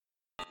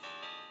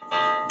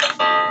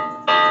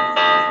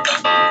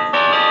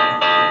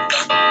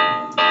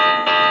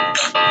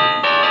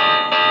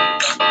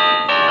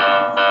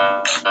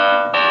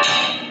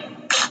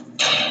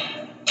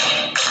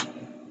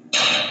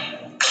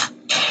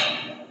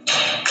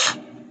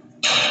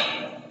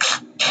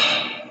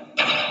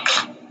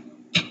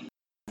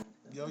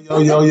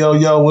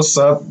Yo, what's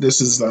up?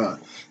 This is the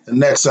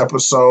next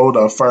episode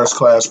of First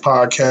Class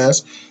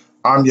Podcast.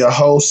 I'm your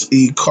host,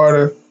 E.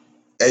 Carter,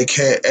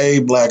 aka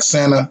Black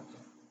Santa.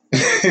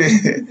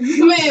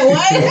 Man,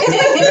 what?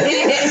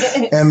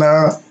 And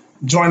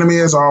joining me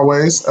as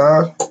always,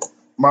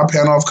 my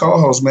panel of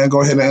co-hosts, man.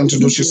 Go ahead and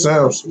introduce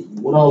yourselves.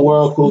 What up,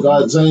 world? Cool.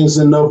 Got James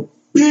in the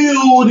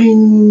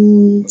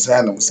building. What's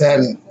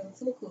happening?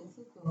 Too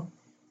cool.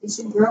 It's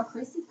your girl,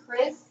 Chrissy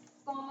Chris.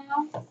 What's going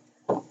on?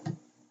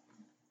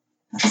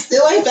 I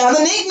still ain't found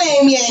a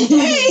nickname yet.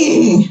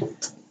 Dang.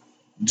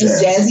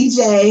 It's Jazzy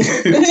J.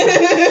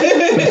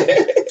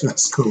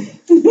 That's cool.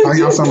 How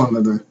y'all feeling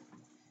today?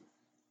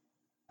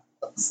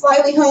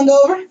 Slightly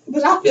hungover,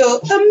 but I feel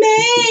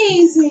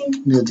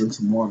amazing. Need to drink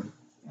some water.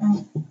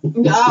 Oh,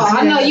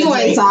 I know you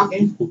ain't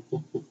talking.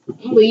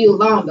 I'll leave you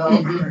alone, though.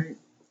 Leave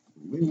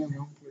me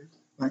alone, please.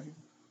 Thank you.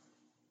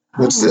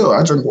 But still,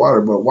 I drink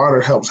water, but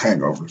water helps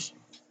hangovers.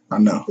 I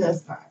know.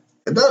 That's fine.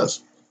 It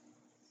does.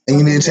 And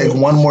you need to take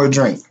one more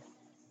drink.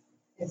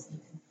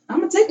 I'm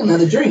gonna take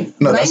another drink.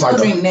 No, but I that's ain't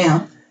like gonna drink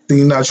now. Then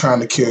you're not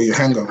trying to cure your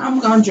hangover. I'm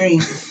gonna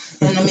drink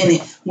in a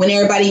minute when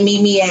everybody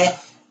meet me at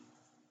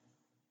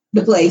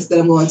the place that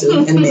I'm going to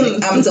in a minute. I'm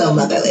gonna tell them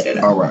about that later.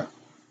 Though.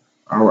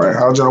 All right.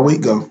 How'd y'all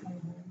week go?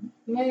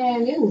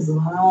 Man, it was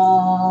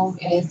long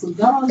and so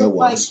don't It look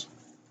like was.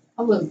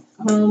 I look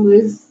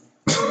homeless.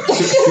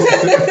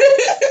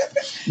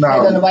 Now,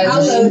 I look,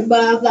 but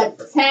I was like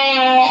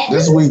tired.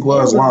 this week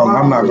was long.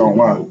 I'm not gonna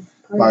lie.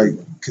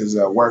 Crazy. Because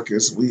at work,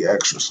 we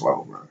extra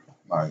slow, bro.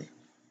 Like,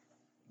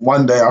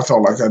 one day I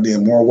felt like I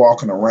did more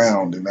walking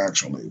around than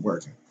actually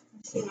working.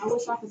 Shit, I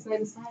wish I could say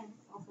the same.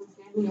 Motherfuckers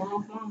gave me all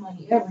my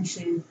money every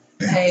shit.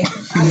 Hey,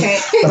 I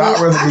can't. But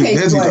I'd rather be can't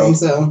busy, complain, though.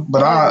 So.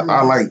 But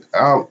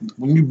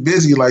when you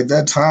busy like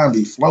that, time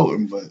be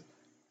floating. But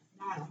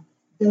Nah.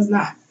 Does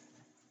not.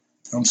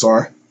 I'm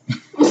sorry.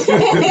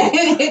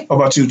 How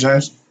about you,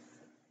 James?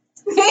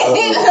 Man,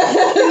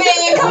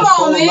 come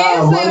on,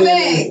 man.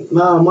 Say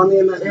Money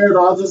in the air,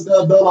 though. I just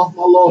got done off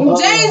my little.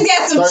 James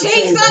got some 13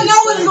 cheeks. I know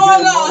what's days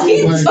going straight on.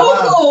 getting He's money. too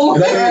cool. I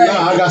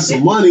got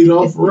some money,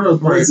 though, for real.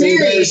 13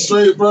 days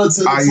straight, bro. To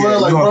the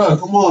club, like, bro,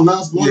 come on, now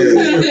it's money in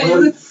the air,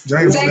 bro. James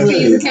Tax on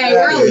season this, came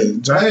early.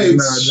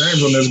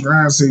 James on this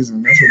grind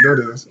season. That's what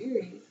that is.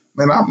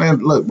 Man,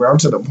 look, bro. I'm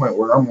to the point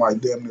where I'm like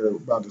damn near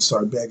about to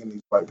start begging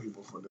these white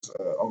people for this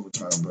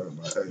overtime, bro.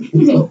 Like,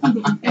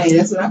 hey, Hey,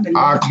 that's what I've been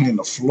doing. I clean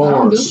the I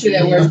don't do floors. shit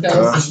at work,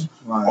 though.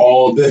 Like,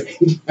 All day.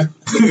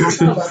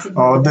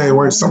 all day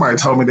work. Somebody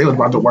told me they was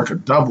about to work a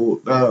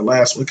double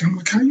last week. I'm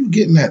like, how you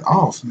getting that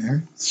off,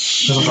 man?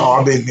 They're like,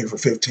 I've been here for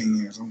 15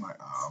 years. I'm like,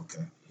 oh,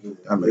 okay.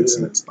 That makes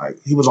sense.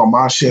 Like, he was on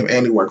my shift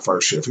and he worked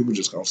first shift. He was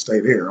just going to stay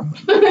there. I'm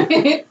like,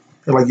 they're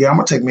like, yeah, I'm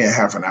going to take me a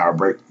half an hour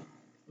break.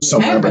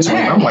 Somewhere in between.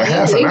 I'm like,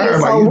 half an hour?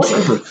 Like, you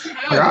tripping.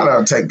 Like, I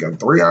gotta take a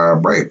 3-hour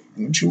break.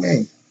 What you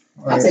mean?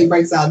 I take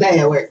breaks all day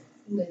at work.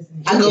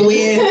 I go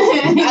in.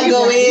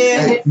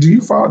 Hey, do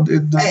you follow?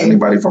 Does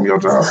anybody from your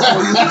job follow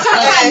you?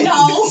 They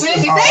know what I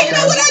do at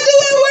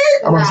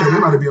work. I'm about to say, they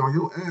about to be on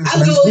your ass.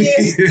 I go in.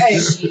 Hey,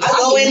 I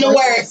go into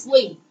work.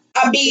 Sleep.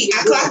 I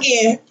clock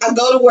in. I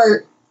go to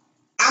work.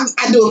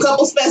 I do a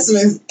couple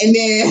specimens, and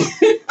then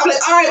I'm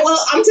like, all right, well,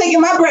 I'm taking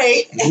my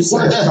break. You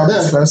said a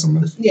couple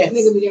specimens? Yes,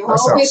 Nigga be there That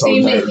whole sounds so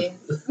 15 dirty. minutes.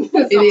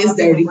 It is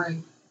dirty. All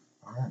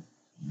right.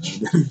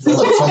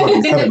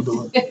 Somebody gotta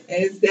do it.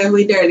 It's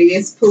definitely dirty.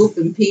 It's poop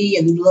and pee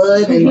and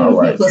blood and All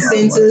right.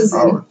 placentas.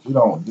 All right. We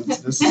don't.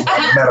 This is not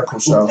a medical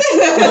show. Shit,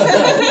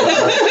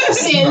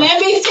 let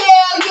me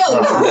tell you.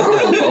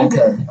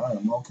 I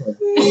am okay.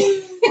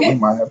 We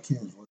might have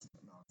kids.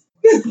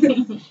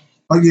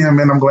 Again,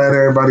 man, I'm glad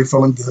everybody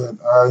feeling good.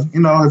 If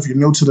you're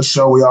new to the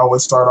show, we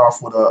always start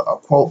off with a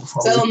quote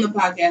before Tell we... them the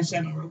podcast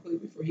channel real quick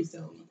before you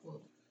tell them the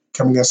quote.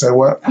 Come again, say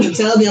what? I should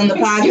tell them the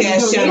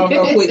podcast channel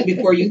real quick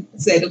before you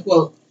say the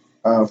quote.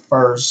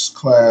 First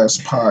Class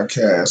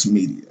Podcast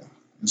Media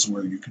is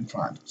where you can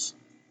find us.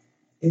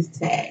 It's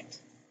tagged.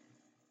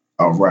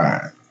 All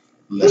right.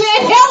 Man,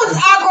 that was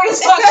awkward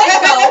as fuck.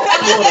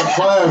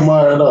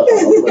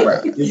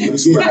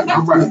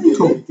 All right.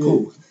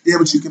 Cool. Yeah,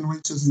 but you can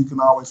reach us and you can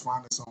always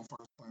find us on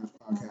First Class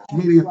Podcast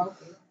Media.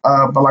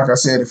 But like I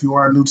said, if you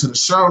are new to the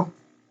show,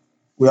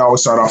 we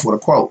always start off with a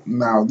quote.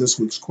 Now, this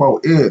week's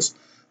quote is,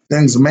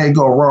 things may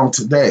go wrong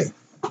today.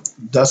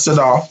 Dust it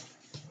off.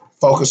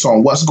 Focus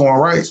on what's going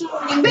right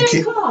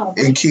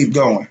and keep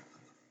going.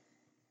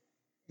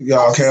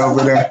 Y'all okay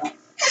over there?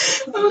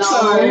 I'm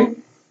sorry.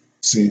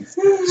 See,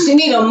 She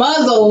need a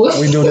muzzle.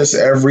 we do this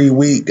every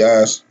week,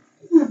 guys.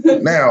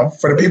 Now,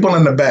 for the people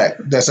in the back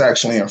that's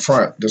actually in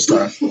front this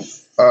time,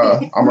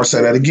 I'm going to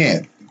say that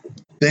again.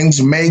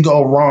 Things may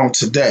go wrong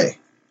today.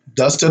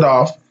 Dust it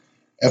off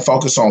and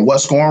focus on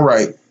what's going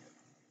right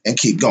and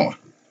keep going.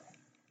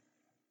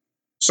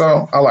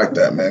 So I like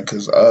that, man,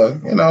 because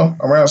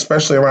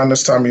especially around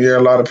this time of year,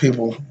 a lot of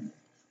people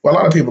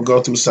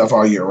go through stuff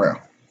all year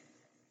round.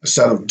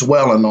 Instead of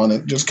dwelling on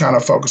it, just kind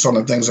of focus on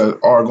the things that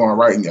are going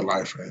right in your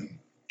life and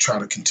try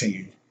to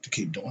continue to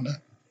keep doing that.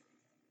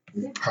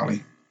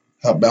 Probably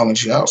help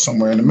balance you out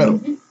somewhere in the middle.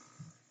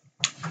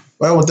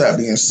 Well, with that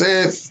being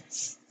said,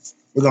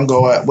 we're gonna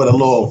go with a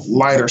little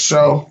lighter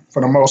show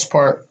for the most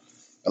part,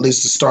 at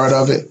least the start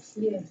of it.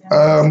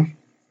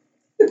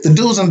 The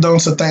do's and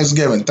don'ts of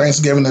Thanksgiving.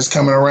 Thanksgiving is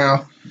coming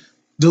around.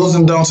 Do's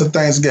and don'ts of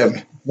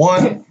Thanksgiving.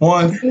 One.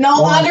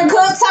 No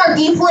undercooked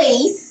turkey,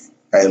 please.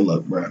 Hey,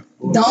 look, bro.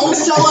 Don't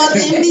show up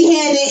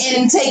empty-handed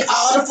and take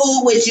all the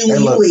food with you when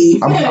you Look,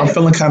 leave. I'm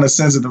feeling kind of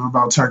sensitive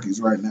about turkeys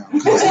right now.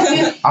 Because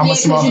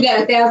you got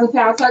a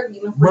 1,000-pound turkey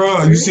in the freezer.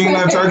 Bro, you seen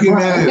that turkey,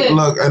 man?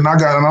 Look, and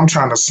I'm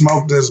trying to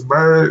smoke this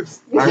bird.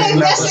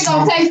 That shit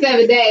gonna take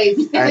 7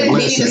 days. Hey, You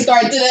need to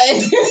start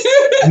today.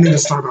 I need to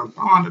start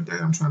on today.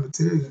 I'm trying to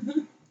tell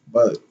you,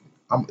 but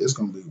it's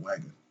gonna be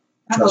wagging.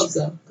 I hope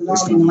so, because I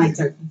don't even like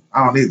turkey.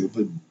 I don't either,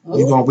 but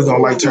we're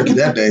gonna like turkey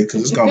that day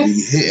because it's gonna be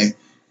hitting.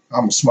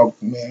 I'm gonna smoke,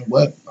 man.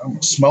 What? I'm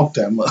gonna smoke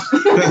that much.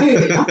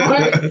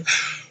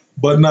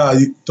 But nah,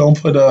 you don't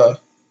put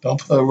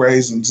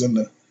raisins in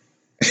the.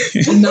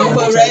 Don't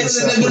put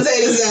raisins in the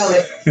potato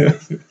salad.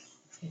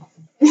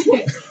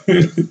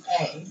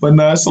 But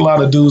no, it's a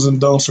lot of do's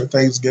and don'ts for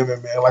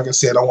Thanksgiving, man. Like I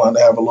said, I wanted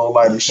to have a little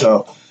lighter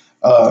show.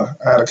 I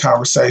had a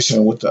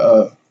conversation with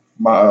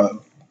my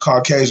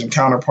Caucasian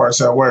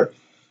counterparts at work,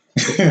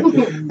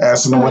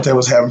 asking them what they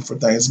was having for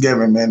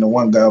Thanksgiving. Man, the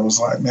one guy was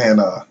like, "Man,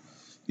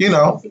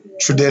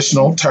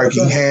 traditional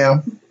turkey,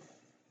 ham,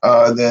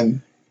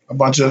 then a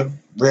bunch of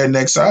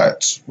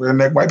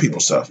redneck white people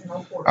stuff."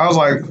 I was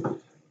like,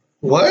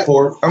 "What?"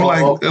 I'm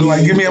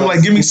like, give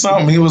me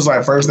something. He was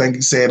like, first thing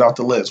he said off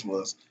the list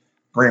was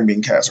green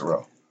bean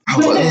casserole. I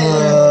was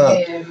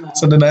like,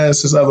 So then I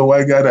asked this other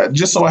white guy that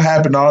just so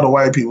happened all the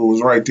white people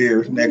was right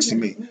there next to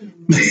me.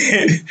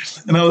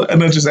 and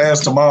I just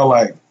asked them all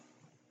like,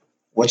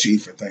 what you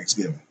eat for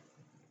Thanksgiving?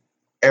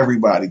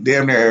 Everybody,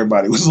 damn near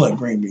everybody was like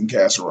green bean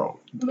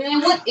casserole.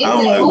 Man, what is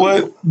I'm that? like,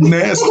 what?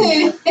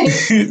 Nasty.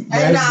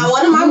 And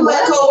one of my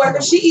black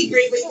coworkers, she eat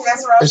green bean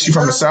casserole. Is she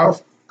from the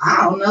South?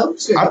 I don't know.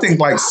 Sure. I think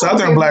like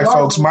Southern black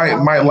folks might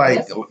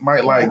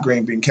like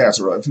green bean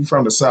casserole. If you're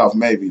from the South,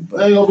 maybe. But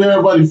that ain't gonna be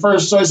everybody's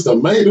first choice to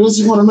make. What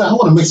you want to make? I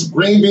want to make some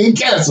green bean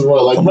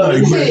casserole. Like, bro,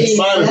 you get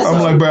excited. I'm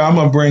like, bro, I'm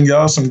gonna bring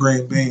y'all some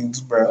green beans,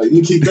 bro. Like,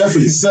 you keep that for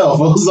yourself.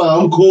 I was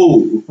like, I'm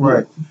cool.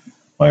 Right.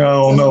 Like, I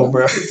don't know,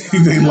 bro.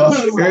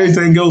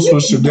 Everything else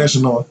was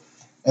traditional,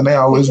 and they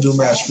always do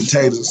mashed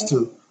potatoes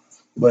too.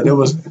 But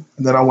and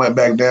then I went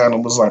back down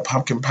and was like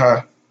pumpkin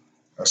pie.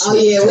 Oh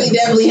yeah, we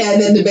definitely had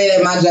that debate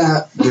at my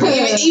job.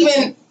 Yeah.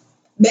 Even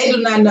they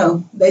do not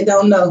know. They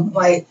don't know.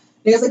 Like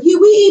they're like, yeah,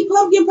 we eat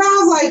pumpkin pie.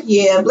 I was like,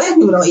 yeah, black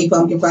people don't eat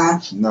pumpkin pie.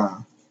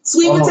 Nah.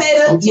 Sweet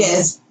potato,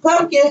 yes.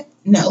 Pumpkin,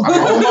 no.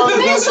 I'm not a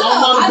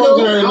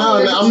pumpkin right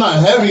now. I'm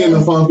not heavy in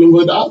the pumpkin,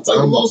 but I'll take a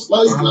little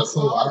slice. That's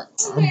all.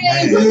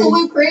 Man, put some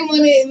whipped cream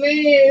on it,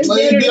 man.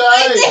 Like, you be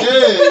alright.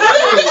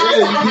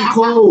 Yeah, you be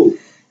cool.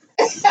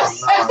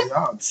 Nah,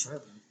 y'all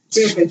tripping.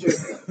 This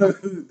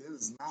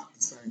is not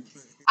the same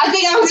thing. I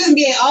think I'm just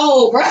getting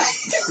old, bro.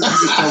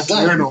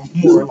 They're no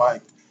more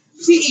like.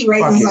 She eat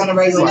raisins on the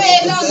regular.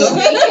 Man, no,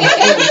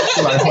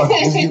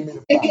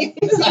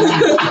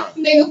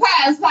 nigga,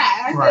 pie is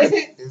pie. Right.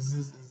 Is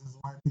this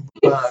white people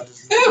pie?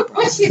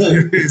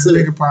 It's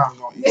nigga pie I'm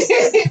gonna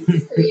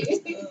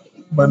eat.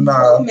 But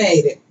nah. Who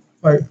made it?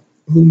 Like,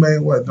 who made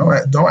what?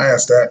 Don't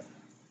ask that.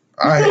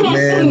 All right,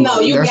 man. No,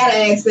 you gotta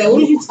ask that.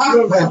 What are you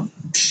talking about?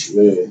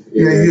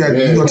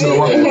 You go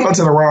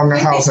to the wrong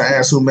house and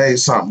ask who made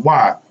something.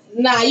 Why?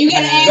 Nah, you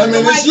gotta ask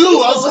the right people.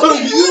 You. I was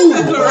telling you.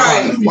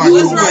 Right.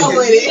 What's wrong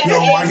with it? You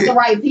gotta ask the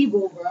right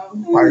people, bro.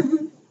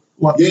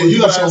 Like, yeah, you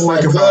gotta ask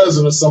like a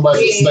cousin or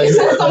somebody. Yeah,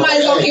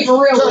 somebody's gonna keep it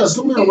real. Cuz,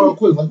 come here real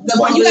quick. The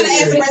one you gotta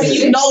ask the person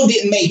you know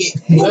didn't make it.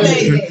 Who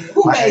made it?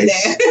 Who made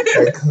that?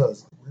 Hey,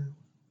 cuz,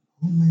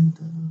 who made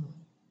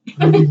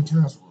that? Green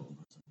casserole.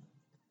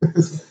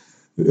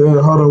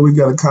 Yeah, hold on. We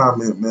got a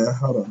comment, man.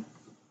 Hold on.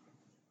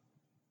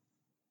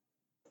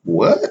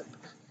 What?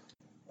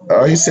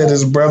 Oh, he said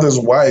his brother's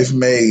wife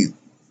made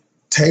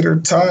tater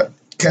tot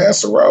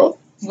casserole.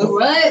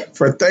 What?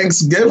 For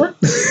Thanksgiving?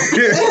 He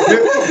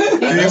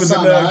was in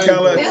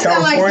California. That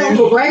sounds like something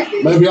for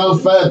breakfast. Maybe I'm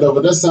fat though,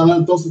 but that sounds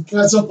like throw some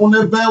ketchup on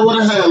that bad with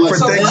a hand. Like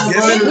for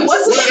Thanksgiving?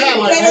 What's the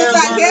tater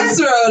tot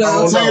casserole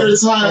though? Tater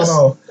tots.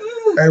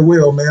 Hey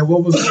Will, man,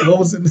 what was in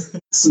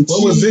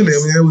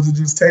it, man? Was it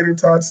just tater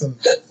tots and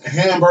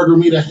hamburger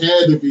meat? It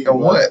had to be. And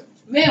what?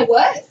 Man,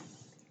 what?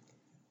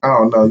 I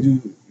don't know.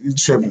 You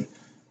tripping?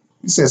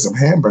 You said some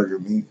hamburger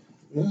meat.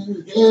 Yeah.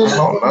 I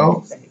don't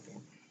know.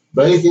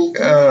 Bacon.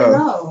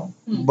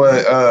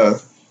 But I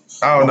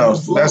don't know.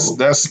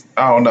 That's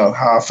I don't know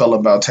how I felt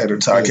about tater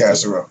tot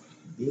casserole.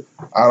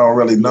 I don't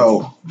really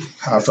know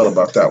how I felt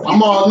about that one.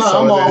 I'm all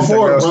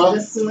for it, bro.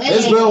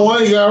 It's been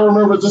 1 year. I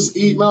remember just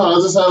eating out. I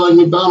just had like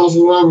McDonald's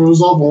or whatever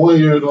was open 1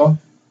 year though.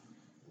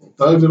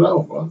 Thugged it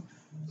out, bro.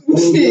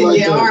 Like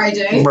yeah, all right,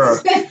 Jay. Bro.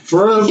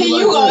 For real. Can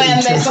you go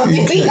and mess up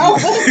your thing over?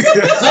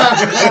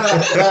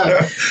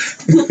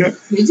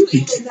 Did you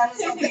eat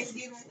McDonald's on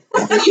Thanksgiving?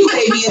 You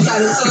may be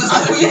entitled to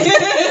something.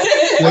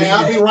 Hey,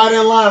 I'll be right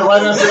in line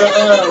right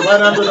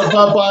after the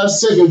Popeyes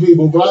chicken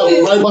people, bro. I'll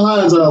be right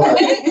behind y'all.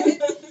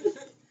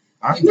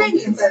 I You may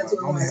be entitled to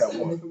only have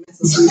one. one.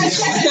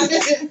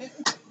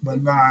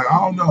 But nah, I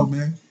don't know,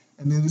 man.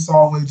 And then it's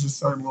always just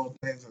certain little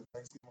things at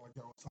Thanksgiving, like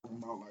y'all was talking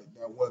about, like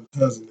that one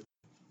cousin.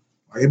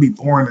 Like it'd be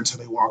boring until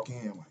they walk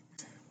in. Like,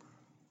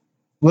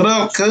 what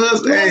up,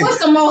 cuz? Hey. What's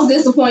the most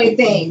disappointing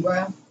thing,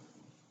 bro?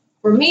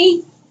 For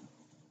me,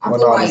 I When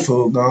feel all like the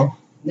food gone?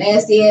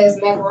 nasty ass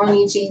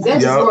macaroni and cheese. That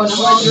just ruined the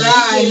whole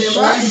Dry,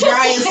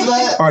 dry as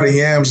fuck. Are the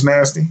yams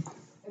nasty?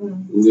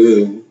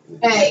 Yeah.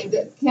 Hey,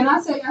 can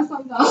I tell y'all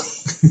something though?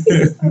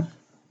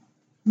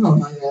 Oh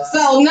my god.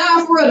 So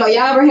now for real though,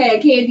 y'all ever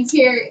had candy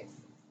carrots?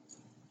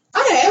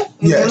 I have.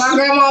 Yes. When my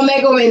grandma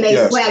make them and they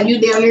Yes. slap you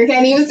down there,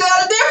 can't even tell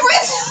the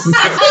difference.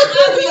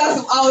 That's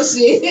some old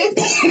shit.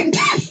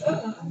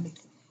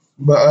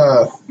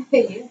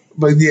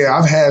 But yeah,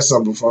 I've had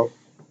some before.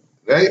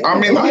 I ain't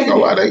gonna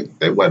lie,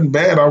 they wasn't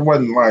bad. I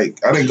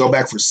didn't go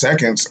back for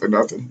seconds or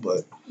nothing,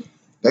 but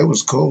they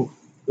was cool.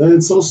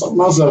 Then too, something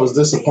else that was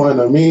disappointing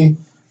to me,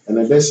 in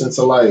addition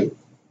to like,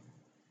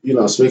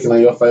 speaking of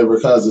your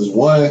favorite cousins,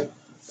 one,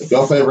 if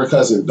your favorite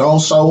cousin don't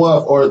show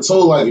up, or two,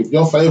 like if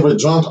your favorite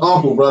drunk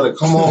uncle, brother,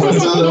 come over and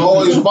tell them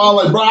always fall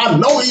like, bro, I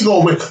know he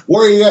gonna make,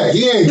 where he at?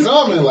 He ain't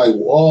coming. Like,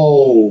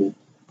 whoa.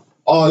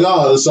 Oh,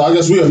 y'all, so I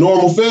guess we a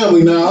normal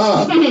family now,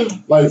 huh?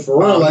 Like, for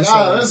real, like,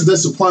 that's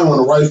disappointing when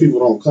the right people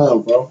don't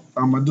come, bro.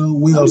 My dude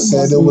Will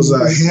said there was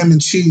ham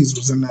and cheese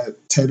was in that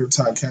tater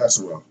tot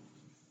casserole.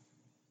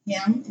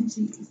 Ham and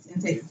cheese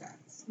and tater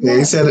tots. Yeah,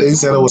 he said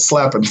it was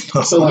slapping.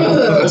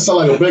 That sound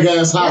like a big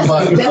ass hot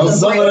bite.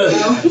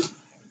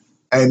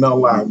 Ain't no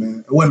lie,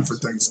 man. It wasn't for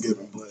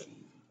Thanksgiving, but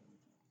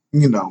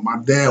my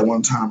dad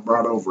one time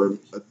brought over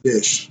a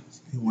dish.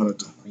 He wanted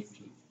to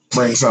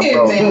bring something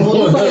over.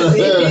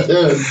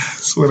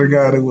 Swear to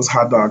God, it was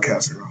hot dog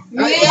casserole.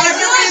 Yeah,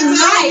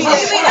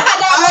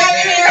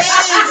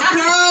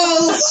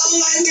 Gross. Oh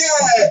my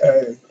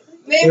god.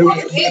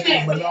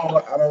 Hey, but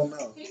no, I don't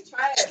know.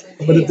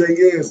 But the thing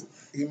is,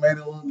 he made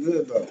it look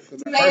good though.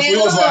 Because at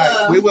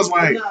first we was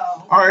like,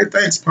 all right,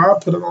 thanks,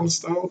 Pop. Put it on the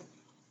stove.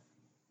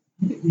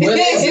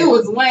 It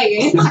was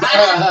wanging.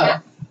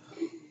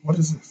 What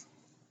is this?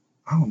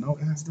 I don't know.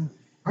 Ask Daddy.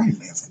 I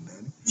ain't asking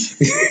Daddy.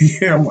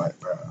 Yeah, I'm like,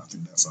 bro, I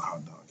think that's a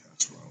hot dog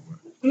casserole. Bro.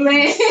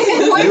 Man.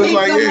 He was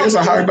like, yeah, it's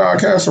a hot dog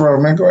casserole,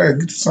 man. Go ahead,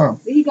 get you some.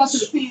 Did he go to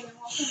the pan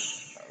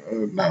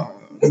and walk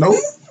in? No,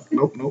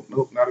 nope,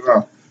 not at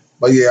all.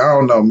 But yeah, I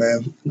don't know,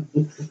 man.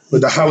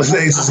 But the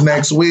holidays is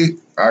next week.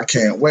 I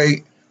can't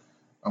wait.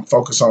 I'm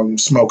focused on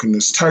smoking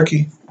this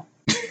turkey.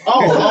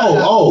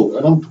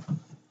 Oh.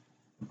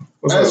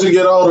 As you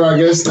get older, I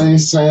guess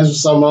things change.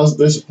 Something else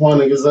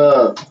disappointing is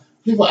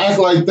people act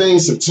like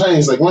things have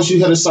changed. Like once you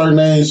hit a certain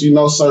age,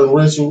 certain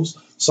rituals.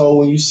 So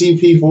when you see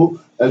people,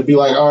 it'd be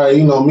like, all right,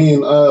 me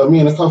and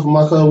a couple of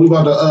my cousins, we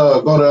about to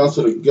go down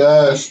to the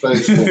gas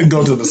station,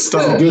 go to the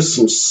store, get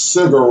some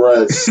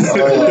cigarettes.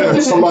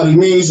 Somebody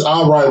needs.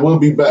 All right, we'll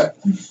be back.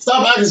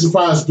 Stop acting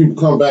surprised when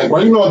people come back,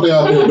 right? You know what they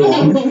out there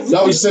doing.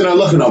 Y'all be sitting there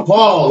looking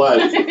appalled,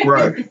 like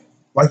right,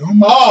 like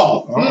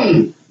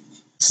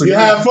So you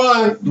have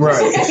fun,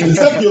 right? It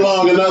took you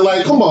long enough.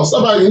 Like, come on,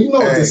 somebody, you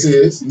know what this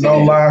is. No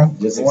lie.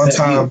 One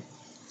time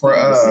for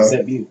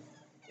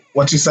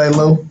what you say,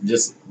 Lou?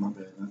 Just my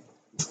bad.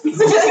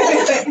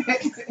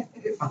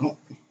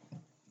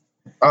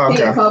 Oh,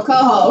 okay.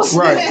 Co-host.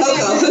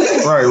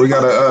 Right. We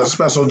got a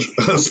special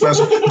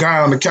guy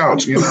on the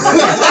couch.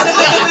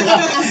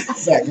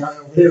 Fat guy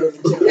over here.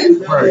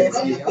 Right.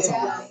 Y'all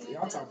talking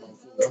about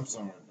food. I'm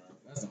sorry, bro.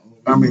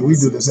 I mean, we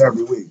do this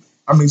every week.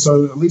 I mean,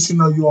 so at least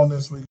you on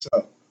this week's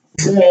show.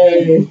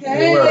 Hey.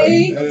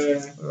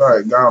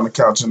 Right, guy on the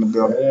couch in the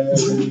building.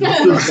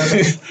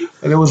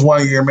 And it was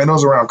one year, man. It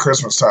was around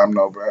Christmas time,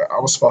 though, bro. I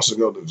was supposed to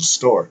go to the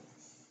store,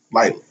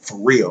 like for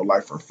real,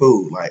 like for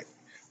food. Like,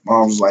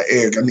 mom was like,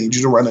 Eric, I need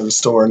you to run to the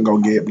store and go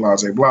get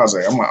blase. I'm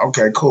like,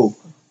 okay, cool.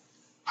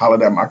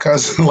 Hollered at my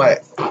cousin,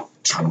 like,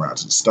 trying to ride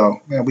to the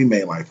store. Man, we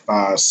made like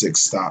 5-6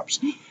 stops.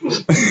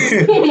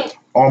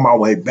 On my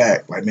way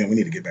back, like, man, we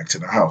need to get back to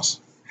the house.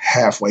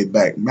 Halfway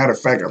back. Matter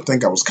of fact, I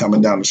think I was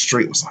coming down the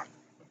street. Was like,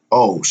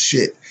 oh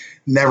shit.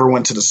 Never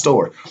went to the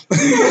store.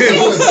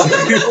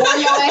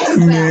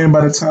 Man,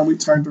 by the time we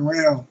turned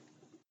around,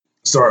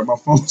 my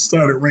phone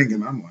started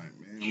ringing. I'm like,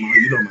 man, Mom,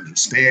 you don't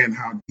understand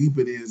how deep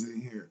it is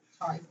in here.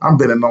 I've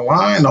been in the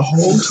line the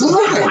whole time.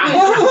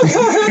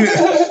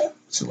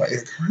 She's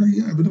like,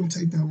 hurry up, it don't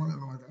take that long.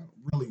 I'm like,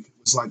 really,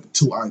 it's like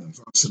 2 items.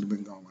 I should have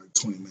been gone like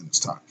 20 minutes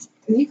tops.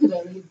 You could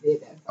have at least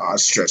did that. I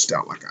stretched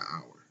out like an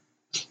hour.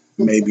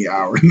 Maybe an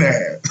hour and a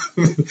half.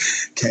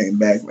 Came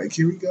back like,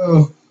 here we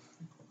go.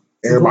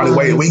 Everybody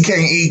wait, we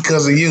can't eat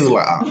because of you.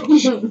 Like,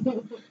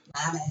 oh,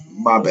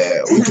 my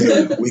bad.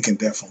 We can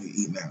definitely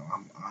eat now.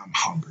 I'm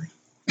hungry.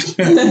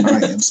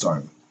 I am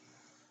starving.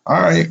 All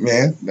right,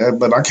 man.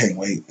 But I can't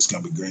wait. It's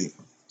gonna be great.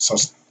 So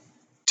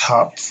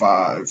top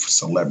 5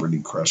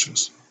 celebrity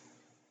crushes.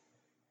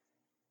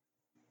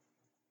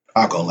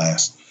 I'll go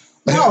last.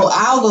 No,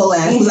 I'll go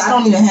last because I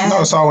don't even have.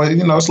 No, it's always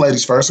it's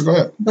ladies first. So go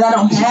ahead. But I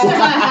don't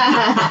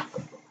have.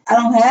 I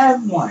don't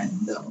have one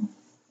though.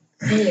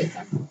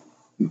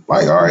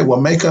 Like, all right,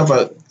 well, make up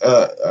a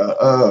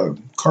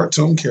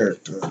cartoon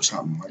character or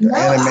something like an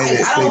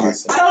animated figure.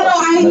 I don't know.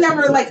 I ain't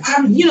never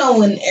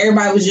when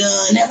everybody was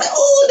young, they're like,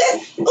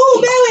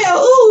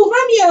 Bella,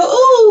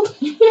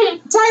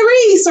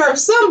 Tyrese or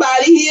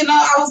somebody.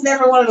 I was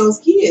never one of those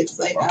kids.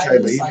 Like, okay,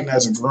 but even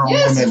as a grown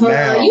woman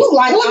now, you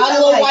like all the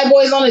little white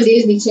boys on the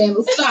Disney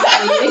Channel. Stop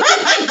it.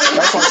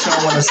 That's what she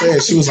want to say.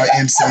 She was like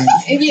insane.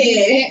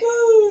 Yeah.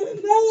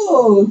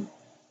 No.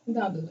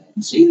 Don't do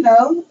that. She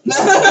know. But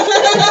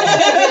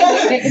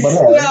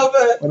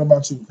what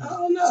about you? I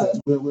don't know.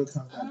 We'll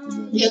come back to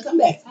that. Yeah, come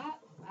back.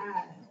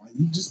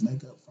 You just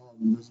make up 5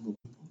 invisible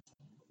people.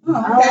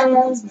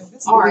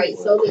 All right,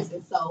 so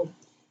listen. So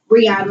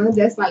Rihanna,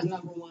 that's like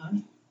number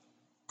 1.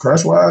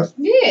 Crush wise?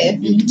 Yeah.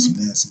 You do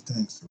some nasty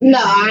things. No,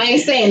 I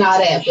ain't saying all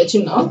that, but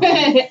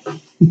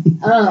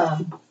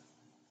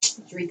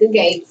Drika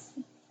Gates.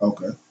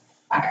 Okay.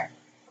 Fire.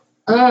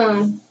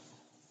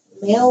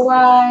 Male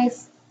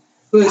wise.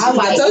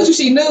 I told you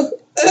she knew.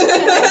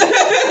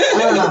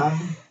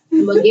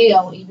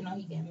 Miguel, even though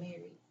he got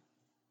married.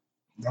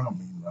 That don't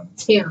mean nothing.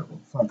 Terrible.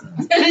 Fuck her.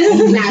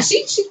 Nah,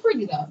 she's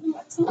pretty though. You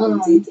can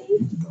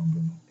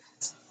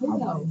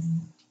No.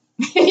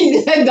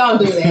 Don't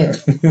do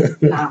that.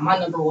 Nah, my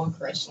number 1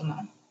 crush.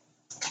 No.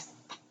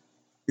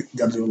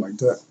 Gotta do it like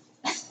that.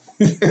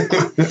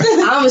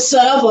 I'm gonna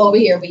shut up over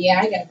here, but yeah,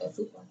 I gotta go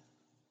too far.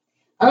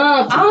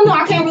 I don't know.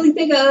 I can't really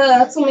think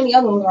of too many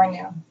other ones right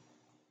now.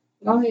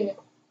 Go ahead.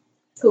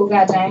 Cool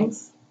guy,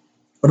 James.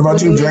 What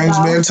about you, James?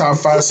 Man, top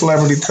 5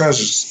 celebrity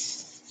crushes.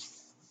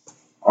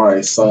 All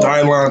right, so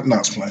Dylan, no,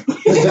 it's playing.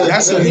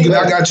 That's it.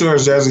 I got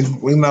yours, Jazzy.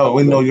 We know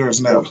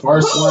yours now. the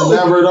first one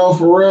ever though,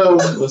 for real,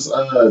 was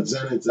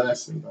Janet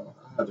Jackson. Though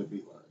I had to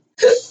be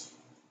like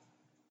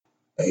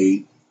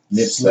 8,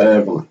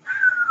 7.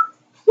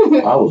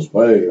 I was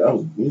way.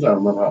 You gotta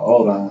remember how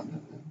old I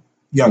am.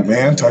 Young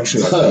man, type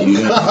shit. You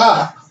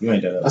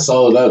ain't that. That's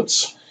all that.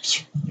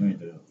 You ain't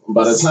that.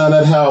 By the time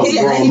that house was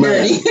grown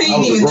man, I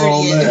was a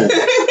grown man.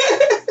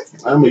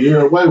 I'm a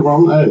year away,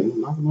 bro. Hey,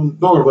 knocking on the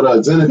door.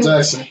 But Janet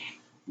Jackson,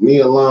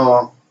 Nia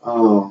Long,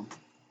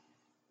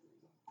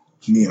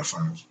 Nia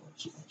fine.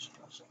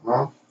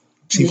 huh?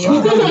 She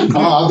fine. I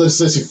thought you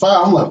said she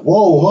 5. I'm like,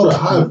 whoa, hold on,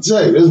 high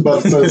Jay. This is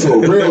about to turn into a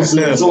real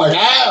series. So like,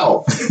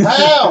 how?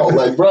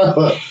 Like, bro,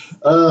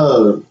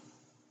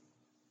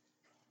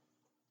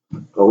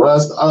 the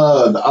rest,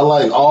 I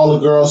like all the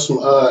girls from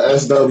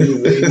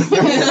SWV.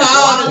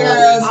 All the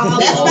girls.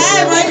 That's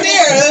 5 right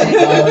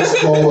there. That's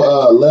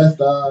cool.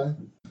 Left Eye.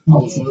 I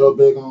was real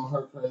big on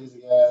her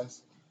crazy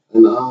ass.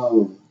 And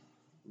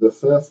the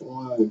 5th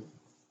one.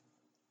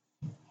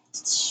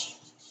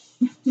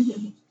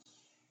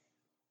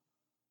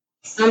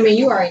 I mean,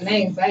 you already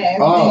named 5.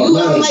 Oh, You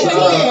look like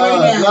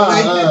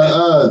right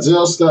now.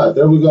 Jill Scott.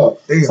 There we go.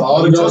 Damn. So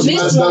all the girls from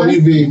This one.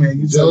 SWV. Man,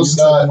 you Jill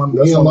Scott,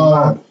 Nia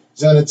Long,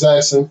 Janet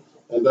Jackson,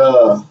 and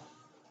I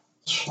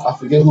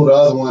forget who the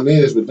other one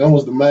is, but them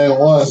was the main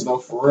ones though,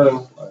 for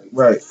real. Like,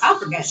 Right. I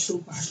forgot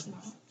Tupac.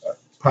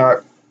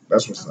 Pot.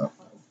 That's what's up.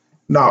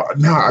 No,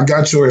 I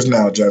got yours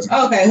now, Jazzy.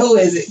 Okay, who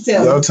is it?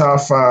 Tell Your me. top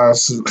 5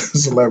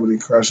 celebrity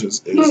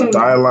crushes is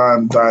Dylan.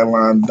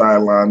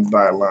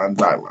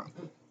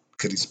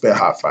 Because he spit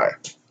hot fire.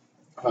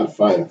 hot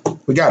fire.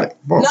 We got it.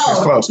 Boom. It's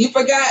No, close. you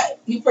forgot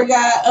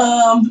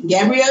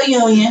Gabrielle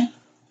Union.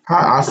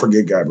 How I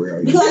forget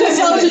Gabrielle? Because I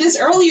told you this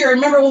earlier.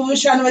 Remember when we were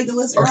trying to make the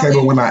list Okay,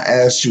 earlier? but when I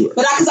asked you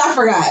But because I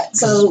forgot.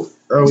 So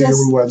earlier,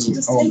 just- we wasn't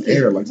just on take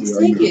air it. like we Just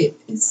are take now. it.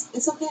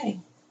 It's okay.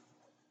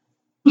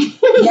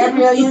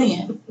 Gabrielle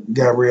Union.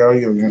 Gabrielle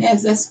Union,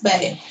 Yes, that's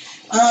bad.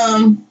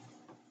 and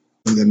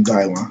then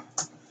Dylan.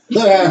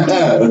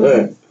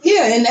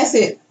 Yeah, and that's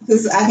it.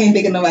 Because I can't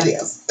think of nobody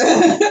else.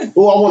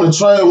 Oh, I want to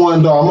trade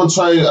one though. I'm gonna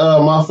trade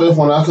my 5th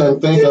one. I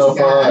couldn't think of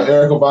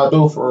Erykah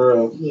Badu for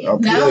real. Yeah.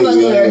 Okay. Now I'm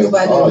gonna go Erykah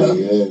Badu. Oh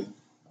yeah.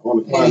 I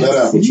want to find that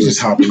out with You you.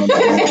 just hopping on that.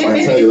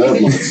 I tell you that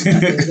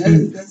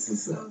much. That's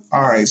what's up.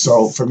 All right,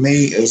 so for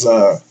me is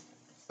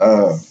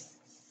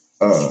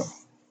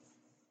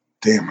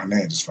damn, my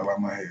name just fell out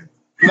of my head.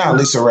 Not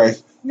Lisa Ray.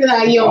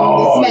 Nah, you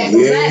Oh, don't get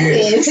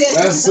yeah. smacked.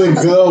 That's a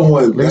good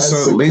one.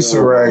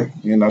 Lisa Ray.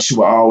 You know, she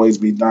will always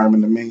be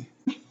diamond to me.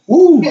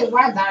 Woo.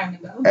 Why diamond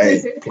though?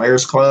 Hey,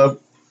 Players Club,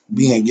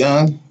 being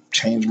young,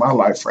 changed my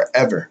life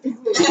forever. I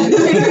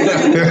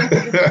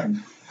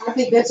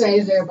think that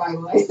changed everybody's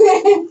life.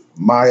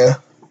 Maya.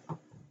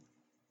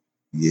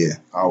 Yeah,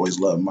 I always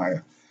loved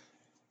Maya.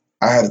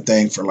 I had a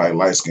thing for like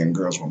light skinned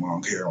girls with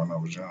long hair when I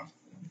was young.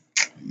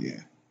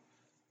 Yeah.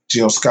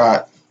 Jill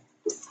Scott.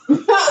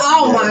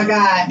 Oh my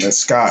God. That's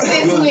Scott.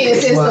 Since when?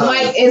 Since the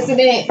mic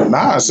incident?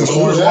 Nah, since we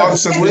was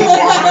walking in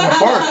the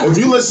park. If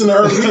you listen to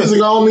her music, I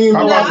don't even know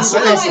I'm what about to to say.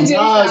 say,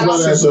 I'm surprised by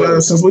that. though.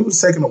 Since we was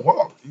taking a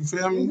walk, you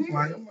feel me?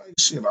 Like I'm like,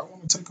 shit, I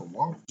want to take a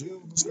walk,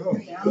 Jill. Let's go.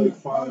 You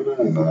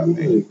know what I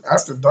mean?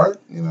 After dark,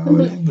 you know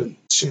what I mean? But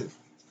shit,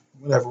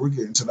 whatever. We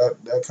get into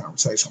that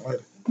conversation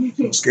later.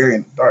 It's scary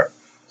in the dark,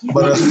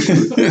 but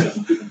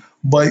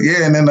but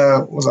yeah. And then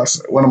what was I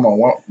say? What am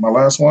I? My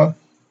last one.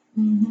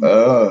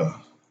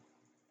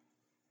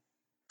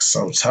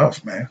 So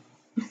tough, man.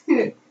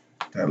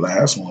 That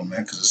last one,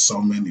 man, because there's so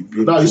many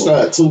beautiful. No, you still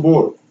had two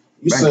more.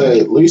 You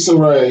said Lisa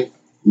Ray,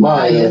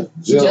 Maya,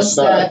 Jill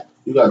Scott.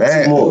 You got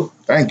two more.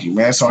 Thank you,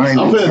 man. So I ain't.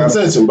 I'm paying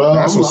attention, bro.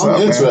 That's what's I'm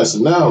up,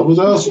 interested man. now. What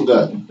else you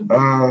got?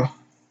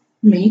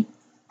 Me.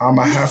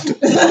 I'ma have to.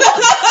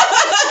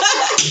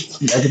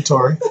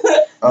 Negatory.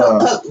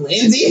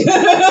 Lindsay.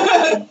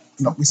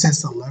 No, we said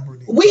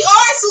celebrity. We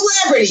are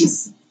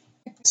celebrities.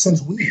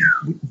 Since we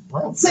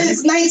bro.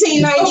 Since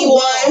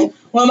 1991,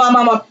 when my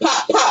mama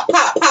pop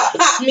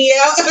me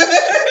out. All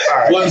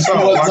right, What so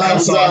time I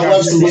is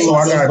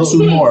that? got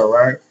two more,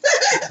 right?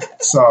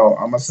 So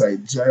I'm gonna say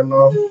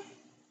J-Lo,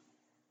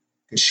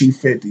 cause she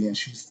 50 and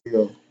she's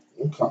still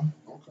Okay.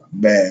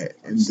 bad.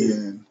 And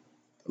then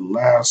the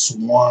last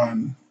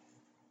one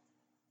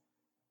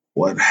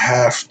would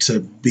have to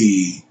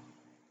be,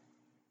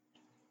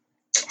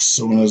 as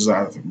soon as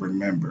I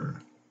remember,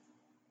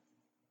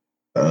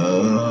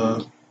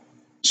 Jada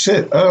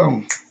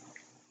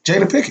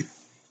Pinkett.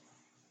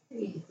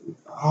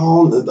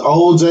 Oh, the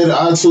old Jada.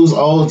 I choose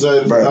old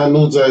Jada. Bruh. I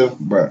knew Jada.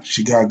 Bruh,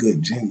 she got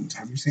good genes.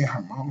 Have you seen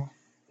her mama?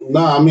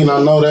 Nah, I mean,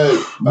 I know that.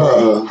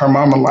 Bruh, her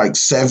mama like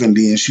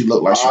 70 and she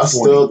looked like I she's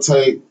 40. still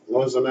take,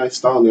 what's her name?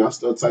 Stoney. I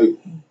still take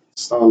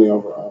Stoney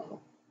over.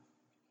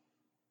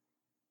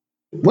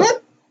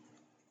 What?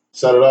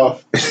 Shut it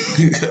off.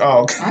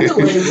 Oh, okay. I know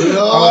what it is.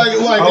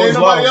 Like, I ain't was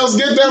nobody low. else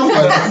get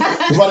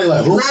that? Nobody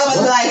like, who? I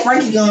was like,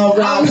 Frankie gonna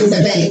rob his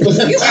bank.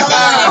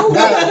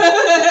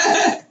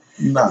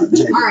 Nah, All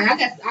Jada. right,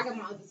 I got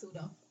my other two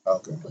though.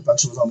 Okay. I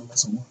thought you was only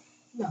missing one.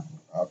 No.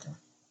 Okay.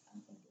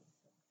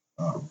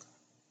 Oh,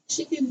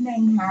 She can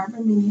name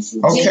however many she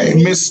okay,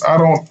 Miss. I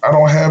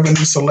don't have any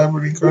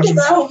celebrity crushes.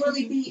 Because I don't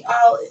really be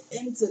all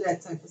into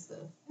that type of stuff.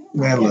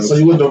 Man, look. So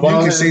you with the You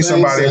can see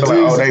somebody and be like,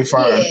 oh, they Yeah,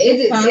 fine.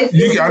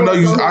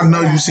 it's I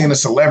know you seen a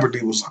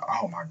celebrity was like,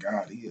 oh my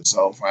God, he is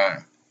so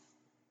fine.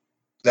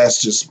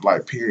 That's just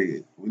like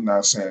period. We're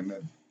not saying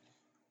that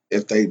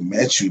if they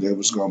met you, they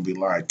was gonna be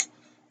like,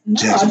 No,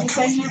 I Jasmine just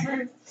ain't Coffey.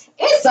 never.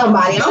 It's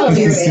somebody. I don't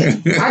hear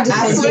that.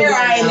 I swear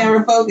I ain't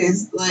never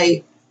focused.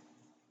 Like,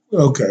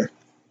 Okay.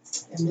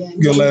 And then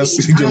Your last-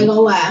 I ain't gonna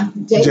lie.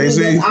 Jay-Z?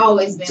 Jay-Z has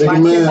always been Jay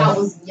like Man. since I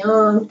was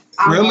young.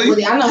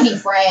 Really? I know he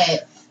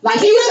fried. Like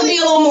he used to be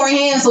a little more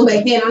handsome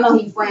back then. I know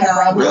he fried.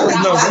 Really?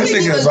 No, I that think he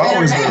nigga has was better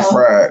always been now.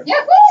 fried. Yeah,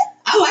 what?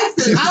 I like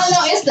the. I don't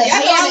know. It's the I know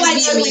I hair like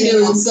that's ugly giving me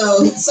dudes, so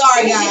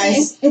sorry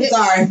guys.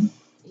 Sorry.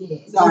 Yeah,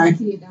 Sorry.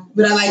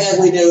 But I like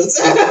ugly dudes.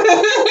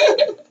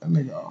 That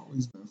nigga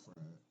always been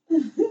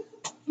fried.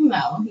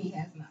 No, he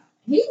has not.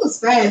 He was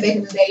fried back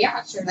in the day.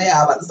 Y'all sure. They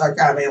all about to start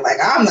commenting like,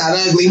 I'm not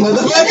ugly,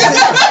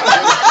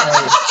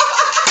 motherfucker.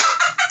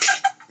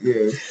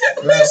 Yeah,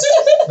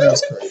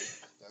 that's crazy.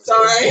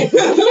 Sorry.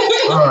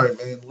 All right,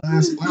 man.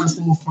 Last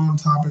little fun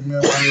topic,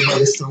 man. While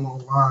everybody's still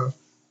on live.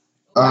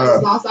 I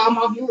just lost all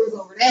my viewers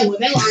over that one.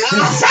 They like,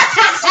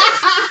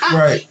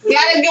 Right.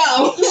 gotta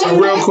go. So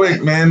real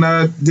quick, man.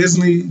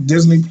 Disney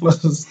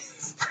Plus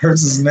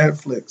versus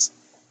Netflix.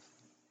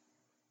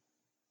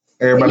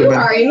 Everybody You been.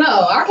 already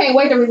know. I can't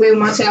wait to relive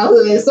my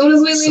childhood. As soon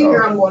as we leave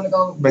here, I'm going to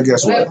go. But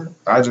guess what? Whatever.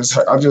 I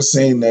just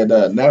seen that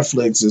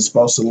Netflix is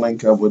supposed to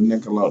link up with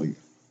Nickelodeon.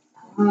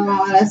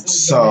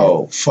 That's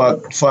So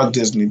fuck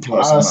Disney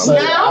Plus. I say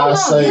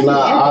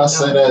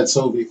that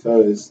too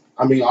because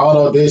I mean,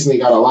 although Disney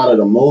got a lot of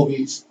the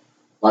movies,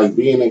 like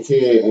Being a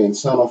Kid and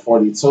Channel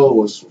 42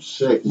 was some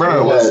shit.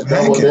 Bro, They had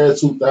Double hacking. Dare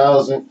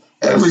 2000,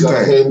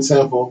 Everything. Hidden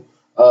Temple.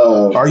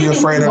 Are You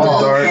Afraid of the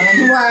Dark?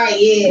 right,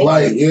 yeah.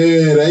 Like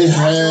they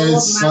had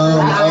some.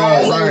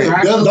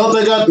 Right. Don't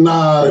they got the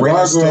Ren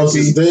and Gargoyles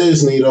is Stimpy.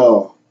 Disney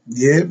though.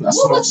 Yeah, that's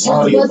What what I'm was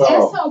talking was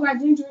about. that told by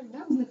Ginger?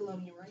 That was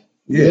Nickelodeon, right?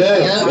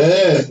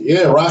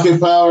 Yeah. Rocket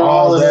Power,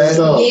 all of that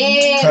stuff.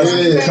 Yeah.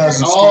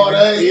 Cousin All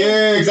Skinny.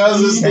 that,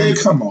 Cousin Man,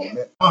 Skinny. come on,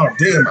 man. Oh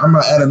damn, I'm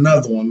gonna add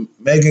another one.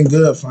 Megan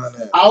Good, find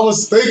that. I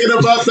was thinking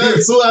about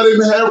that too. I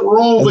didn't have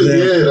room, but And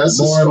then that's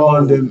a Lauren strong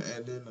London,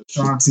 and then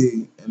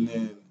Ashanti, and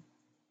then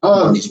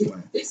I'm just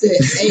playing. He said,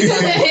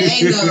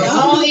 ain't The no.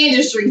 whole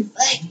industry.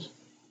 Fuck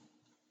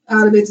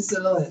All the bitches to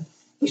the left.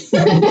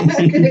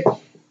 it.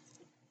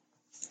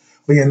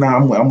 But yeah,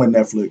 I'm with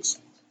Netflix.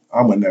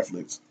 I'm with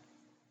Netflix.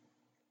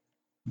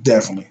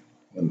 Definitely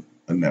with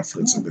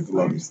Netflix and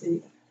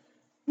Nickelodeon.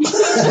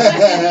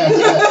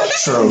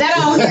 True. That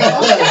all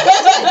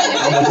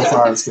I'm with the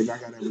Fire Stick. I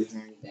got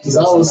everything. Because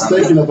I was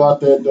thinking about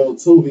that though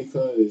too,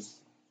 because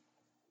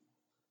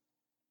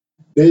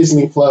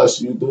Disney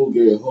Plus, you do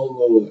get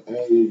Hulu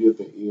and you get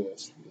the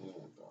ESPN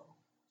though.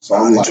 So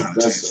I'm like, trying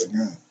to change that's it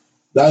again.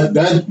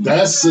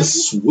 That's a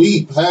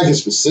sweet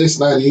package for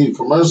 $6.98.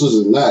 Commercials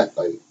is not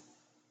like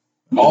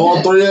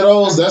all three of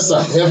those. That's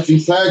a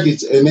hefty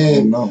package. And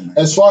then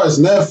as far as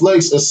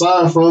Netflix,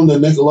 aside from the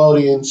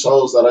Nickelodeon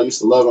shows that I used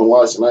to love and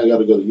watch, and I got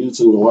to go to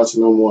YouTube and watch it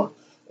no more.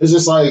 It's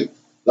just like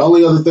the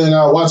only other thing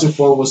I watch it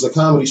for was the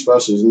comedy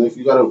specials. And if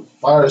you got a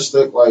Fire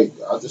Stick, like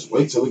I just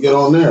wait till we get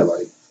on there.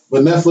 Like,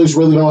 but Netflix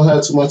really don't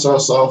have too much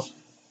else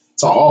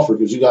to offer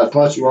because you got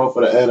Crunchyroll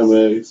for the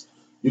animes.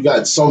 You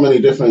got so many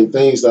different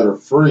things that are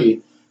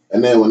free.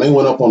 And then when they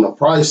went up on the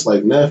price,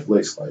 like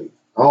Netflix, like,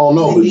 I don't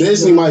know, but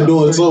Disney might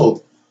do it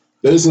too.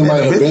 Disney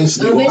might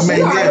eventually.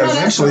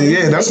 Eventually,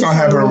 that's gonna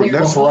happen.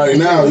 That's for right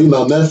now. You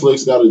know,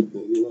 Netflix gotta,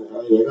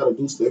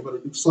 they better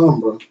do something,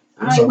 bro.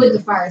 I ain't with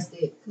the Fire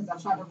Stick because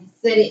I tried to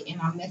reset it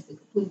and I messed it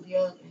completely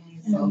up.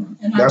 And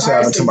that's what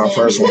happened to my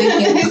first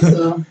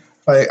one.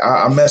 Like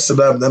I messed it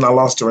up, then I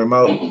lost the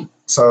remote,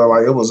 so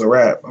like it was a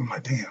wrap. I'm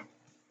like, damn.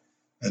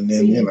 And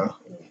then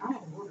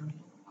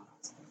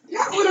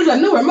Y'all ordered a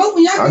new remote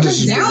when y'all can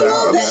just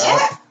download the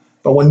app.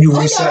 But when you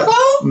reset,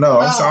 no,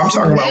 I'm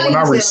talking about when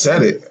I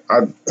reset it.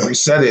 I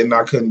reset it and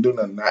I couldn't do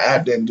nothing. The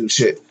app didn't do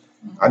shit.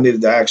 I needed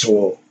the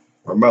actual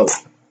remote,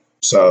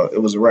 so it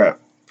was a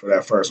wrap for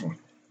that first one.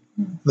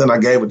 Then I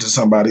gave it to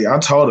somebody. I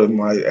told him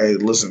like, "Hey,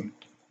 listen,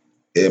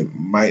 it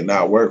might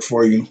not work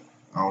for you.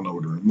 I don't know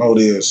what the remote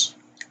is,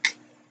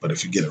 but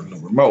if you get a new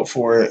remote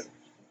for it,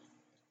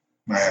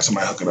 might have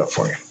somebody hook it up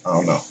for you. I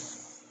don't know."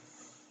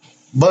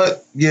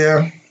 But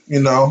yeah,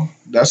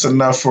 that's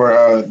enough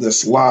for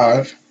this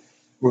live.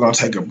 We're going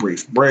to take a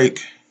brief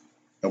break,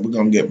 and we're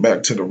going to get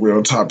back to the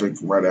real topic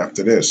right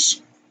after this.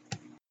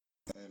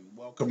 And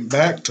welcome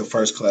back to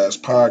First Class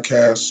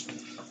Podcast.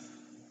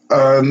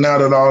 Now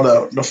that all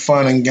the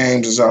fun and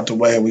games is out the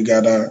way, we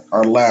got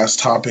our last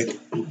topic,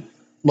 a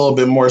little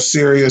bit more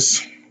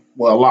serious.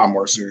 Well, a lot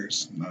more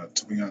serious,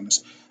 to be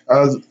honest.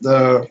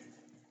 The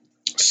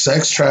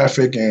sex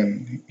traffic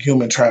and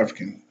human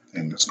trafficking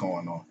thing that's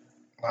going on.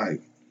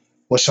 Like,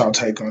 what's y'all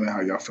take on it? How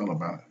y'all feel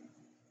about it?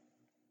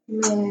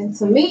 Man,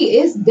 to me,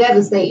 it's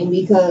devastating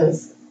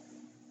because.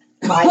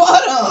 Like,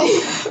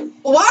 hold on.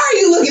 Why are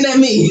you looking at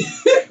me?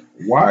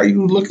 Why are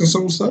you looking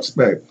so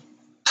suspect?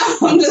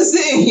 I'm just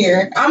sitting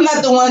here. I'm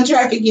not the one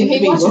trafficking people.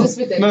 He wants you to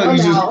spit that gum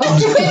out.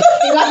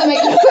 You got to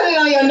make you put it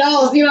on your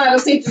nose. You know how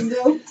the teachers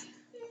do.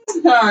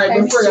 All right,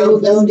 but for real,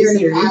 let's be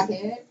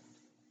serious.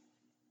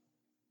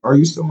 Are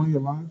you still on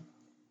your live?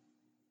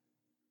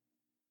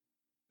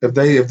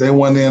 If they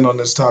went in on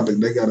this topic,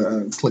 they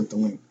gotta click the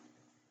link.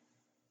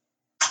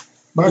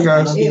 Bye,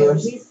 guys.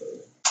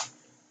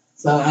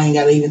 So I ain't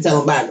gotta even tell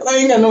them bye. I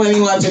ain't got no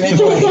one watching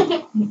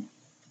anyway.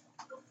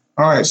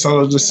 All right,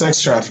 so the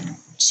sex trafficking.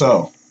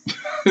 So,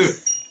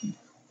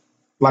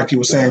 like you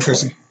were saying,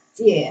 Chrissy.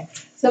 Yeah.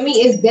 To me,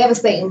 it's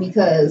devastating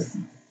because,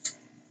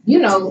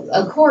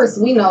 of course,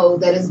 we know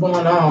that it's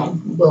going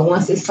on, but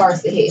once it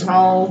starts to hit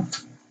home,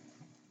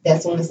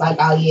 that's when it's like,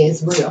 oh yeah,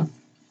 it's real.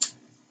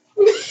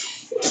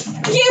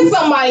 Get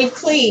somebody,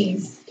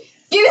 please.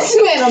 Get this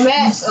man a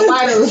match, a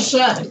lighter, a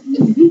shot.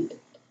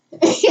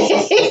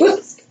 Yeah,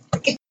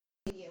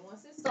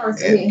 once it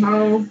starts to hit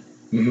home,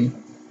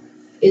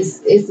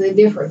 it's a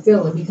different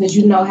feeling because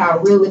you know how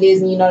real it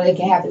is and you know that it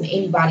can happen to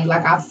anybody.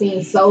 Like I've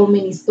seen so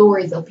many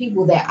stories of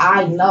people that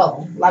I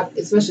know, like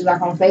especially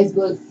like on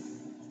Facebook,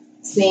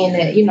 saying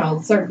that,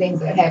 certain things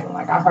that happen.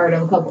 Like I've heard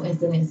of a couple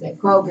incidents at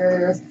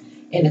Kroger's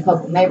in a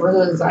couple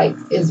neighborhoods. Like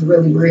it's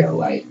really real.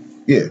 Like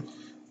yeah.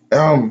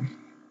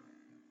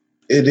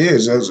 It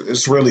is.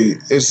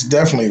 It's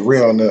definitely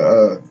real. And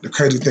the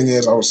crazy thing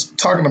is, I was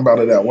talking about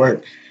it at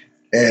work,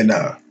 and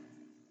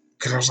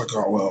because I was like,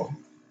 oh well,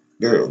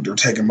 they're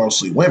taking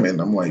mostly women.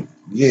 I'm like,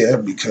 yeah,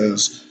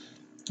 because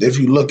if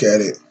you look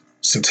at it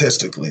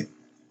statistically,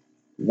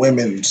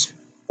 women's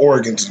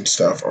organs and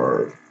stuff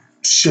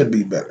should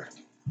be better.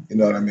 You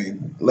know what I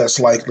mean? Less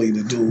likely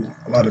to do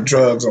a lot of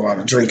drugs, a lot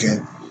of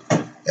drinking,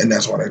 and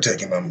that's why they're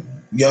taking them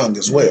young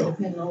as well.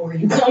 Depending on where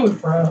you're coming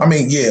from. I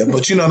mean, yeah,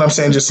 but you know what I'm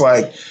saying? Just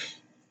like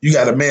you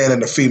got a man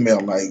and a female.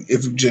 Like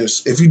if you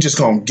just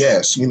gonna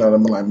guess, you know what I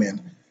mean? Like, man,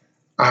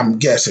 I'm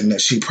guessing that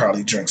she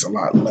probably drinks a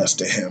lot less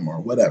than him or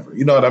whatever.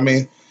 You know what I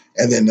mean?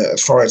 And then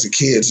as far as the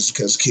kids, it's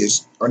because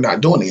kids are not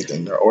doing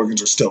anything. Their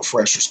organs are still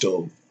fresh, are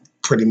still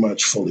pretty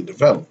much fully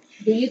developed.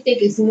 Do you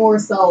think it's more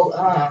so?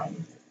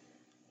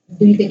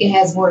 Do you think it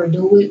has more to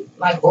do with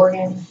like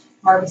organ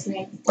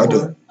harvesting? I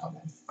do. Okay.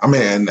 I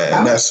mean, and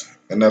that's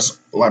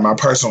like my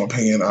personal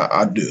opinion.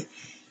 I do,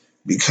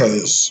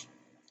 because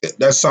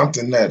that's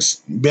something that's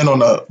been on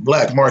the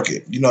black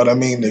market. You know what I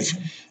mean?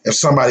 If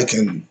somebody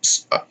can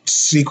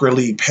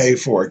secretly pay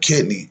for a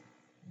kidney,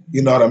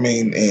 you know what I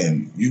mean,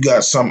 and you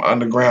got some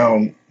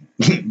underground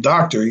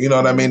doctor, you know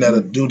what I mean,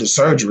 that'll do the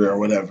surgery or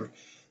whatever,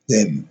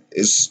 then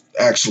it's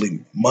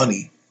actually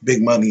money,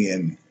 big money.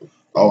 And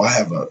I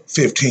have a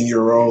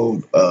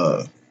 15-year-old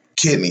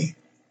kidney,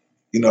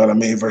 you know what I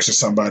mean, versus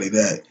somebody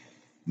that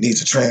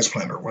needs a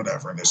transplant or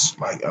whatever, and it's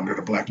like under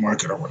the black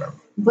market or whatever.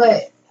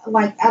 But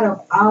like out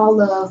of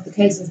all of the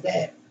cases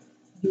that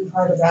you've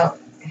heard about,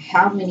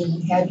 how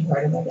many have you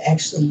heard about that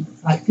actually,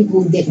 like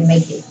people who didn't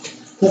make it?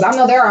 Because I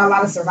know there are a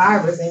lot of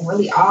survivors, and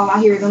really all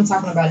I hear them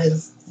talking about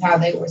is how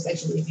they were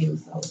sexually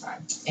abused the whole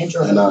time and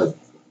drugged.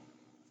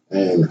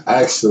 And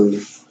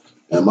actually,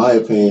 in my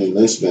opinion,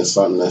 this has been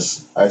something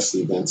that's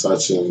actually been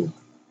touching,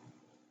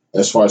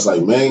 as far as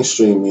like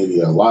mainstream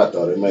media, a lot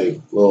though. They make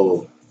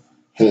little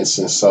hints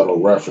and subtle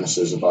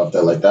references about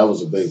that. Like that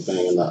was a big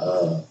thing.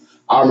 And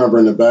I remember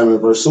in the Batman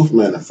vs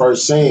Superman, the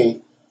first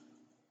scene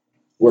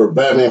where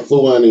Batman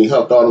flew in and he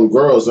helped all them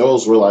girls.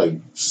 Those were like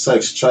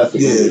sex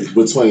trafficking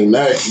between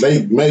that.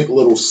 They make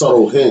little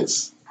subtle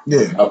hints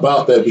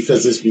about that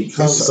because it's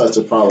become such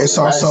a problem. It's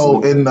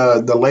also in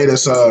the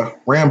latest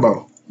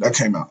Rambo that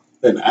came out.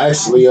 And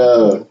actually,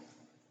 I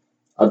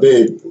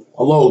did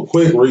a little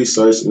quick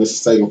research, and this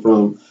is taken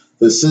from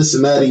the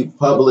Cincinnati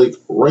Public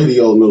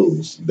Radio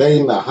News.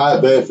 Dayton, a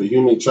hotbed for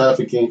human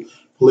trafficking.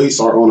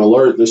 Police are on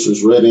alert. This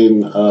was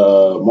written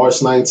March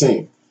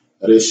 19th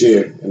of this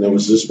year. And it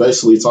was just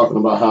basically talking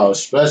about how,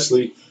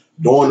 especially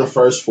during the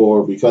first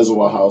four, because of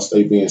Ohio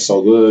State being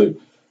so good,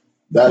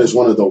 that is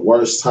one of the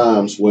worst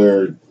times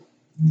where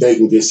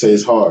Dayton gets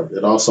hit hard.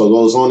 It also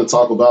goes on to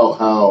talk about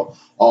how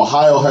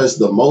Ohio has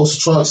the most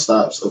truck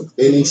stops of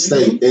any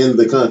state in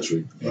the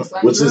country,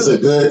 which is a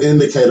good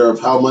indicator of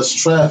how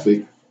much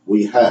traffic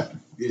we have.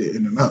 Yeah,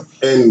 in and out.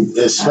 And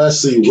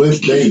especially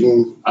with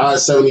Dayton,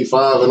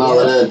 I-75 and all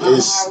of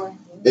that.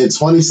 In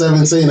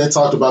 2017, they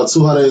talked about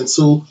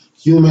 202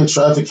 human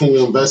trafficking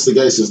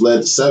investigations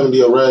led to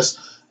 70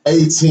 arrests,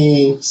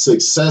 18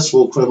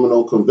 successful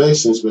criminal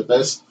convictions, but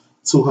that's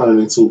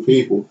 202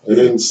 people. It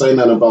didn't say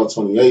nothing about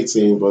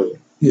 2018, but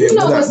yeah,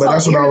 but that's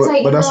what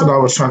I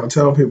was trying to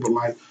tell people.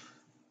 Like,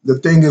 the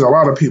thing is, a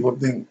lot of people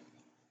think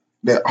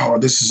that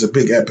this is a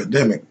big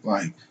epidemic.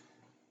 Like,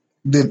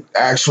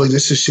 actually,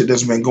 this is shit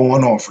that's been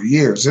going on for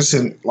years. This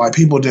isn't like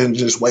people didn't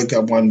just wake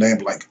up one day and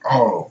be like,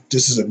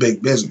 this is a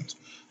big business.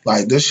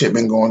 Like, this shit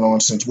been going on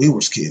since we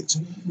was kids.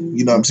 Mm-hmm.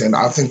 You know what I'm saying?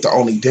 I think the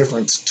only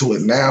difference to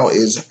it now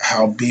is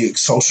how big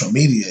social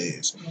media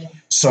is. Yeah.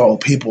 So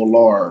people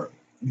are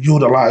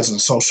utilizing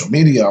social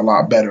media a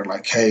lot better.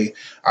 Like, hey,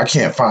 I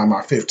can't find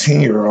my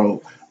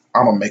 15-year-old.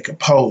 I'm going to make a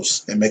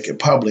post and make it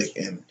public,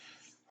 and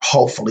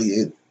hopefully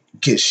it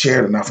gets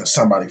shared enough and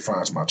somebody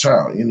finds my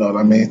child. You know what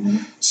I mean?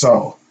 Mm-hmm.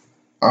 So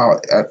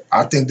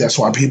I think that's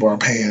why people are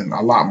paying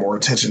a lot more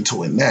attention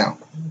to it now.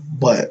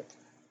 But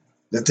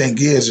the thing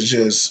is, it's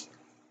just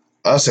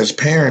us as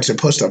parents, it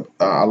puts a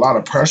lot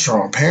of pressure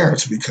on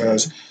parents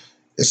because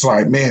it's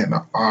like, man,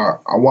 I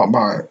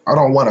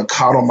don't want to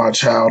coddle my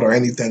child or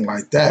anything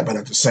like that. But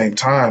at the same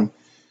time,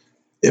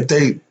 if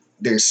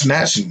they're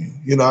snatching you,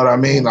 you know what I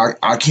mean?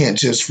 I can't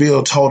just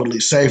feel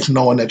totally safe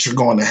knowing that you're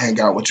going to hang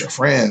out with your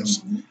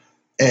friends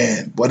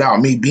and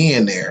without me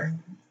being there.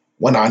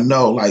 When I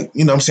know, like,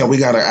 you know what I'm saying, we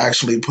got to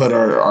actually put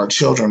our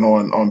children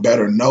on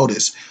better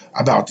notice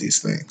about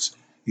these things,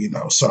 you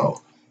know.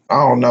 So I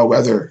don't know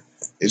whether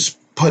it's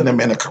putting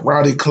them in a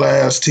karate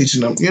class,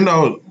 teaching them, you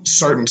know,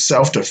 certain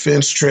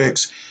self-defense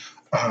tricks.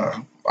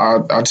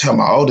 I tell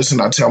my oldest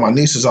and I tell my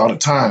nieces all the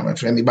time,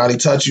 if anybody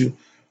touch you,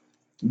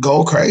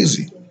 go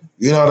crazy.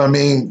 You know what I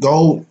mean?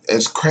 Go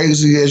as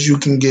crazy as you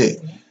can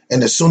get.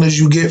 And as soon as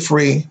you get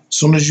free, as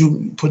soon as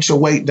you put your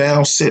weight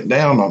down, sit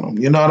down on them.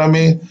 You know what I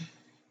mean?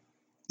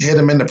 Hit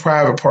them in the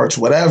private parts,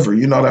 whatever.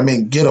 You know what I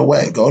mean? Get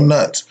away. Go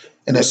nuts.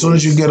 And as soon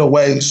as you get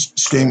away,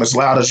 scream as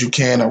loud as you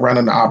can and run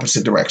in the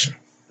opposite direction.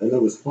 And it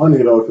was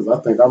funny, though, because I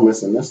think I'm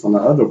missing this on the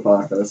other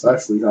podcast.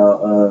 Actually,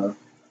 how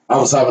I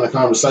was having a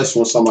conversation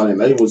with somebody, and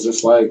they was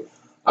just like,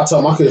 I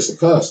tell my kids to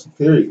cuss,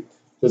 period.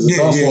 Because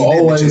adults will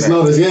always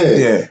notice,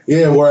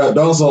 where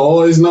adults will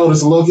always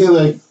notice a little kid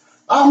like,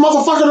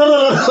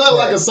 motherfucker,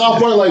 like a South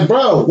Park, like,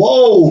 bro,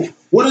 whoa,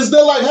 what is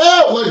that, like,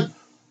 hell? Like,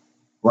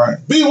 right.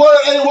 B word,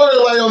 A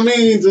word, like, I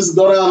mean, just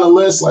go down the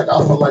list. Like, I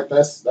feel like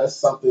that's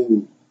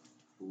something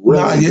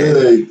really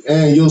good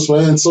and useful.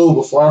 And too,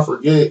 before I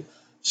forget,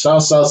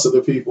 shouts out to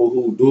the people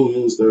who do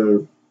use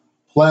their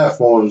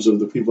platforms, of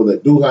the people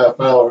that do have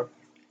power,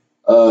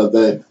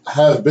 that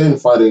have been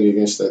fighting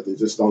against that. They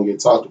just don't get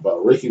talked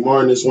about. Ricky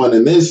Martin is one,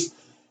 and this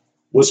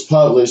was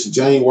published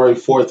January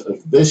 4th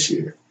of this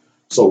year.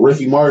 So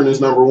Ricky Martin is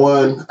number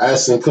one.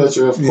 Ashton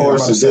Kutcher, of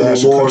course, and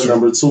Demi Moore,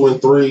 number 2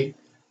 and 3.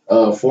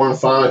 4 and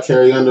 5,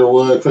 Carrie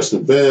Underwood,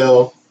 Kristen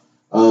Bell,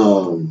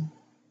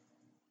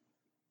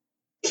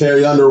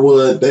 Carrie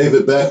Underwood,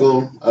 David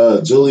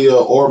Beckham, Julia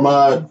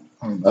Ormond,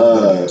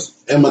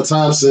 Emma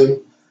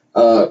Thompson,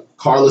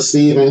 Carla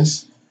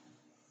Stevens,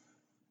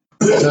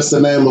 just to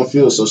name a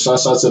few. So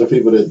shouts out to the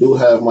people that do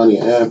have money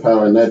and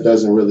power, and that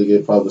doesn't really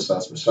get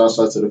publicized. But shouts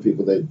out to the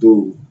people that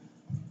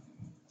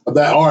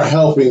are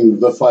helping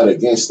the fight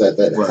against that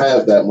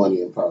have that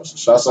money and power. So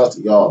shouts out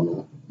to y'all,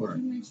 man. Right.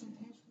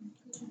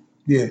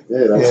 Yeah,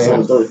 that's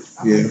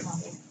yeah.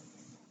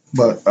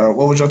 But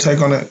what was your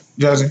take on it,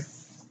 Jazzy?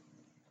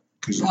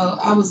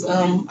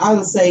 I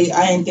would say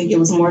I didn't think it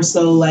was more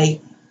so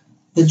like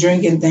the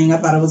drinking thing. I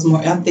thought it was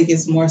more. I think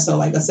it's more so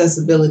like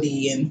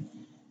accessibility and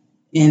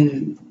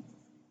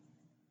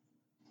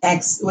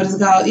what is it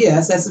called? Yeah,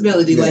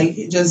 accessibility. Yeah. Like,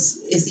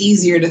 just it's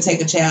easier to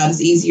take a child. It's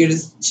easier to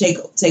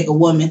take a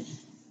woman.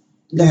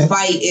 the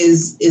fight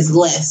is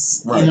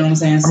less. Right. You know what I'm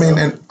saying? So, I mean,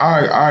 and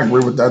I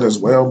agree with that as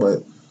well,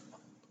 but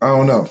I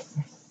don't know.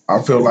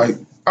 I feel like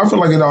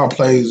it all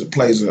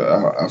plays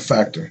a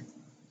factor.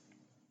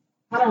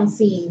 I don't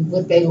see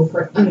what they will.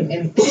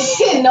 And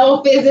no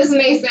offense, this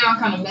may sound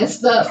kind of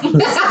messed up,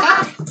 but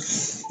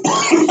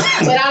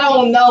I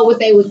don't know what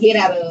they would get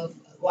out of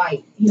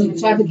like human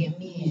trafficking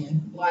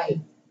men. Like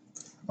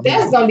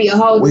that's gonna be a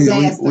whole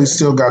disaster. We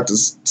still got the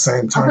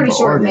same type. I'm pretty of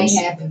sure organs. it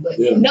may happen, but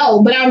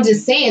no. But I'm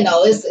just saying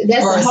though, that's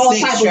a whole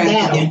type of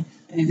battle.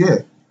 Yeah.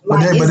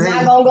 Like it's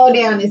not gonna go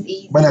down as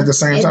easy. But at the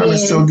same time, they're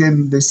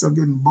still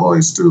getting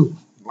boys too.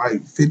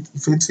 Like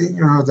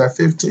 15-year-olds at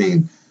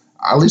 15.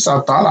 At least I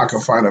thought I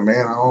could fight a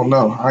man. I don't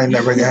know. I ain't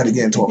never had to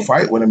get into a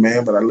fight with a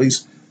man, but at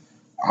least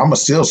I'ma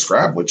still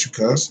scrap with you,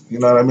 cuz. You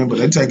know what I mean? But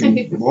they're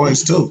taking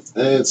boys too.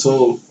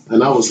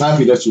 And I was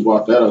happy that you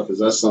brought that up because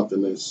that's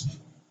something that's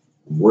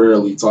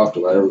rarely talked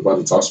about.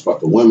 Everybody talks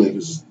about the women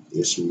because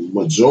it's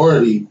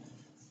majority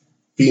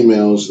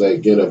females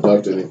that get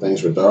abducted and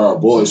things, but there are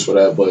boys for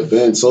that. But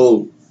then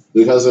too,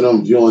 because of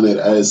them viewing it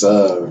as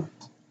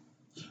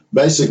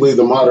basically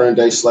the modern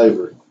day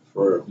slavery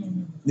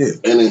and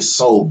it's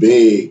so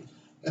big,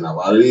 and a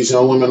lot of these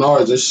young women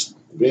are just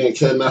being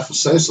kidnapped for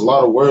sex. A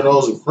lot of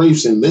weirdos and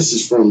creeps, and this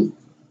is from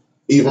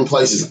even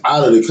places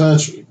out of the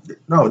country.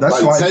 No,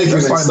 that's like taking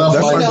that's and like, stuff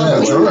that's like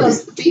like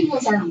that.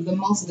 Females are the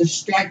most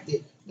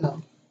distracted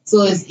though,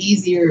 so it's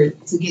easier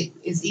to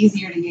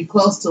get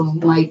close to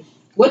them. Like,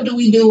 what do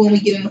we do when we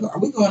get in the car?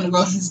 We go in the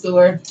grocery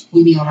store.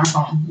 We be on our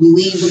phone. We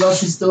leave the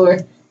grocery store.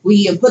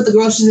 We put the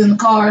groceries in the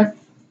car,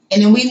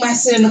 and then we might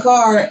sit in the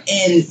car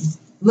and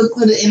look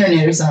to the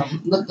internet or something.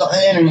 Look on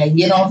the internet,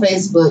 get on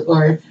Facebook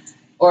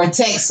or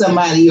text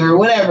somebody or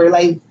whatever.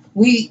 Like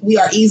we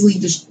are easily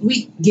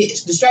we get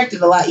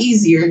distracted a lot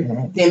easier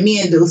than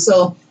men do.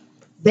 So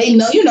they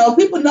know,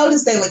 people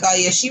notice that like, oh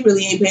yeah, she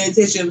really ain't paying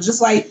attention. It was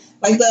just like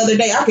the other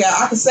day, I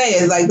can say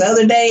it. Like the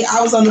other day,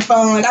 I was on the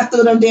phone, like I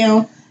threw them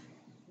down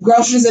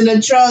groceries in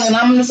the trunk, and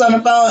I'm just on the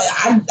phone.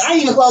 I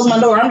didn't even close my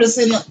door. I'm just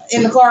sitting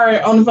in the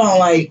car on the phone,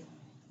 like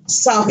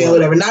just talking or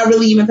whatever, not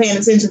really even paying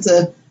attention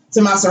to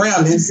my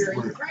surroundings.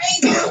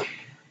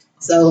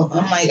 So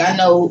I'm like, I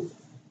know,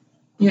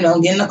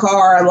 get in the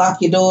car,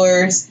 lock your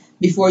doors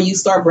before you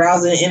start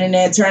browsing the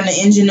internet, turn the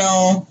engine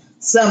on,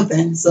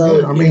 something.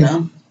 So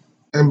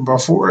and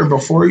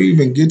before you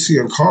even get to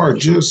your car,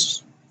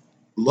 just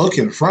look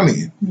in front of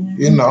you.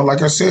 Mm-hmm.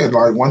 Like I said,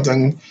 like one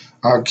thing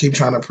I keep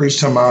trying to preach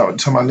to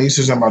my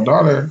nieces and my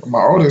daughter,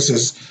 my oldest,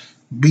 is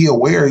be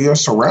aware of your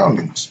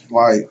surroundings.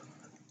 Like,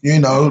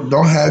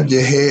 don't have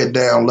your head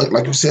down. Look,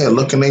 like you said,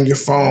 looking in your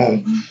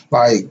phone.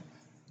 Like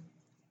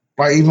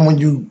even when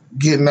you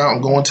getting out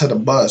and going to the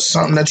bus,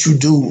 something that you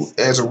do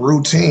as a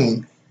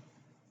routine.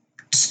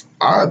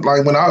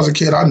 When I was a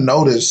kid, I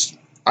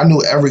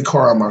knew every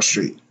car on my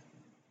street.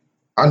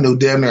 I knew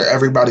damn near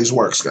everybody's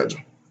work schedule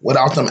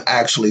without them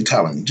actually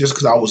telling me, just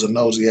because I was a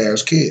nosy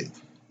ass kid.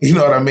 You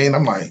know what I mean?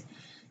 I'm like,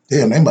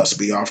 damn, they must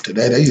be off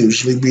today. They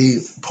usually be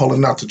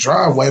pulling out the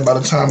driveway by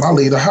the time I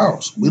leave the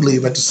house. We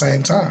leave at the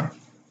same time.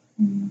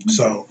 Mm-hmm.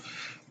 So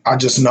I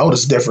just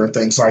noticed different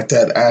things like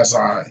that as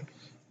I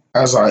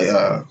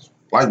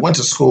went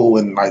to school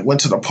and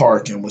went to the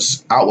park and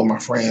was out with my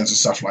friends and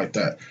stuff like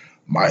that.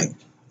 Like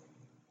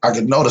I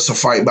could notice a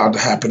fight about to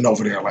happen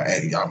over there. Like,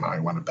 hey, y'all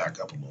might want to back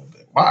up a little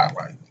bit. Why?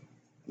 Like,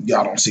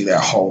 y'all don't see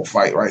that whole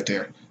fight right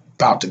there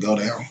about to go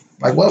down.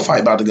 Like, what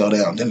fight about to go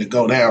down? Then it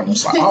go down.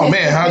 It's like, oh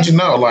man, how'd you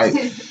know? Like,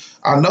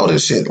 I know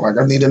this shit. Like,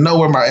 I need to know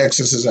where my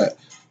exes is at.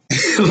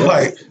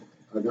 Like,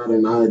 I got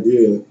an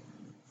idea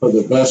for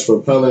the best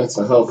repellent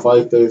to help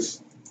fight this,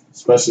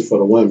 especially for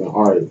the women.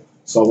 All right,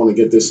 so I want to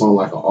get this on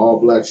like an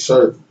all-black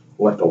shirt,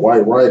 like the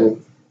white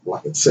writing,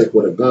 like a chick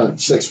with a gun,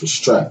 chicks with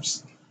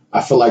straps.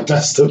 I feel like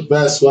that's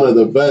one of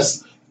the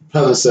best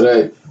repellents to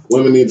that.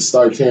 Women need to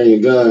start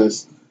carrying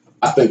guns.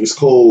 I think it's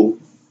cool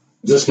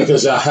just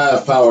because y'all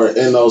have power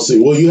in those.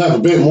 Well, you have a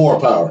bit more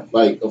power.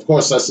 Like, of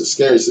course, that's a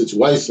scary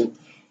situation.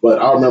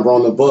 But I remember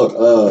on the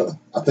book,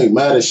 I think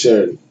Mattis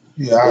shared it.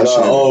 Yeah, I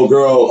shared it. Oh,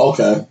 girl,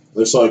 okay.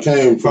 So it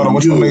came from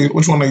which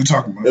one are you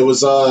talking about? It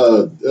was,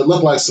 it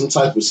looked like some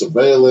type of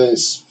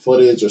surveillance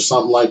footage or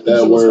something like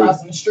that. She was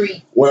crossing the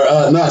street.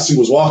 She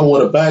was walking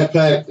with a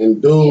backpack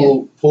and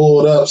dude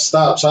pulled up,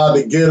 stopped,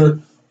 tried to get her.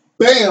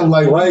 Bam!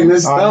 Like right in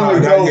his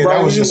stomach,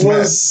 that was just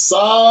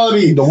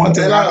salty. The one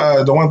thing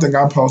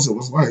I posted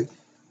was like,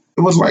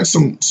 it was like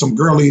some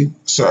girly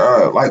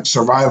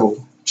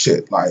survival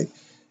shit. Like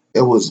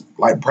it was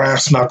like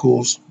brass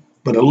knuckles,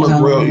 but it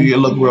looked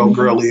real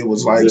girly. It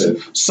was like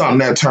something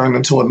that turned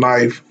into a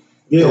knife.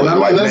 Yeah, and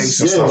like mace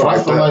and stuff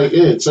like that. Like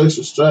chicks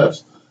with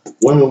straps,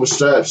 women with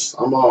straps.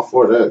 I'm all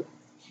for that.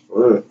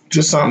 For real.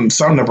 Just something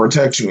to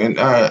protect you. And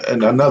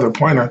another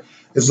pointer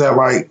is that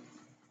like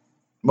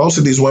most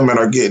of these women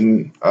are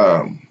getting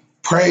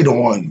preyed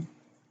on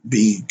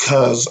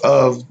because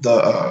of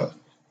the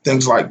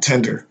things like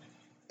Tinder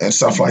and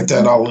stuff like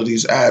that. All of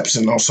these apps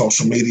and on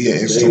social media,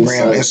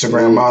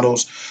 Instagram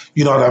models.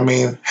 You know what I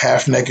mean?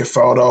 Half naked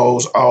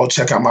photos. Oh,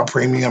 check out my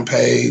premium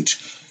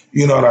page.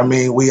 You know what I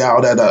mean? We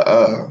out at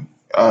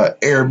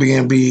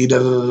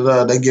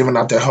Airbnb, they giving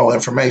out that whole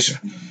information.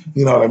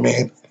 You know what I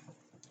mean?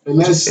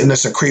 And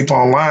it's a creep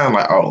online,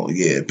 like, oh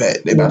yeah,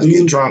 bet they about to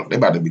get drunk, they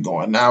about to be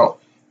going out.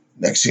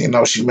 Next thing you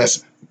know, she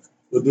missing.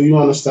 But do you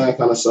understand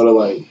kind of sort of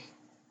like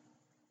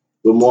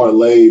the more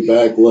laid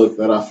back look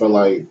that I feel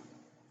like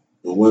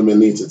the women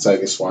need to take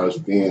as far as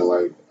being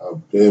like a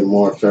bit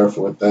more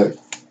careful with that?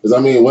 Because I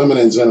mean, women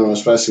in general,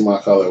 especially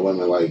my colored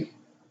women, like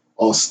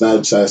on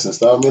Snapchats and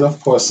stuff. I mean, of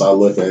course, I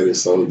look at it,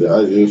 so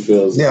it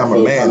feels I'm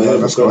a man.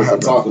 That's going to happen.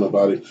 Talking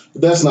about it,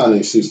 but that's not an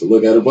excuse to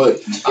look at it.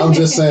 But I'm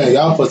just saying,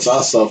 y'all put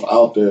yourself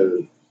out there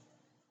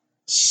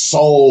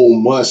so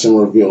much and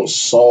reveal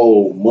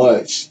so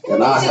much,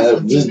 and I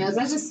have just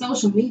that's just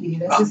social media.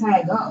 That's just how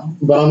it goes.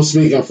 But I'm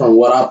speaking from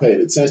what I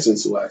paid attention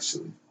to,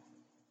 actually.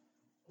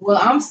 Well,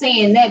 I'm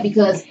saying that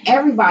because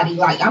everybody,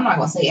 like, I'm not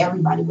gonna say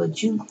everybody, but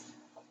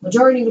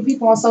majority of the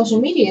people on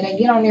social media, they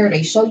get on there,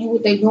 they show you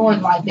what they're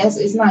doing. Like,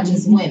 it's not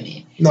just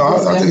women. No,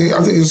 I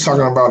think he's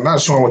talking about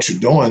not showing what you're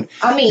doing.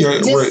 I mean,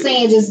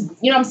 saying, you know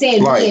what I'm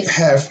saying? Like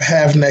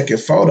half naked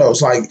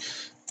photos, like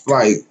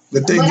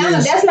the thing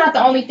is, that's not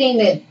the only thing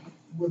that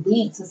would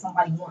lead to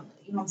somebody wanting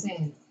it. You know what I'm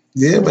saying?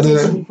 Yeah, but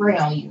prey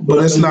on you.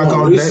 But it's not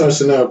going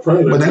to.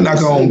 But they're not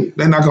going.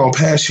 They're not going to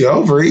pass you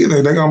over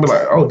either. They're going to be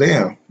like, oh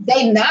damn.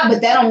 They not,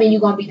 but that don't mean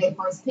you're going to be their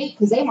first pick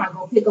because they might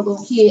go pick a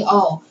little kid.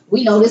 Oh,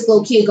 we know this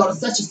little kid go to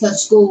such and such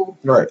school.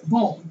 Right.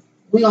 Boom.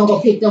 We gonna go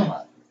pick them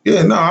up.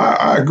 Yeah, no,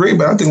 I agree,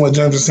 but I think what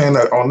James is saying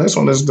that on this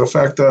one is the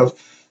fact of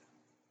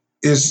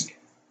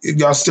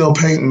y'all still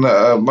painting.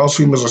 Most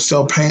females are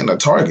still painting a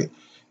target.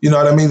 You know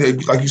what I mean?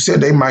 Like you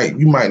said,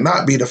 you might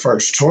not be the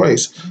first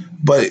choice,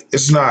 but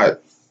it's not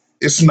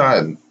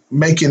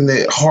making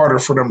it harder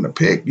for them to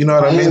pick. You know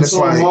what I mean? It's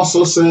like I'm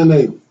also saying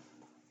that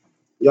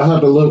y'all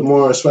have to look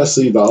more,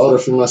 especially the older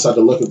females have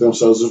to look at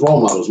themselves as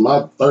role models.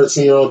 My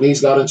 13-year-old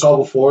niece got in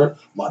trouble for it.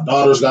 My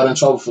daughter's got in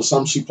trouble for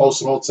something she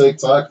posted on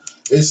TikTok.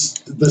 It's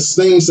the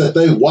things that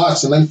they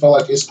watch and they feel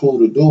like it's cool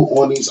to do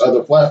on these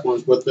other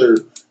platforms, but they're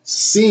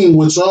seeing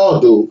what y'all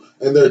do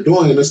and they're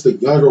doing it. It's the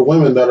younger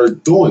women that are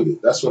doing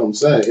it. That's what I'm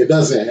saying. It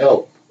doesn't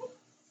help.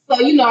 So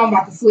I'm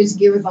about to switch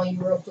gears on you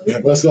real quick. Yeah,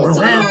 let's go.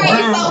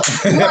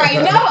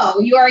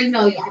 You already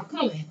know y'all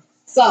coming.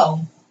 So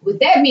with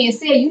that being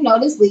said,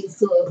 this leads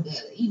to an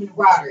even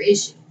broader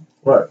issue.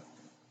 Right.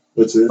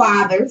 Which is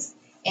fathers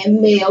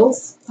and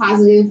males,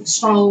 positive,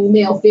 strong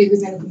male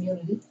figures in the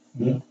community.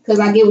 Because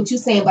I get what you're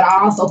saying, but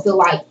I also feel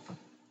like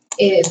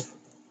if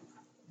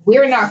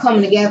we're not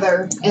coming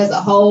together as a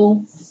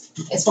whole,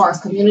 as far as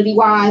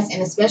community-wise,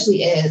 and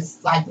especially as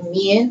like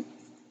men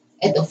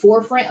at the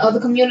forefront of the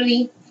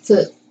community,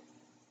 to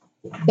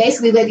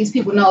basically let these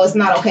people know it's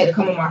not okay to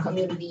come in my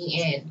community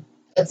and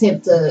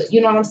attempt to, you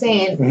know what I'm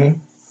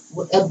saying,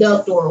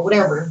 abduct or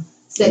whatever,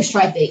 sex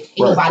traffic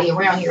anybody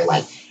around here.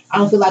 Like, I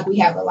don't feel like we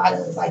have a lot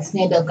of like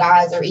stand-up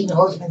guys or even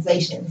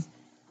organizations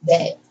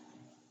that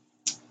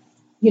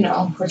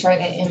portray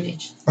that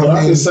image.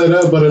 I can say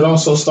that, but it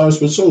also starts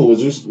with you.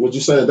 Would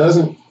you say it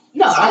doesn't?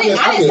 No, I didn't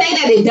say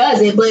that it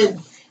doesn't, but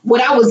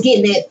what I was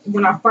getting at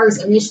when I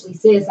first initially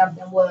said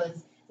something was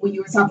when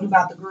you were talking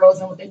about the girls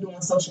and what they do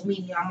on social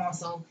media, I'm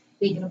also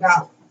thinking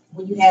about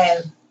when you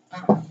have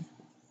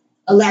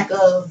a lack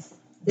of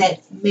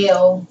that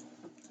male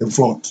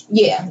influence.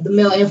 Yeah, the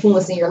male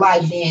influence in your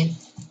life, then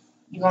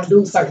you're gonna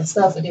do certain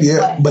stuff a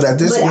different way. But at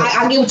this point,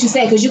 I get what you're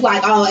saying, because you're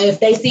like, oh, if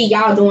they see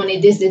y'all doing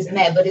it, this, and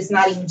that, but it's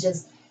not even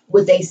just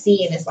what they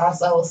see, and it's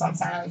also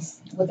sometimes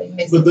what they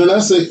miss. But then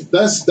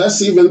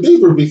that's even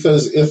deeper,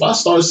 because if I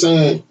start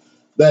saying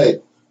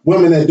that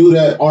women that do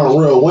that aren't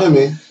real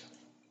women,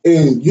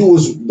 and you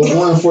was the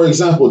one, for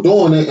example,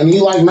 doing it, and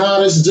you like, nah,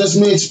 this is just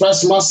me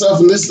expressing myself,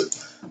 and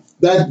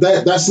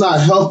that's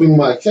not helping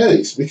my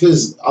case,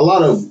 because a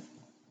lot of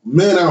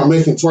men aren't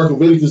making twerking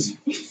videos.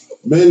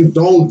 Men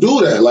don't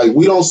do that. Like,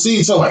 we don't see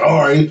each other like, all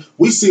right,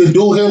 we see a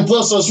dude hitting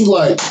plus us, we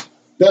like,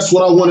 that's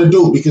what I want to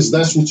do, because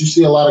that's what you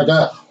see a lot of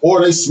guys,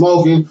 or they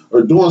smoking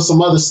or doing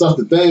some other stuff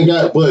that they ain't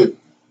got. But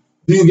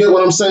do you get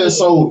what I'm saying?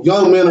 So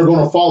young men are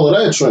going to follow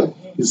that trend,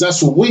 because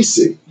that's what we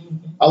see.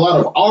 A lot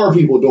of our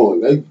people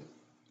doing.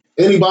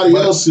 Anybody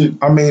else?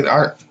 I mean,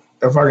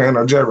 if I can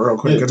interject real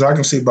quick, because I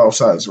can see both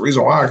sides. The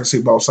reason why I can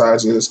see both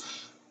sides is,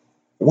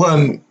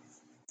 one,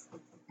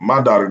 my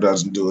daughter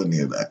doesn't do any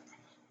of that.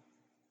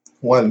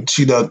 One,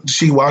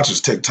 she watches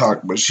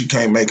TikTok, but she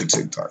can't make a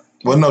TikTok.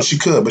 Well, no, she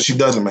could, but she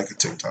doesn't make a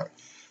TikTok.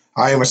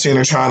 I even seen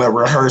her trying to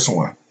rehearse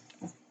one.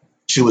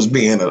 She was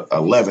being an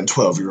 11,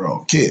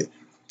 12-year-old kid.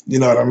 You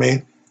know what I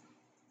mean?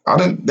 I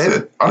didn't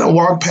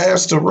walk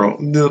past the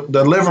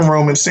living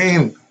room and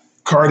seen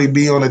Cardi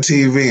B on the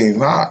TV.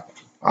 And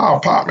I'll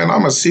pop, man.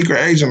 I'm a secret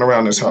agent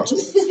around this house.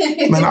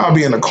 Man, I'll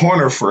be in the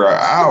corner for an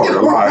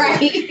hour,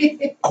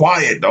 like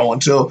quiet though,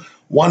 until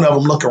one of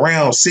them look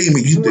around, see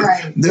me.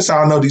 This how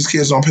I know these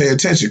kids don't pay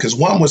attention, because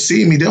one would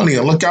see me, they don't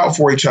even look out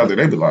for each other.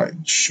 They'd be like,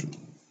 shoot,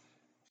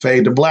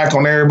 fade to black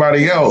on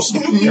everybody else.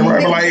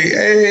 Everybody be like,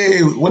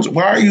 hey,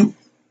 why are you?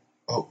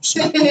 Oh,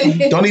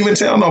 don't even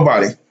tell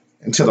nobody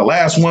until the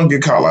last one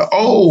get caught. Like,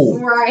 oh,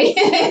 right.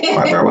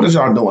 Like, bro, what is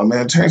y'all doing,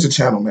 man? Change the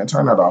channel, man.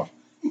 Turn that off.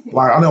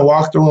 Like I done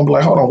walk through and be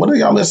like, hold on, what are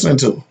y'all listening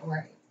to?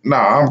 Right.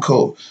 Nah, I'm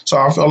cool. So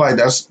I feel like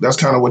that's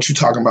kind of what you're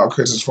talking about,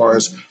 Chris, as far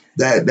as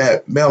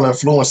that male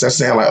influence that's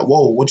saying like,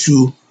 whoa, what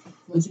you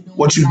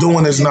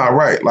doing is not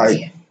right.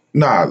 Like,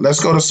 nah, let's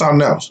go to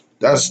something else.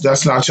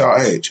 That's not your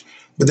age.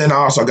 But then I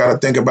also got to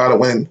think about it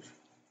when,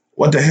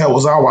 what the hell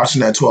was I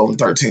watching at 12 and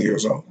 13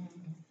 years old?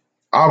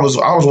 I was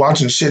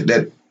watching shit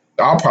that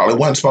I probably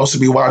wasn't supposed to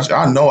be watching.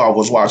 I know I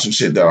was watching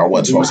shit that I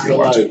wasn't supposed to be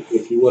watching. Like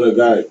if you would have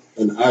got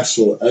an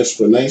actual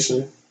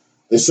explanation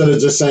instead of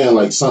just saying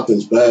like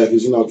something's bad,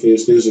 because you know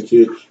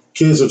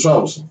kids are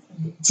troublesome.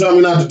 Tell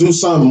me not to do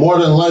something, more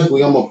than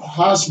likely I'm gonna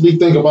possibly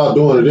think about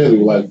doing it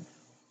anyway. Like,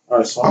 all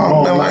right, so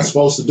I'm not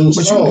supposed to do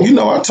but so. you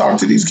know, I talk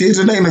to these kids,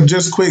 it ain't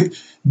just quick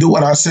do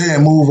what I say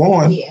and move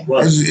on. Yeah.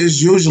 Right.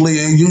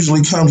 It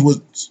usually comes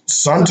with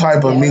some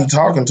type of me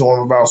talking to them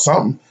about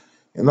something.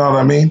 You know what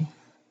I mean?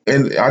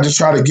 And I just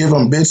try to give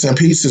them bits and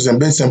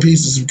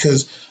pieces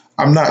because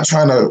I'm not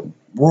trying to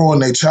ruin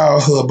their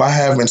childhood by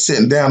having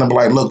sitting down and be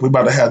like, look, we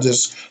about to have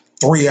this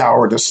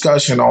 3-hour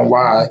discussion on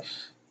why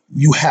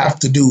you have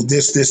to do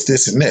this,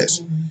 and this.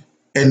 Mm-hmm.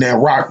 And then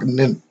rock, and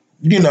then,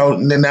 you know,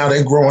 and then now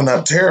they're growing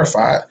up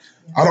terrified.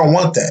 I don't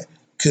want that,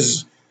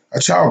 because a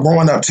child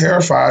growing up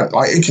terrified,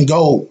 like it can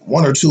go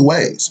one or two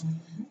ways.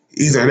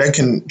 Either they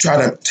can try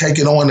to take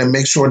it on and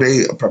make sure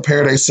they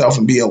prepare themselves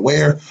and be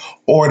aware,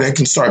 or they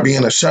can start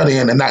being a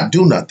shut-in and not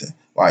do nothing.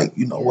 Like,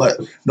 you know what?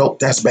 Nope,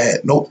 that's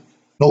bad. Nope,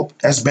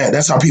 that's bad.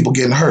 That's how people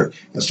getting hurt.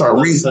 And start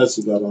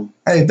reading.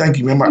 Hey, thank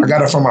you, man. I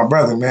got it from my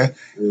brother, man.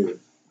 Yeah.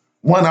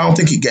 One, I don't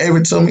think he gave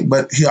it to me,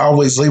 but he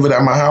always leave it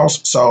at my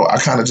house. So I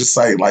kind of just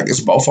say, like, it's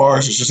both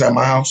ours. It's just at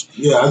my house.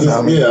 Yeah, I had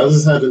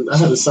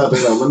to set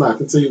that up. We're not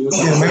continuing with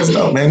that. Yeah, man, it's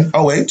dope, man.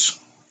 OH.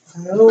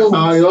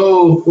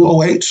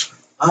 OH.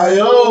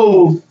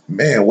 I-O.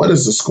 Man, what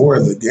is the score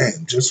of the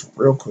game? Just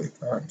real quick.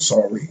 I'm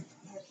sorry.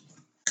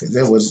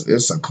 Because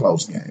it's a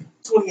close game.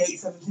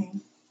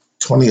 28-17.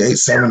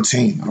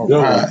 28-17. All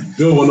right.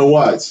 Good one to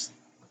watch.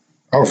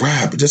 All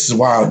right, but this is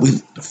why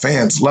the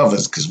fans love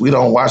us, because we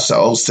don't watch the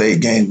Old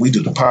State game. We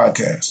do the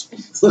podcast.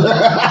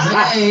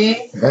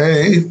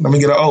 Hey, let me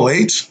get an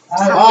OH.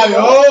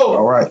 I-O.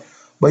 All right.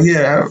 But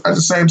yeah, at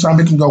the same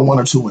time, it can go one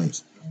or two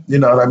ways. You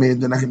know what I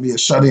mean? Then I can be a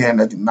shut-in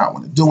that do not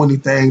want to do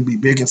anything, be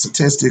big in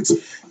statistics,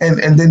 and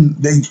then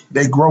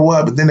they grow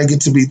up, and then they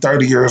get to be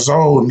 30 years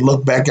old and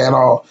look back at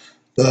all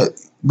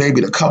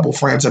maybe the couple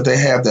friends that they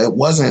have that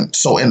wasn't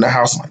so in the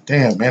house. I'm like,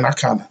 damn, man, I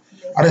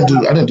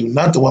didn't do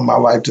nothing with my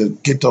life to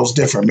get those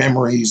different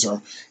memories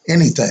or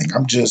anything.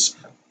 I've just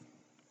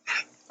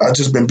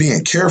been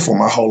being careful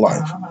my whole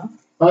life.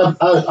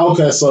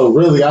 Okay, so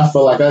really, I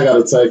feel like I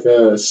gotta take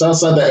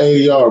shouts out to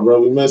ADR,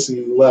 bro. We miss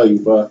you, love you,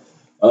 bro.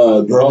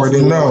 You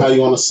already know how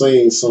you on the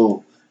scene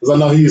soon, because I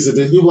know he was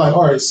like,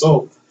 all right,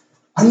 so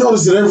I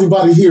noticed that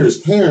everybody here is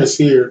parents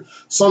here,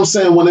 so I'm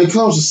saying when it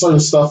comes to certain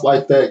stuff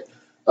like that,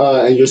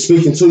 and you're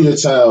speaking to your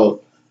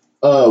child,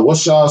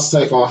 what's y'all's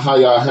take on how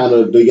y'all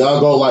handle it? Do y'all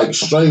go like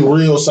straight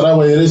real, so that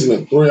way it isn't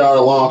a 3-hour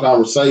long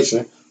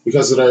conversation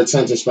because of their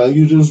attention span?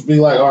 You just be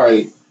like, all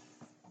right,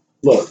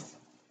 look,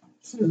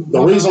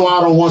 the reason why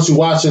I don't want you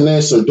watching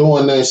this or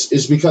doing this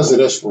is because of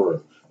this for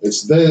real.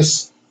 It's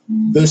this.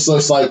 This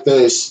looks like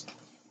this.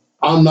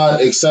 I'm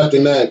not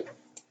accepting that,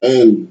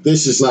 and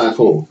this is not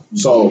cool.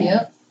 So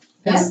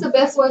that's the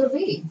best way to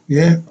be.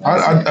 Yeah,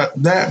 I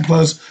that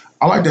plus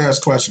I like to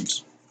ask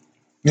questions.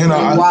 You know,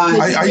 I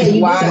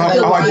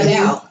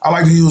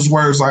like to use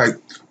words like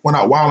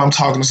while I'm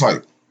talking, it's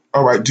like,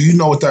 all right, do you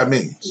know what that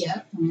means?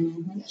 Yeah.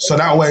 Mm-hmm. So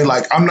that way,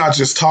 like, I'm not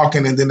just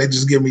talking and then they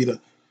just give me the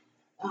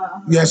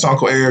yes,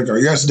 Uncle Eric, or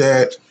yes,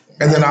 Dad,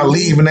 and then I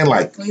leave and they're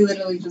like, we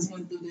literally just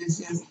went through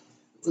this. Yesterday?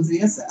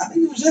 I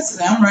think it was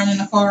yesterday. I'm running in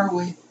the car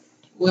with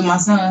my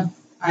son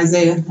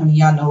Isaiah. I mean,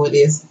 y'all know who it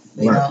is.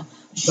 They know,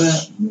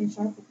 but.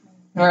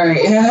 All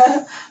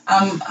right.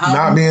 I'm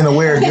not being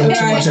aware, giving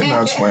too much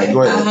information.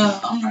 Go ahead.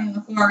 I'm running the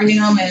car with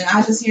him, and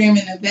I just hear him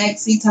in the back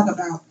seat talk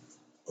about,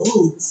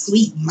 "Ooh,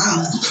 sweet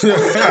mama."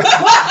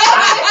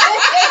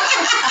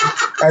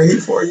 Hey,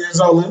 he's 4 years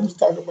old. Let him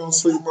talk about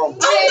sweet mama. I'm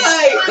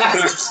like, I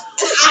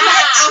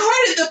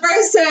heard it the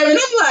first time, and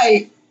I'm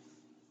like,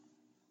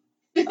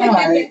 all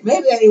right,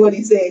 maybe that ain't what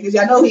he said, because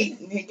y'all know he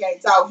can't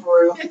talk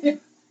for real. And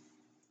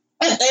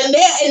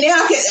now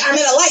I'm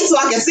in a light so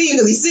I can see him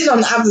because he's sitting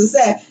on the opposite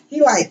side.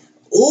 He like,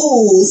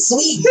 ooh,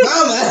 sweet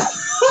mama.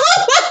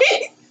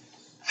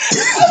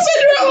 I'm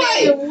sitting around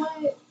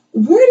like,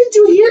 where did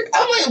you hear?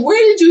 I'm like, where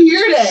did you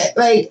hear that?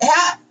 Like,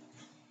 how?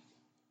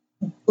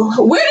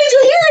 Where did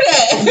you hear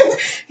that?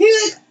 He's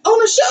like, on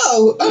the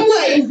show.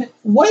 I'm like,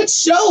 what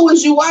show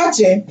was you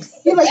watching?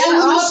 He's like,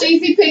 all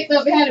things he picked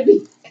up, it had to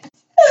be.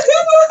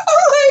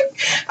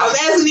 I'm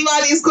asking him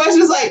all these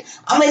questions.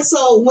 I'm like,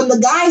 so when the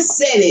guy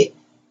said it,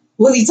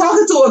 was he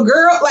talking to a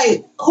girl?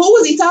 Like, who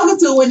was he talking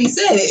to when he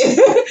said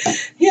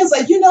it? He was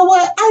like, you know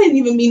what? I didn't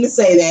even mean to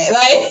say that.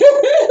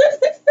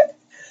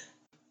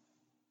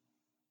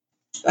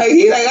 I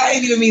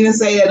didn't even mean to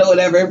say that or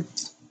whatever.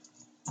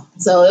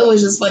 So it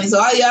was just funny. So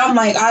I'm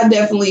like, I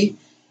definitely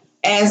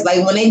ask,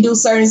 like when they do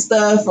certain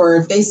stuff or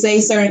if they say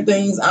certain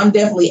things, I'm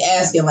definitely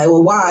asking, like,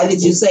 well, why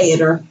did you say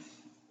it, or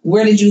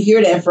where did you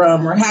hear that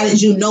from, or how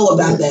did you know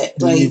about that?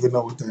 Do Like, you even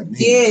know what that means?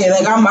 Yeah,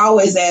 like I'm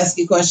always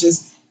asking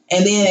questions.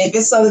 And then if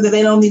it's something that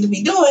they don't need to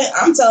be doing,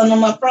 I'm telling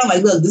them up front,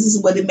 like, look, this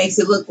is what it makes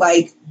it look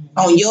like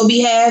on your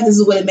behalf. This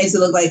is what it makes it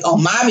look like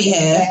on my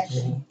behalf.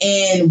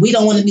 And we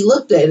don't want to be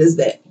looked at as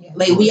that.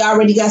 Like, we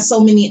already got so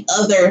many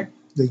other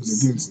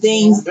things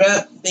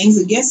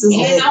against us.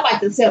 And I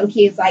like to tell the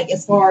kids, like,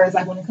 as far as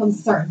like when it comes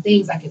to certain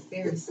things, like if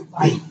there's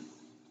like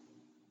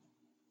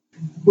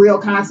real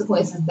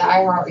consequences,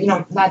 dire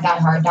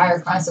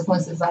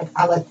consequences, like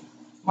I let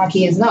my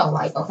kids know,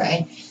 like,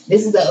 okay,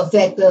 this is the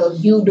effect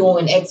of you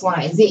doing X,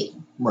 Y, and Z.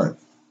 Right.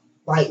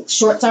 Like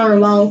short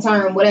term, long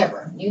term,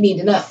 whatever. You need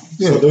to know.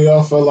 Yeah. So do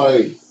y'all feel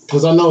like,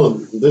 because I know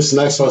this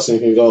next question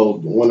can go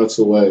one or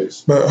two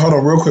ways. But hold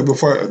on real quick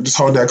before, just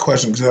hold that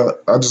question, because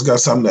I just got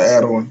something to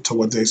add on to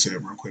what they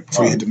said real quick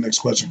before you hit the next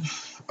question.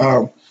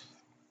 I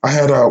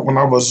had, when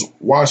I was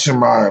watching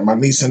my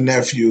niece and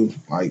nephew,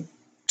 like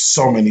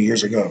so many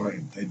years ago,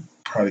 like, they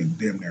probably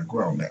damn near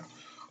grown now.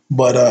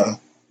 But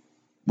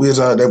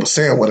they were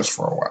staying with us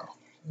for a while.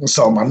 And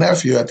so my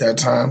nephew at that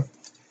time,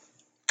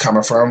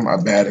 coming from a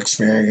bad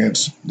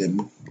experience,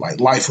 like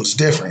life was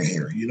different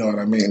here. You know what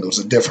I mean? It was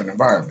a different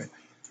environment.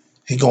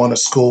 He going to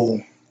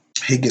school,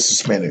 he gets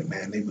suspended,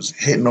 man. He was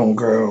hitting on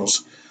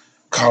girls,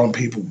 calling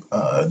people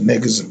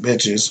niggas and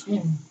bitches.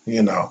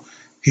 You know,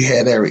 he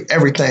had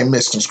everything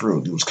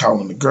misconstrued. He was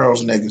calling the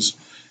girls niggas.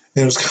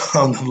 He was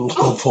calling the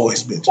little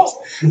boys bitches.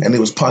 And he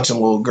was punching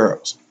little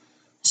girls.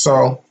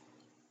 So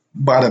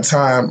by the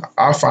time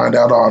I find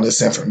out all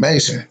this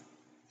information,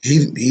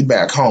 he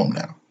back home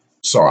now.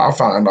 So I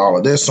find all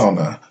of this on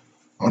the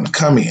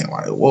come in,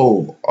 like,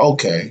 whoa,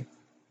 okay,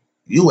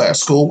 you at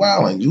school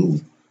wilding,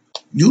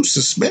 you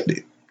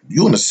suspended,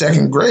 you in the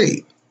second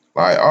grade.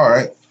 Like, all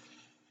right.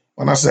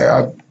 When I say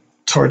I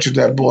tortured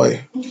that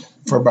boy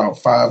for about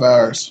 5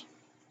 hours,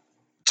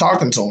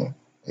 talking to him.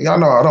 Y'all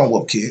know I don't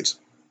whoop kids.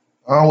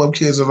 I don't whip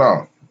kids at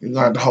all. You're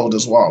gonna have to hold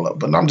this wall up.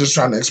 But I'm just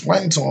trying to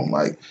explain to him,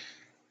 like,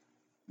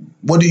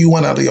 what do you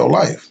want out of your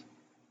life?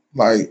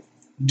 Like,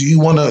 do you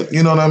want to,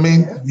 you know what I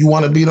mean? You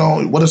want to beat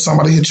on, what if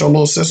somebody hit your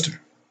little sister?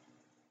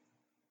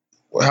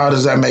 Well, how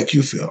does that make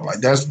you feel? Like,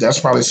 that's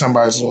probably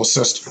somebody's little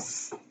sister.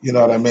 You know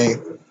what I mean?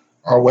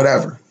 Or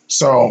whatever.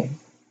 So,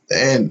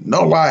 and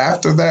no lie,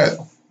 after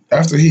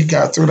he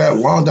got through that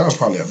was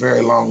probably a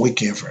very long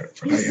weekend for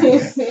that young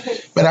man.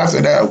 But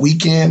after that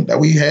weekend that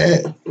we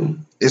had,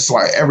 it's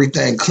like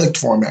everything clicked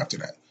for him after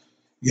that.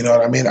 You know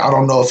what I mean? I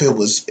don't know if it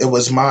was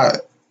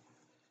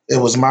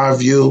my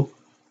view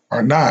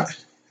or not,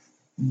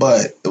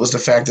 but it was the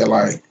fact that,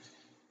 like,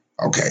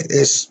 okay,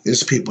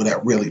 it's people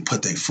that really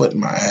put their foot in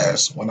my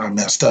ass when I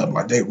messed up.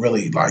 Like, they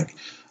really, like,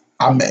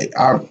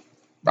 I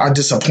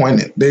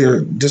disappointed.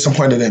 They're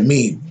disappointed in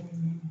me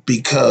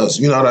because,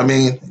 you know what I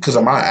mean? Because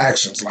of my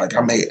actions. Like,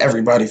 I made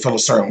everybody feel a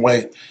certain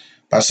way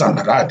by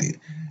something that I did.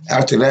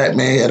 After that,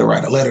 man, he had to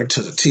write a letter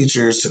to the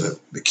teachers, to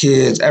the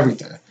kids,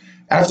 everything.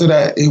 After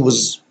that, he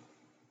was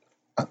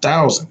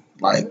 1,000.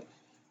 Like,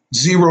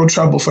 zero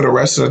trouble for the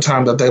rest of the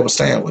time that they were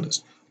staying with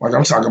us. Like,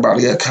 I'm talking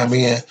about, yeah, come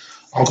in,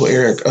 Uncle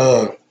Eric,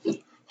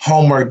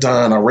 homework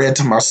done. I read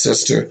to my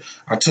sister.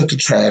 I took the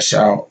trash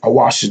out. I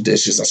washed the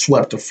dishes. I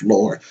swept the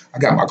floor. I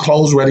got my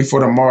clothes ready for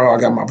tomorrow.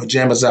 I got my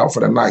pajamas out for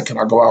the night. Can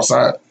I go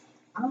outside?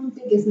 I don't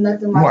think it's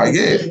nothing like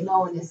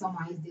knowing that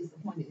somebody's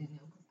disappointed in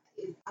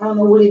them. I don't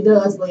know what it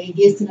does, but it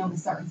gets to them a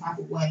certain type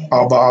of way.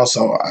 Oh, but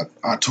also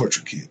I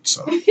torture kids.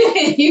 So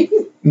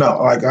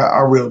no, like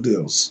I real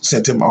deals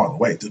sent him all the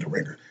way through the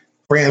ringer.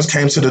 Friends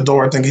came to the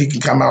door thinking he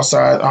can come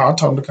outside. Oh, I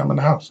told him to come in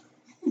the house.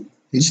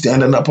 He's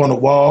standing up on the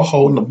wall,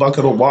 holding a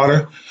bucket of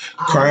water,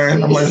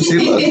 crying. I'm like,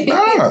 see, look,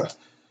 nah.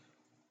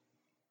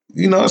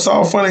 You know, it's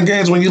all fun and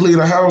games when you leave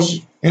the house.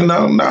 You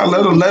know, nah,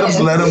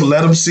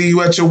 let him see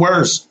you at your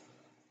worst.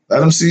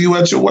 Let him see you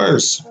at your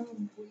worst.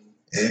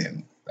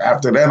 And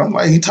after that, I'm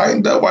like, he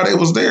tightened up while they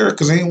was there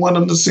because he didn't want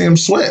them to see him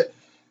sweat.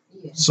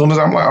 As soon as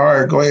I'm like, all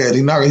right, go ahead.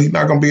 He's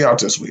not gonna be out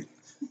this week.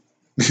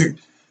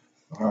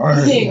 All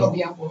right. He ain't gonna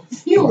be out for a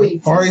few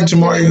weeks. All right,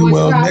 Jamari.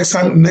 Well,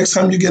 next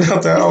time you get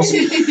out the house,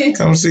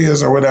 come see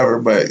us or whatever.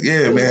 But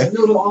yeah, man.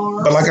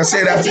 But like I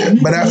said, after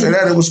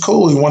that, it was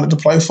cool. He wanted to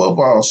play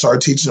football.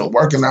 Started teaching him,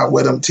 working out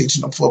with him,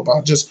 teaching him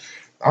football. Just,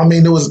 I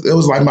mean, it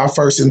was like my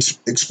first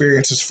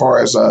experience as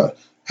far as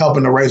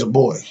helping to raise a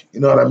boy. You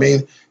know what I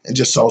mean? And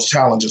just those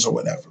challenges or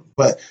whatever.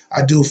 But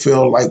I do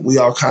feel like we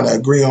all kind of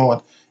agree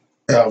on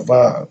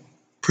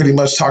pretty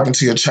much talking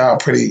to your child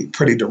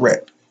pretty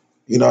direct.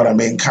 You know what I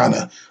mean? Kind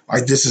of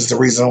like, this is the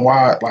reason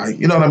why, like,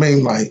 you know what I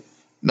mean? Like,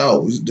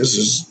 no, this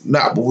is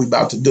not what we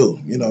about to do.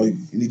 You know, you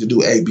need to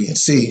do A, B, and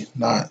C,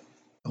 not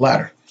the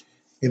latter.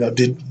 You know,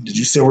 did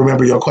you still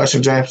remember your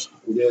question, James?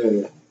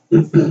 Yeah.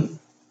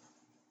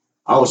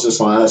 I was just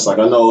going to ask, like,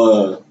 I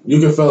know you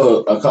can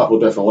feel a couple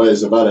different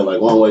ways about it. Like,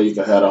 one way you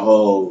can have a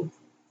whole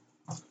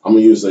I'm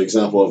gonna use the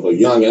example of a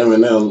young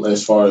Eminem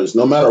as far as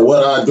no matter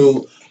what I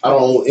do, I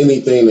don't owe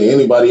anything to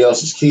anybody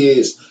else's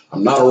kids.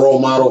 I'm not a role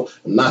model.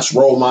 I'm not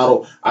your role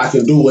model. I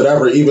can do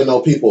whatever, even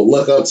though people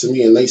look up to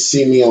me and they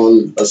see me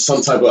on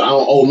some type of, I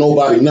don't owe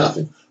nobody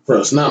nothing. For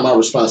it's not my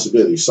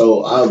responsibility.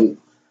 So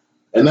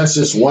and that's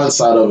just one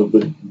side of it.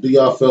 But do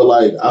y'all feel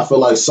like, I feel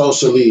like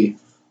socially,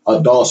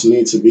 adults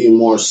need to be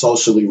more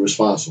socially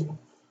responsible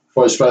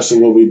for especially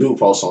what we do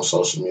post on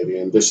social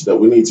media, and that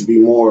we need to be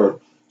more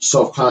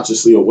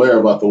self-consciously aware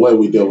about the way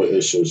we deal with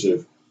issues.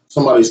 If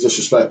somebody's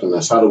disrespecting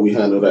us, how do we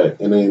handle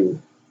that? And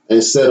then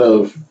instead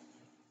of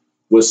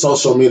what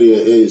social media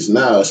is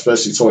now,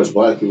 especially towards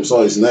Black people, it's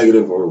always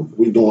negative, or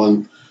we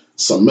doing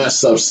some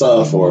messed up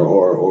stuff,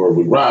 or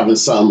we robbing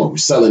something, or we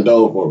selling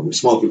dope, or we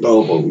smoking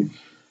dope, or we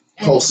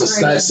posting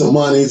stacks of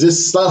money.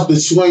 Just stuff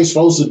that you ain't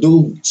supposed to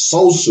do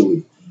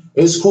socially.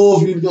 It's cool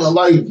if you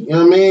like, you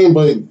know what I mean?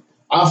 But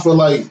I feel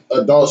like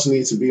adults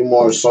need to be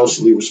more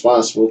socially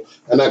responsible,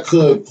 and that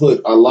could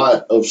put a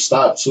lot of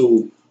stop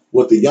to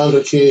what the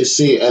younger kids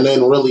see, and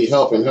then really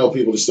help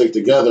people to stick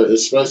together,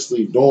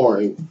 especially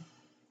during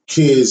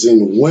kids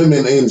and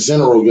women in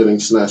general getting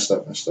snatched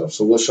up and stuff.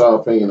 So what's your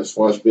opinion as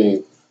far as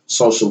being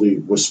socially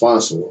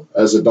responsible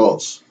as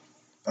adults?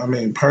 I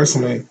mean,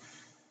 personally,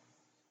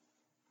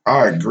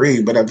 I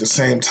agree, but at the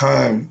same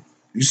time,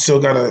 you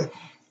still gotta.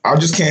 I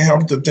just can't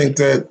help to think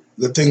that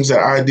the things that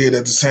I did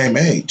at the same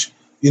age,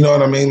 you know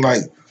what I mean?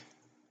 Like,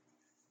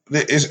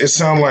 it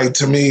sounds like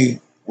to me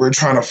we're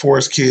trying to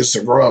force kids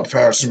to grow up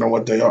faster than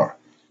what they are.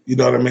 You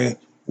know what I mean?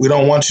 We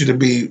don't want you to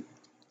be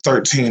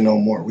 13 no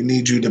more. We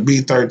need you to be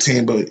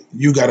 13, but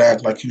you got to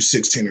act like you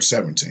 16 or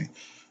 17.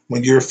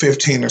 When you're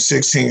 15 or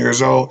 16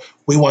 years old,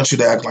 we want you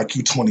to act like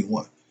you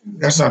 21.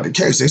 That's not the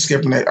case. They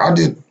skipping that. I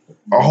did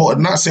a whole,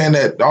 not saying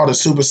that all the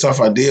stupid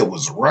stuff I did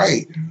was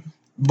right,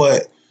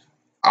 but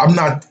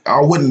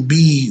I wouldn't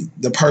be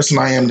the person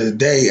I am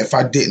today if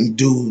I didn't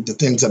do the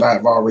things that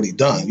I've already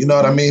done. You know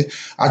what I mean?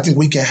 I think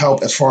we can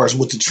help as far as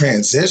with the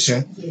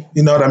transition. Yeah.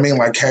 You know what I mean?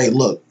 Like, hey,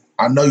 look,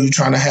 I know you're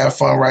trying to have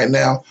fun right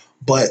now,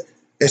 but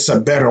it's a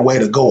better way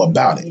to go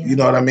about it. Yeah. You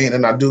know what I mean?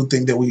 And I do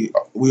think that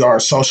we are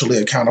socially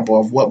accountable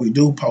of what we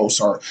do post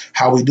or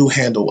how we do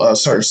handle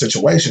certain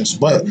situations.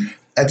 But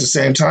at the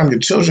same time, your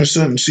children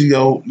shouldn't see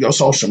your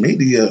social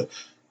media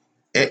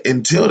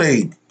until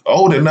they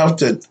old enough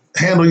to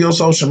handle your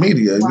social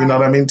media. Right. You know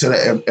what I mean?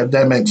 If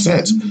that makes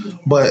sense.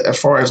 But as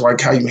far as like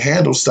how you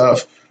handle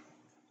stuff,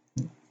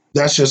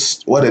 that's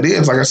just what it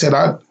is. Like I said,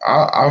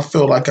 I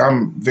feel like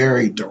I'm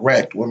very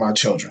direct with my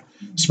children,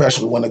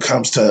 especially when it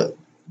comes to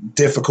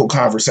difficult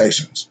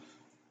conversations.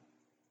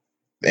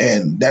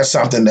 And that's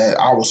something that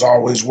I was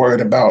always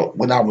worried about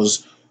when I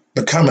was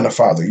becoming a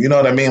father. You know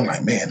what I mean?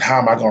 Like, man, how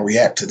am I going to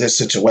react to this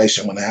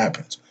situation when it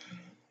happens?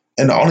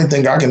 And the only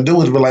thing I can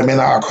do is be like, man,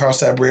 I'll cross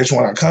that bridge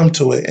when I come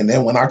to it. And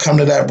then when I come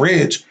to that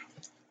bridge,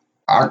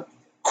 I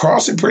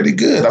cross it pretty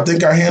good. I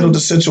think I handled the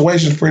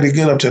situation pretty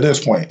good up to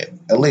this point,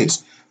 at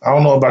least. I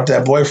don't know about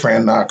that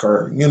boyfriend knock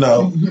or,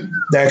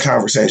 that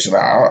conversation.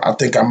 I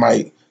think I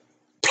might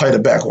play the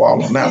back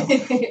wall on that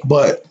one.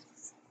 But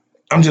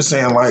I'm just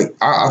saying, like,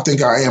 I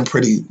think I am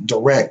pretty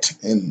direct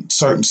in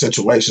certain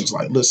situations.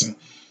 Like, listen,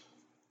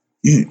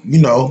 you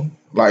know,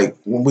 like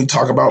when we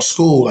talk about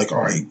school, like,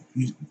 all right,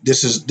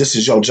 this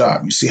is your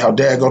job. You see how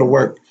dad go to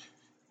work?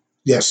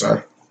 Yes,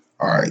 sir.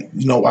 All right.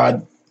 You know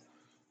why?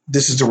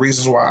 This is the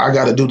reasons why I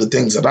got to do the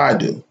things that I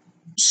do.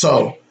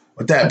 So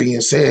with that being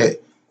said,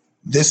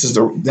 that's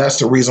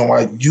the reason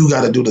why you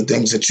got to do the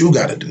things that you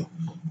got to do.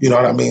 You know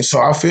what I mean?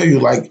 So I feel you,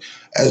 like,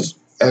 as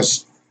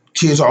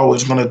kids are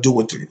always going to do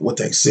what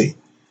they see.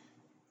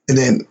 And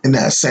then in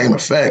that same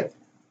effect,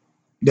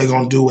 they're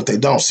going to do what they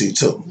don't see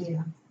too.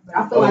 Yeah. But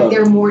I feel like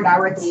they're more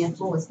directly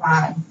influenced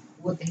by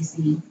what they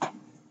see,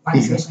 like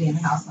especially in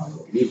the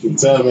household. You can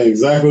tell me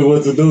exactly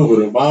what to do,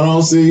 but if I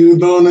don't see you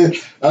doing it,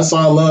 that's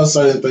why I love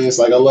certain things.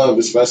 Like I love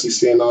especially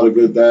seeing all the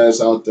good dads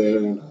out there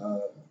and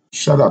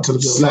shout out to the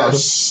good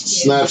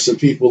snaps of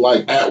people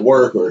like at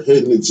work or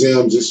hitting the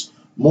gym, just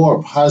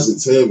more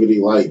positivity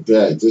like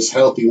that, just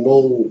healthy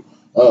mood,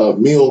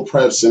 meal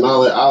preps and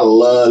all that. I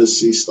love to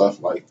see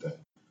stuff like that.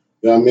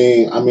 You know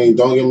what I mean,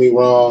 don't get me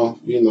wrong,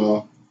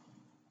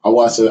 I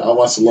watch a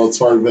little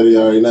twerk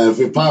video every now. If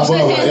it pop up,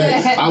 like,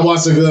 hey, I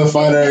watch a good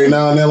fight every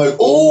now and then. Like,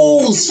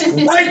 ooh,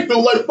 straight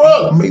them, like,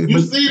 bro, you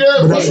see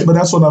that? But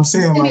that's what I'm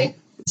saying. Like,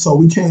 so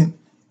we can't.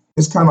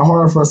 It's kind of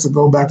hard for us to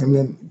go back and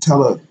then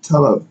tell a.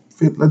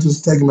 Let's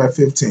just take him at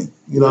 15.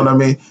 You know what I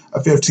mean?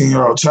 A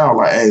 15-year-old child,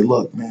 like, hey,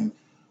 look, man,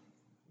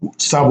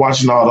 stop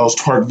watching all those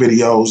twerk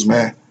videos,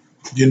 man.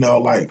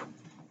 Like,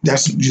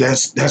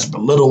 that's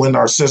belittling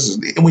our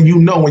sisters. And when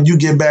you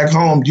get back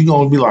home, you're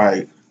gonna be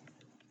like,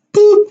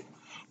 boop.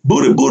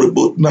 Booty.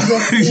 No,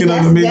 you know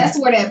what I mean? That's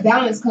where that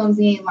balance comes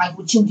in, like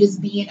with you just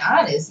being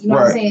honest. You know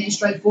what I'm saying? And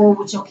straightforward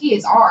with your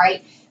kids. All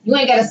right. You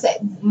ain't gotta say.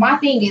 My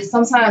thing is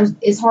sometimes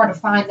it's hard to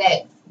find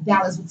that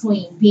balance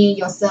between being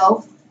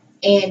yourself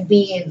and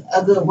being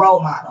a good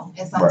role model.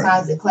 And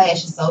sometimes it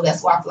clashes. So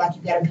that's why I feel like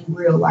you gotta be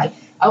real. Like,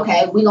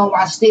 okay, we gonna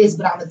watch this,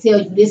 but I'm gonna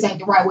tell you this ain't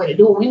the right way to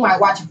do it. We might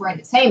watch it for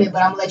entertainment,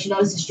 but I'm gonna let you know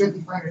this is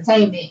strictly for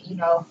entertainment. You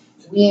know,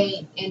 we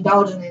ain't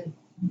indulging in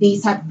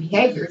these type of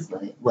behaviors,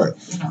 but you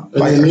know.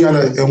 Like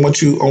and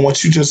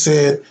what you just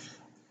said,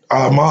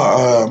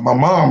 my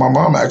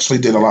mom actually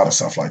did a lot of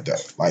stuff like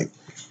that. Like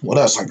with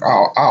us, like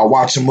I'll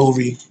watch a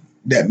movie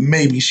that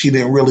maybe she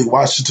didn't really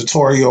watch the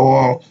tutorial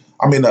on.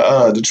 I mean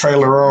the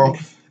trailer on,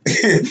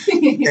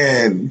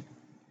 and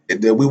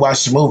then we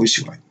watched the movie.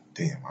 She was like,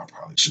 "Damn, I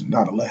probably should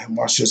not have let him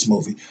watch this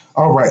movie."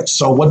 All right,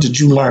 so what did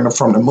you learn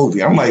from the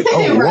movie? I'm like,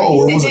 "Oh,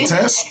 whoa, it was a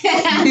test."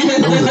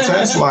 It was a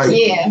test. Like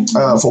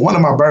for one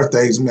of my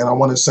birthdays, man, I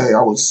want to say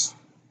I was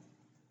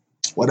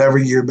whatever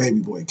year Baby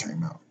Boy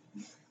came out.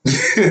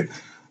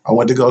 I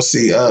went to go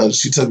see.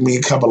 She took me,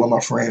 a couple of my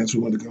friends.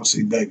 We went to go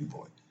see Baby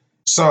Boy.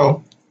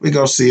 So we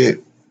go see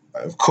it.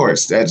 Of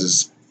course, that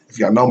just, if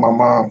y'all know my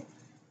mom,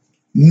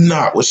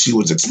 not what she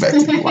was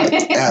expecting, like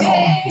at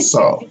all.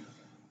 So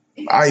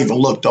I even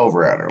looked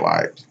over at her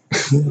like,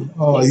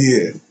 "Oh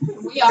yeah,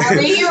 we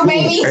already here,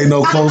 baby. Ain't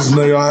no closing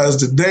their eyes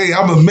today.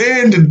 I'm a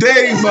man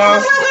today,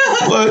 mom."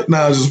 What?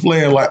 Nah, just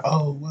playing like,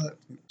 "Oh what?"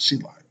 She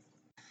like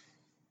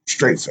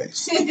straight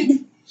face.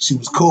 She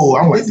was cool.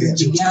 I'm like, "Damn,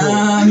 she was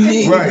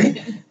cool."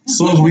 Right. As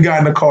soon as we got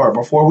in the car,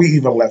 before we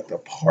even left the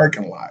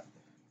parking lot.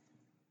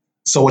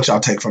 So what y'all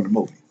take from the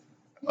movie?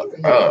 Don't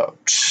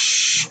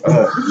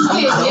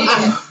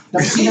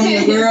cheat on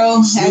your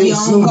girl. Have your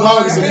own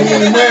car.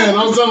 Man,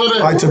 I'm telling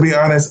that. Like, to be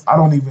honest, I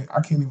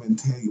can't even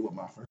tell you what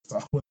my first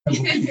thought was.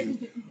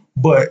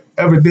 But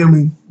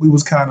evidently, we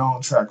was kind of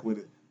on track with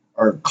it,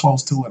 or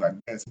close to it, I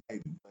guess,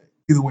 maybe. But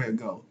either way it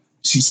go,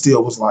 she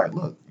still was like,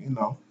 "Look, you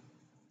know,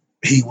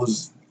 he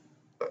was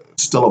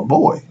still a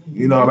boy."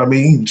 You know what I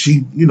mean?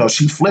 She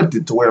flipped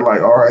it to where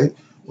like, all right,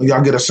 when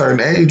y'all get a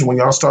certain age, when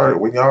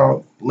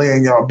y'all lay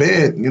in y'all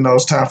bed, you know,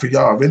 it's time for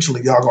y'all.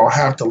 Eventually, y'all gonna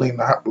have to leave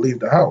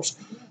the house.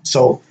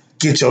 So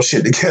get your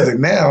shit together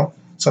now,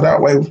 so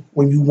that way,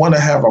 when you want to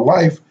have a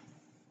life,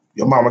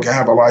 your mama can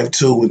have a life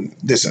too, and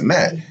this and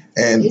that.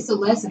 And it's a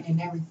lesson in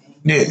everything.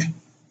 Yeah.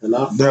 And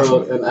I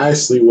feel, and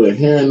actually, with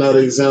hearing another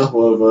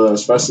example of,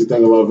 especially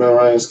thinking about Vin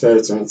Rhames'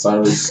 character and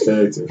Tyrese's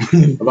character,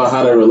 about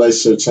how their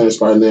relationship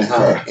transpired and then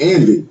how it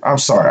ended. I'm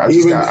sorry,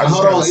 even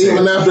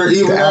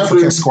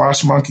after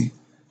squash monkey.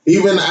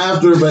 Even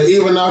after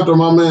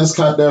my man's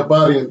caught that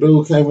body and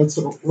dude came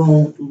into the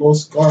room with the little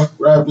scarf,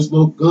 grabbed his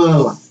little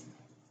gun, like,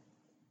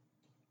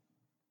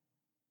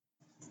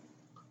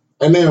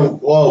 and then,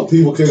 well,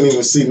 people couldn't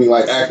even see me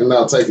like acting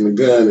out, taking the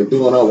gun and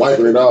doing all,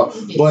 wiping it off.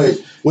 But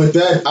with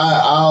that,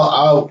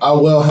 I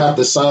will have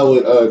to side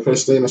with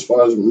Christine as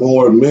far as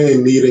more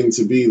men needing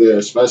to be there,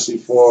 especially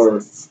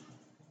for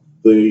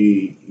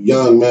the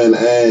young men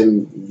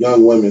and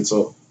young women.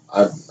 So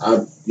I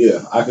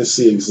can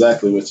see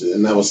exactly what you,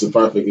 and that was the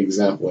perfect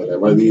example of that.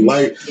 Whether you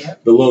like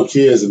the little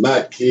kids and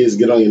not kids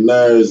get on your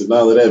nerves and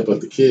all of that, but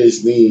the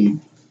kids need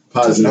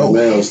positive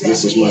males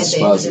just as much as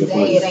positive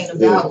women. It ain't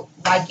about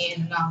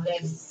liking and all that.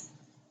 It's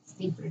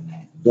deeper than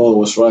that. Doing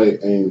what's right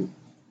and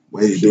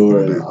way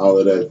doing all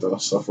of that though.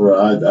 So for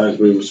real, I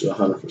agree with you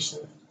 100%.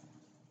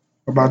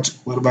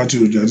 What about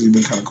you, Judge? You've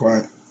been kind of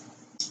quiet.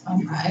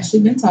 I actually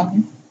been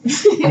talking.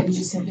 I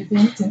just haven't been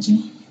paying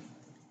attention.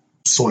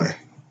 Sway,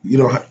 you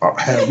don't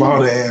have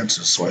all the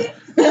answers, Sway.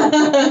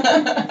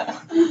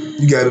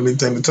 You got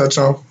anything to touch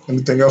on?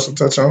 Anything else to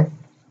touch on?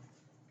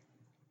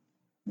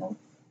 I'm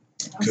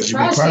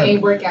surprised she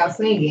ain't break out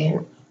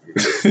singing.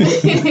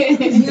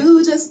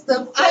 You just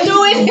I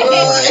do it.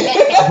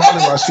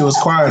 Probably while she was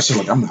quiet, she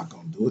was like, "I'm not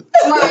gonna do it.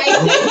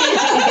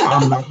 Right.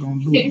 I'm not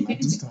gonna do it not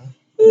this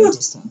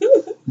time.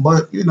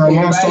 But you know,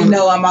 long story.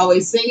 know I'm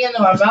always singing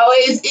or I'm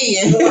always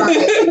in.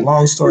 Right.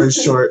 Long story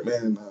short,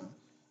 man,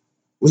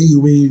 we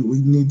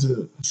need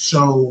to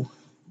show,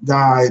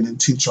 guide, and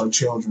teach our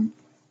children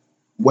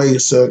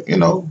ways to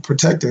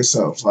protect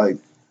themselves. Like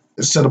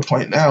it's to the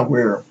point now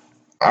where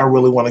I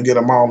really want to get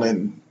them all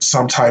in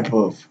some type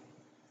of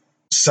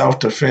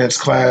self-defense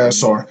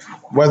class, or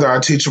whether I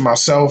teach them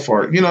myself,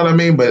 or you know what I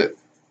mean. But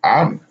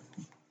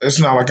it's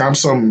not like I'm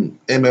some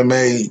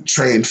MMA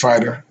trained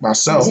fighter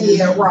myself.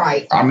 Yeah,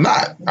 right. I'm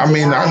not. I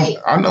mean, right.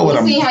 I know what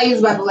I'm. See how you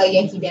was about to lay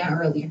Yankee down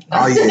earlier.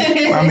 Oh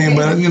yeah. I mean,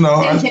 but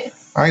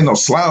I ain't no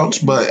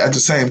slouch. But at the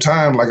same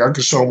time, like I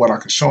can show them what I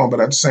can show them. But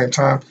at the same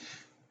time,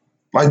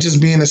 like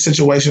just be in a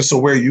situation so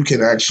where you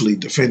can actually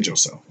defend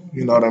yourself.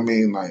 You know what I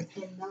mean? Like.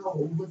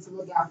 What to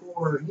look out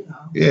for,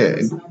 Yeah,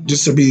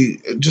 just to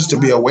be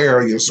aware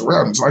of your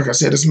surroundings. Like I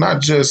said, it's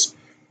not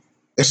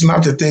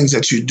the things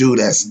that you do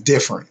that's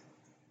different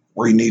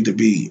where you need to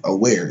be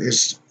aware.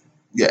 It's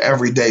your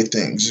everyday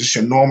things. It's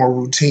your normal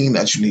routine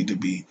that you need to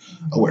be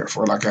aware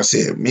for. Like I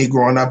said, me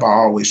growing up, I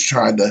always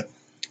tried to,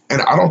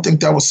 and I don't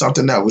think that was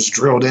something that was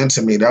drilled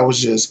into me. That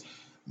was just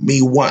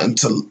me wanting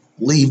to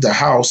leave the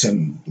house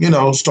and,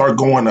 start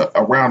going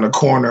around the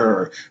corner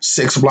or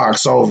 6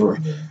 blocks over.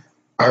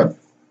 I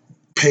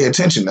pay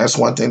attention. That's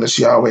one thing that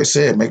she always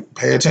said,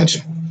 pay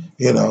attention,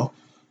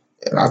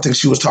 And I think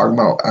she was talking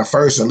about at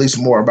first, at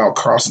least more about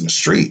crossing the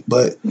street,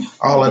 but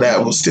all of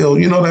that was still,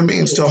 you know what I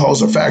mean? Still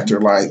holds a factor.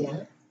 Like,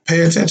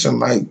 pay attention,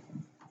 like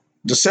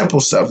the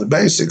simple stuff, the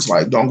basics.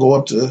 Like, don't go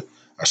up to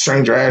a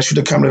stranger, ask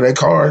you to come to their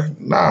car.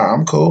 Nah,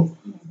 I'm cool.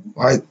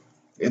 Like,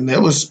 and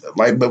it was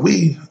like, but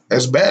we,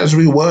 as bad as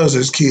we was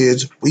as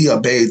kids, we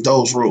obeyed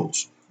those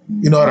rules.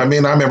 You know what I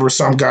mean? I remember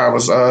some guy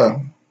was,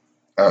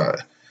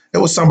 it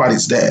was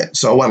somebody's dad,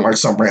 so it wasn't like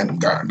some random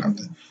guy or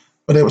nothing.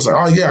 But it was like,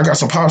 oh yeah, I got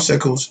some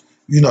popsicles.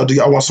 You know, do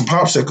y'all want some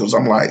popsicles?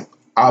 I'm like,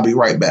 I'll be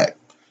right back.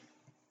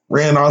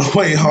 Ran all the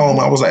way home.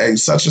 I was like, hey,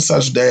 such and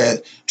such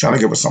dad trying to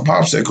give us some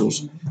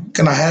popsicles.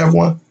 Can I have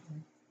one?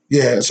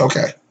 Yeah, it's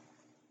okay.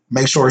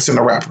 Make sure it's in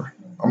the wrapper.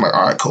 I'm like,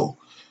 all right, cool.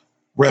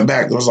 Ran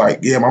back. It was like,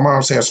 yeah, my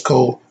mom says it's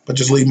cool, but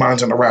just leave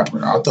mine in the wrapper.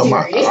 I'll throw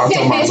mine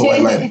away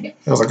later.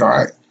 It was like, all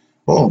right.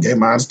 Boom, gave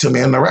mine to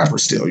me in the wrapper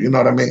still. You know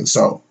what I mean?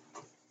 So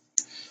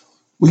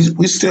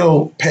we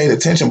still paid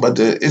attention, but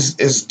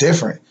it's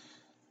different.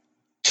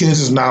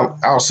 Kids is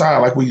not outside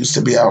like we used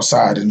to be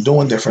outside and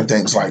doing different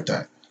things like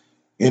that.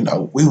 You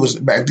know,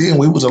 back then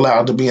we was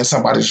allowed to be in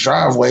somebody's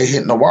driveway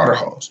hitting the water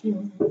hose.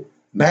 Mm-hmm.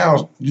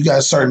 Now you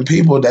got certain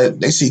people that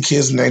they see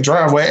kids in their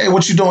driveway. Hey,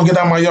 what you doing? Get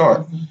out of my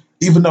yard. Mm-hmm.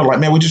 Even though, like,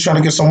 man, we're just trying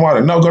to get some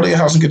water. No, go to your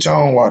house and get your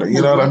own water.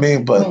 You know what I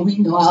mean? But we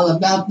know all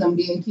about them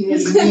being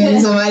kids and being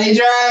in somebody's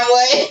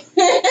driveway.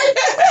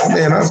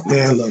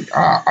 Look,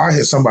 I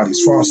hit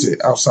somebody's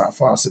outside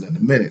faucet in a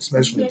minute,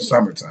 especially in the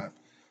summertime.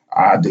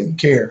 I didn't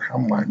care.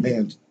 I'm like,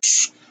 man,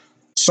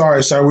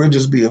 sorry, sir, we'll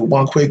just be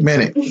one quick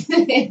minute.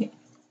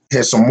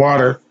 Hit some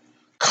water,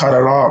 cut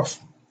it off,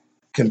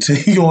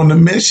 continue on the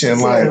mission.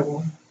 Like,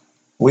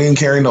 we ain't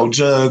carry no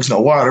jugs, no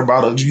water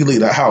bottles. You leave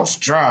the house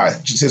dry.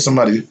 Just hit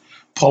somebody,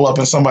 pull up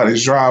in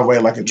somebody's driveway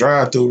like a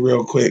drive-through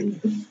real quick.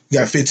 You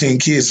got 15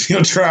 kids in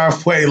your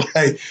driveway.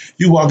 Like,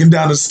 you walking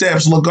down the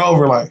steps, look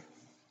over like,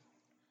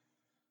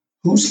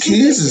 whose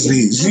kids is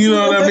these? You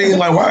know what I mean?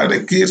 Like, why are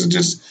the kids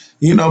just,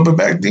 you know, but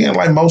back then,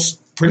 like,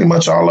 pretty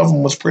much all of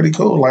them was pretty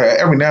cool. Like,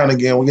 every now and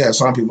again, we got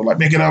some people like,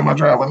 man, get out of my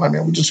driveway. Like,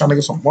 man, we're just trying to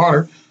get some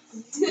water.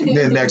 And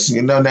then next thing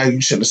you know, now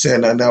you shouldn't have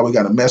said nothing. Now we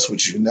got to mess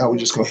with you. Now we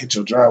just going to hit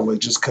your driveway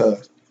just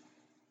because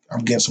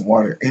I'm getting some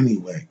water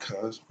anyway.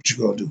 Cuz what you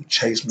going to do?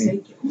 Chase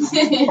me?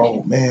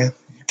 Oh, man,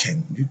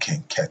 you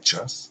can't catch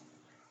us.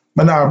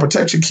 But now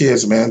protect your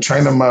kids, man.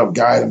 Train them up,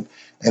 guide them.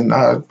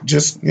 And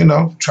just, you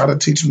know, try to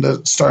teach them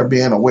to start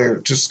being aware,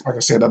 just like I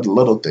said, of the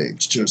little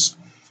things. Just,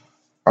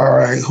 all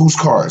right, whose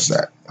car is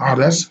that? Oh,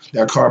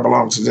 that car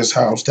belongs to this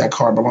house. That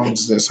car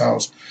belongs to this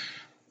house.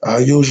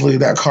 Usually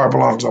that car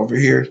belongs over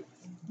here.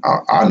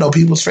 I know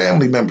people's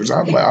family members.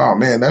 I'm like, oh,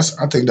 man, I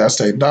think that's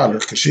their daughter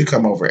because she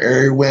come over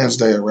every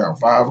Wednesday around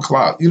 5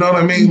 o'clock. You know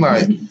what I mean?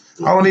 Like,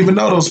 I don't even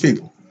know those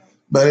people.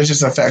 But it's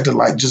just a fact of,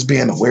 like, just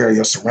being aware of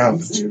your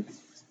surroundings.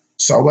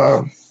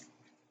 So,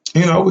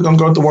 you know, we're going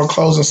to go through our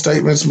closing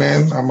statements,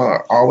 man. I'm going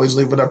to always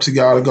leave it up to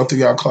y'all to go through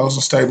y'all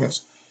closing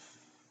statements.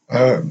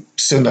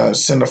 Send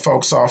the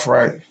folks off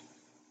right.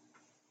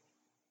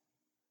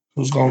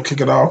 Who's going to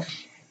kick it off?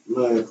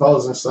 Man,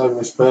 closing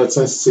statements, pay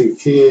attention to your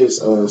kids.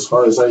 As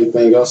far as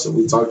everything else that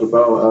we talked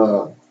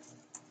about,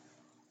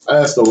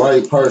 ask the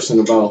right person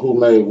about who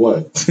made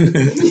what.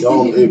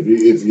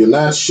 If you're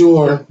not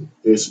sure,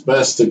 it's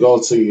best to go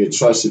to your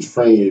trusted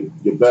friend,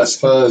 your best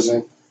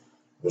cousin,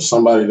 or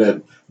somebody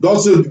that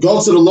go to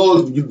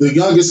the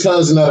youngest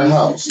cousin of the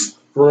house.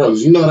 For real,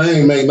 you know they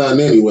ain't make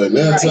nothing anyway.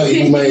 They'll tell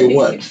you who made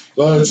what.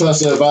 Go to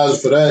trust the advisor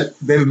for that.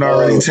 They done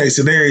already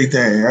tasted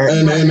everything, right?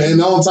 And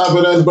on top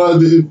of that, bro,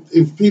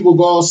 if people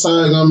go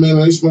outside, I mean,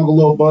 they smoke a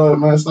little bud,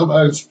 man, stop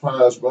acting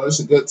surprised, bro. It's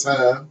a good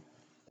time.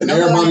 And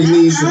everybody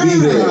needs to be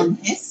there.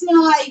 It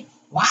smell like,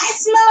 why it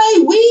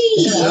smell like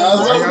weed?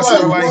 I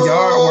smell like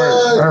yard work.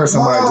 I heard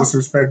somebody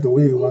disrespect the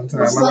weed one time.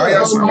 Like, why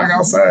y'all smell like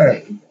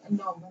outside?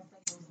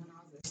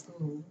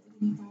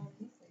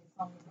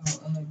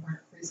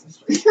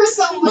 Or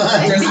something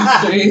like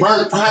that.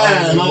 Burnt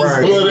pine.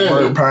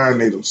 Burnt pine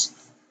needles.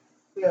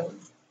 Really.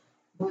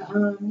 But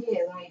yeah,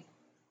 like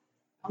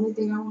only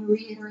thing I want to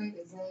reiterate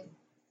is that,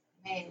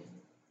 man,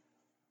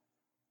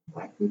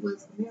 Black people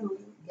as a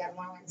community, we gotta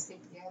learn how to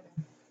stick together,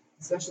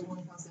 especially when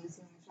it comes to this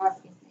human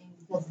trafficking thing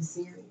because it's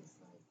serious.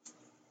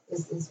 Like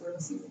it's real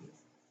serious.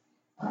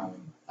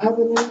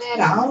 Other than that,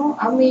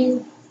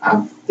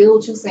 I feel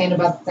what you're saying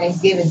about the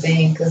Thanksgiving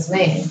thing, because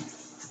man,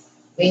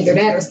 either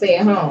that or stay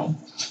at home.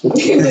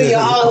 You're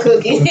all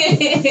cooking.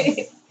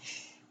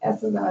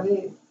 That's about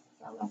it.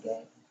 Something like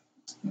that.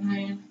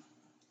 Man,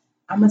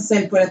 I'm gonna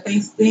say for the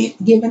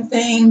Thanksgiving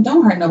thing,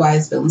 don't hurt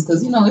nobody's feelings,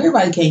 because you know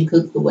everybody can't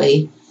cook the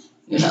way.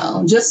 You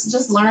know,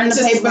 just learn the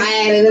paper.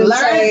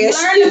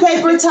 Learn the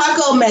paper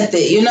taco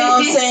method. You know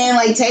what I'm saying?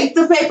 Like, take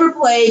the paper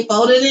plate,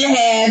 fold it in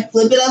half,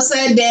 flip it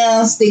upside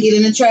down, stick it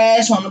in the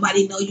trash. Won't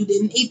nobody know you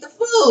didn't eat the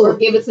food. Or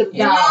give it to the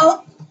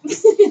dog.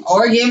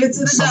 Or give it to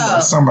the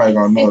dog. Somebody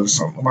gonna notice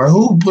something. Like,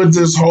 who put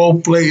this whole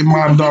plate in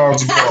my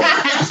dog's bowl?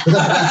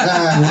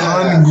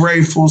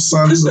 Ungrateful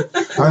sons.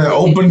 I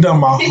opened up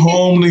my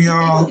home to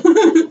y'all.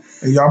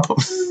 And y'all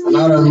put. And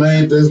I done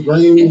made this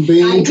green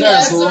bean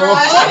casserole.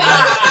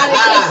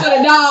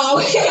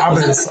 I've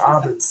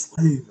been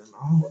slaving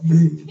all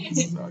day.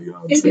 Now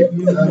y'all take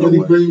me How many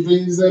green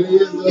beans that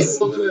is?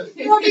 Some of that.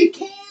 You know the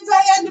cans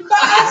I had to buy.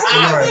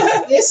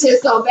 Right. This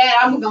shit's so bad.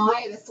 I'm gonna go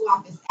ahead and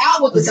swap this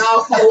out with the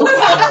dog food.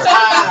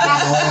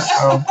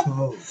 I'm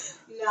cool.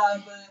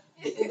 No, but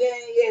and then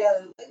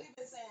like we've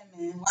been saying,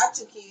 man, watch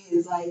your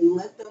kids. Like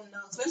let them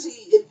know, especially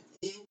if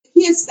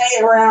kids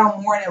stay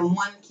around more than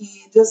one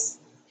kid. Just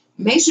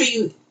make sure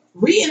you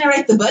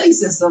reiterate the buddy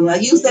system.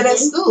 Like use that at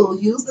school.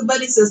 Use the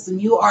buddy system.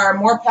 You are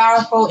more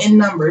powerful in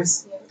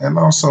numbers. And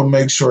also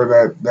make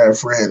sure that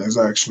friend is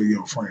actually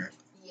your friend.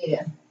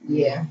 Yeah.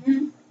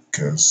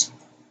 Because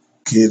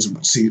kids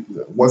see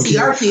one See, kid.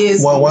 our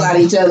kids one- got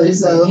each other,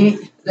 so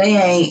they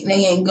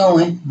ain't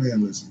going.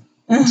 Man, listen.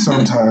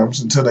 Sometimes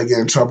until they get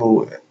in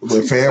trouble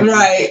with family,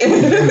 Right.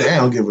 they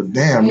don't give a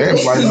damn. They're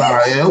like, nah,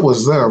 it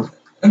was them.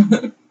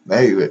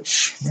 They,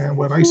 man,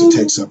 what I used to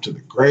take stuff to the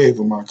grave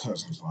with my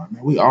cousins. Like,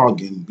 man, we all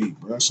getting beat,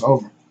 bro. It's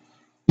over.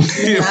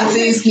 Not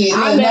these kids.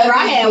 I remember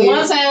I had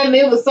one time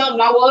it was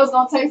something I was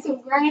gonna take to the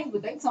grave,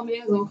 but they told me they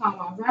was gonna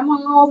call my grandma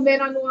home.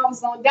 Man, I knew I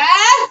was gonna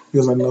die. He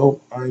was like,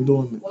 nope, I ain't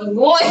doing it. Wasn't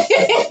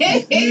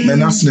going.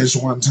 Man, I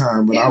snitched one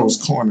time, but I was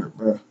cornered,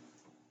 bro.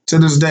 To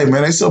this day,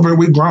 man, they still,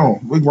 we grown,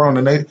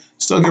 and they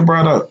still get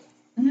brought up.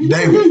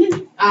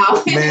 David,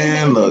 Oh.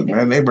 man, look,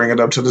 man, they bring it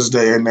up to this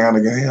day, and now and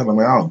again, hell,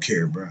 man, I don't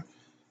care, bro.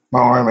 My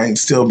arm ain't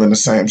still been the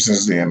same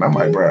since then. I'm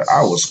like, bro,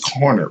 I was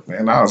cornered,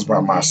 man. I was by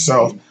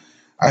myself.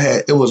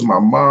 It was my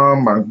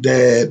mom, my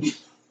dad,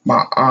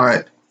 my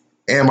aunt,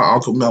 and my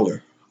Uncle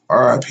Miller.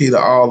 R.I.P. to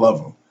all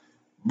of them.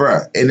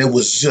 Bruh, and it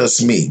was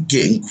just me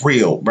getting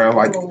grilled, bruh,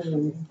 like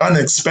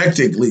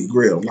unexpectedly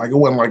grilled. Like it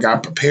wasn't like I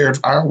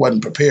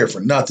wasn't prepared for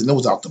nothing. It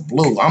was out the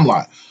blue. I'm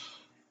like,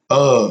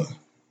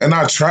 and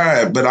I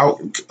tried, but I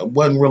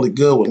wasn't really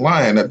good with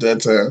lying at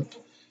that time.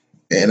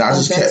 And I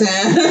just kept,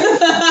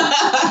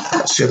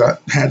 shit, I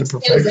had to It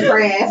perfect was a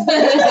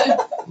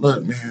craft.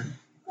 Look, man,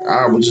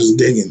 I was just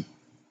digging.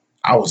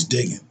 I was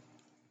digging.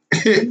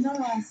 No,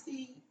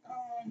 see,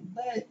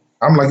 but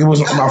I'm like, it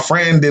was my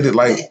friend did it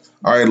like,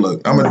 all right,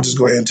 look, I'm gonna just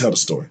go ahead and tell the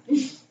story.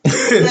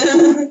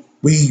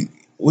 we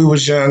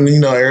was young, you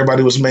know,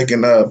 everybody was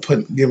making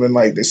giving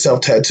like the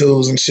self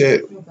tattoos and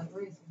shit.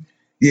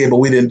 Yeah, but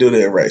we didn't do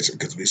the eraser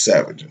because we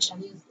savages.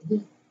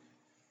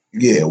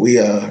 Yeah, we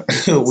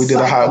did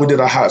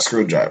a hot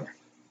screwdriver,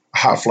 a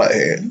hot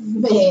flathead.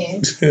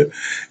 Man,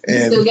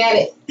 And you still got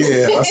it.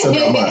 yeah, I still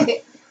got mine.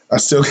 I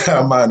still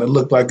got mine. It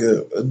looked like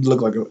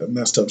a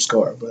messed up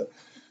scar, but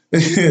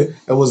it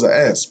was an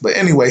S. But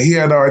anyway, he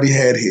had already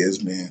had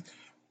his, man.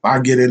 I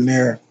get in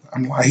there.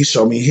 I'm like, he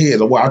showed me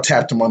his. Well, I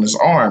tapped him on his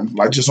arm,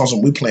 like just on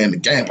some, we playing the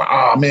game. Like,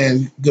 oh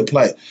man, good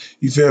play.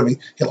 You feel me?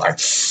 He like,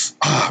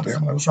 man,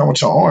 I'm like, what's wrong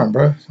with your arm,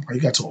 bro? Like,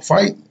 you got to a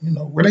fight? You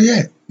know, where they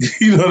at?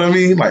 You know what I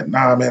mean? Like,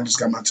 nah, man, I just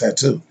got my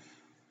tattoo.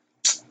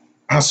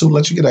 I'll soon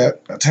let you get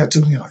a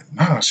tattoo. He's like,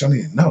 nah, she don't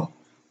even know.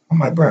 I'm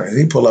like, bro, and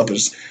he pull up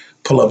his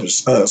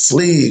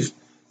sleeve.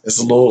 It's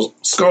a little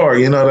scar,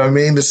 you know what I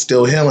mean? It's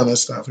still healing and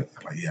stuff. I'm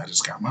like, yeah, I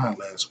just got mine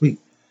last week.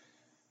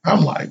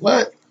 I'm like,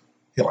 what?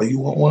 He's like, you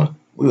want one?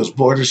 We was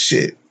bored as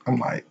shit. I'm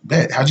like,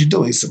 bet, how'd you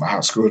do it? He said, my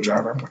hot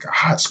screwdriver. I'm like, a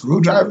hot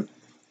screwdriver?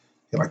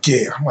 He's like,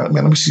 yeah. I'm like,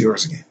 man, let me see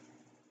yours again.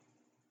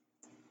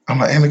 I'm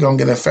like, ain't it gonna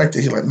get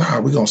infected? He's like,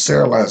 nah, we're gonna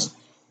sterilize it.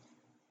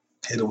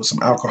 Hit it with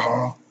some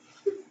alcohol,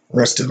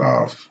 rest it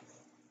off,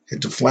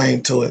 hit the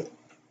flame to it.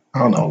 I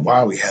don't know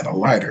why we had a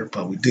lighter,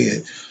 but we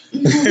did.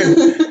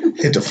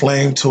 Hit the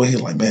flame to it.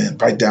 He's like, man,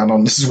 bite down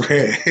on this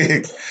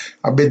rag.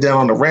 I bit down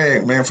on the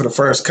rag, man, for the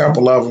first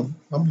couple of them.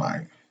 I'm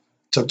like,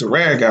 took the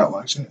rag out,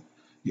 like, shit,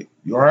 you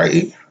all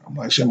right? I'm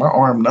like, shit, my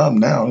arm numb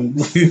now.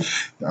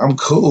 I'm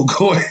cool,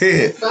 go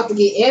ahead. About to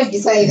get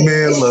amputated.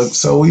 Man, look,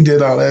 so we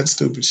did all that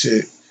stupid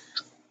shit.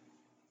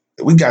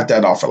 We got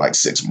that off for like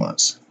 6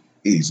 months.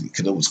 Easy,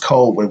 because it was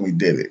cold when we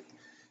did it.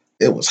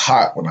 It was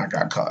hot when I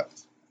got caught.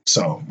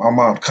 So my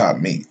mom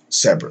caught me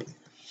separately.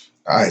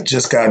 I had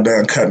just got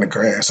done cutting the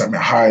grass. I've been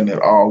hiding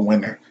it all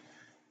winter.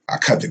 I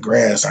cut the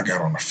grass. I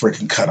got on a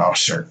freaking cutoff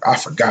shirt. I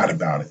forgot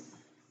about it.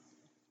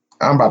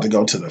 I'm about to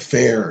go to the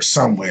fair or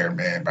somewhere,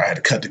 man, but I had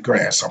to cut the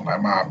grass. So I'm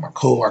like, Mom, I'm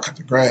cool. I cut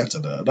the grass.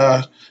 You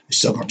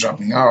still gonna drop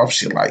me off?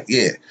 She like,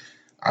 yeah.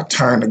 I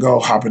turn to go,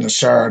 hop in the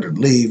shower to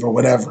leave or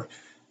whatever.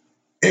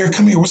 Eric,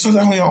 come here. What's that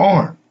on your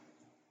arm?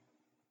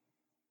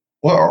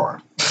 What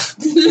arm?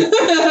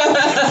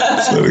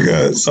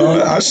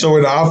 So I show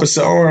her the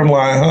opposite arm,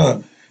 like,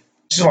 huh?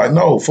 She's like,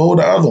 no, fold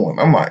the other one.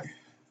 I'm like,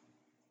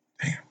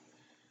 damn.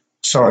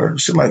 Show her.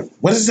 She's like,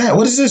 what is that?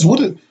 What is this?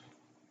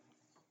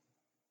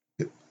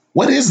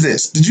 What is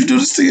this? Did you do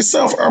this to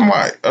yourself? I'm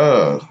like,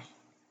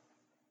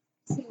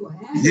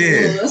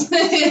 yeah.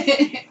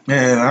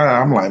 Man,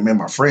 I'm like, man,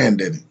 my friend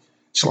did it.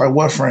 She's like,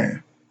 what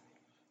friend?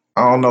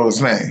 I don't know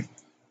his name.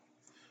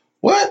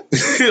 What?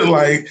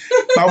 Like,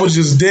 I was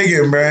just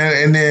digging, man.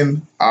 And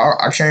then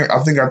I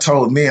think I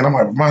told Nia, and I'm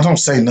like, Mom, don't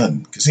say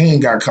nothing, because he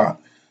ain't got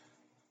caught.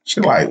 She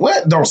like,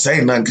 what? Don't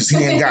say nothing, because he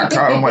ain't got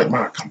caught. I'm like,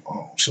 Mom, come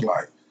on. She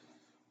like,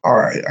 All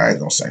right, I ain't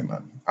gonna say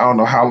nothing. I don't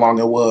know how long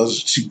it was.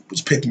 She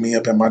was picking me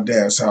up at my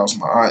dad's house.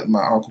 My aunt and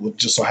my uncle would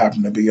just so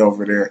happened to be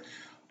over there.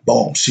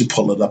 Boom, she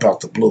pulled it up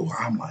out the blue.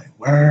 I'm like,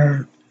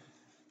 where?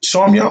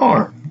 Show him your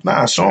arm.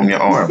 Nah, show him your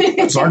arm.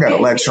 So I got a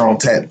lecture on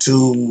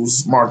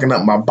tattoos, marking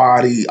up my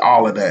body,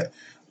 all of that.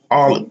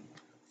 All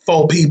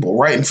 4 people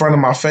right in front of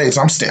my face.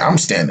 I'm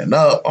standing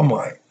up. I'm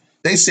like,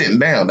 they sitting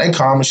down. They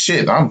calm as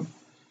shit. I'm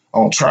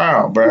on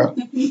trial, bro.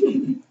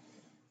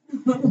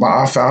 But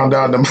I found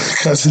out that my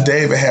cousin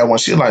David had one.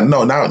 She like,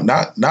 no,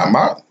 not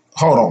my.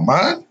 Hold on,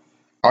 mine.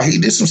 Oh, he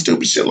did some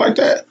stupid shit like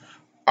that.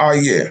 Oh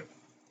yeah,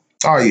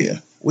 oh yeah.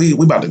 We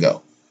about to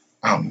go.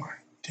 I'm like,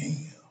 damn,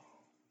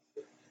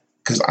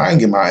 because I ain't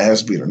get my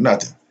ass beat or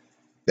nothing.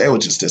 They were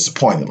just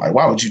disappointed. Like,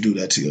 why would you do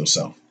that to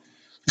yourself?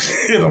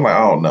 And I'm like,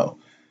 I don't know,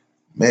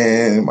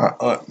 man. My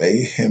aunt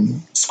made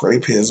him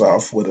scrape his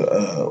off with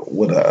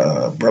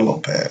a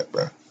Brillo pad,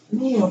 bro.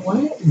 Man,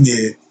 what?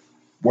 Yeah,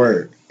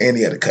 word. And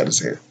he had to cut his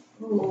hair.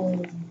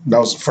 Oh, That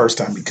was the first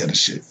time he cut his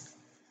shit.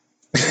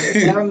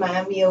 that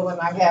remind me of when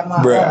I had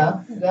my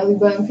Bruh. belly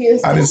button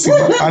piercing. I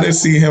didn't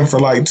see him for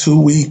like 2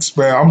 weeks,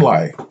 bro. I'm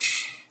like,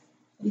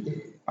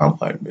 man.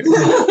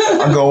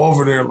 I go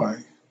over there like,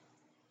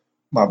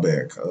 my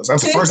bad, cuz.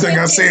 That's the first thing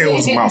I said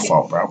was my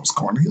fault, bro. I was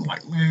corny. He's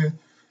like, man.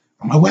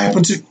 I'm like, what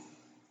happened to you?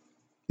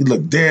 He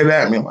looked dead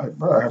at me. I'm like,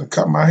 bro, I had to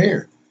cut my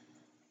hair.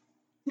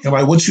 He's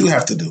like, what you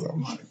have to do?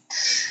 I'm like,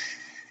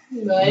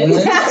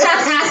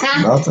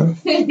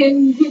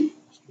 nothing.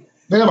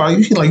 They're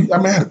like,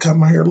 I had to cut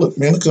my hair. Look,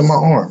 man, look at my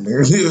arm,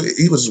 man.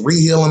 He was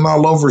re-healing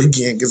all over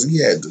again because he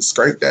had to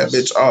scrape that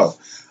bitch off.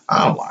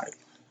 I'm like,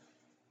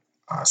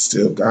 I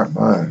still got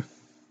mine.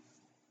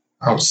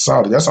 I was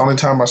salty. That's the only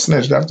time I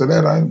snitched. After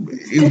that,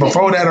 either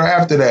before that or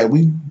after that,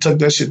 we took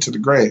that shit to the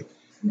grave.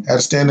 Had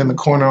to stand in the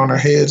corner on our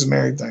heads and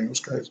everything. It was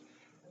crazy.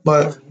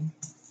 But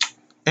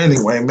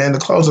anyway, man, to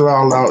close it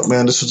all out,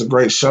 man, this was a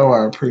great show.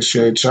 I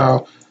appreciate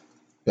y'all.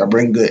 Y'all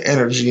bring good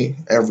energy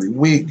every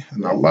week,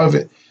 and I love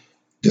it.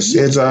 This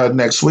is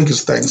next week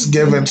is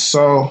Thanksgiving,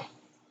 so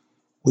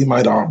we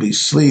might all be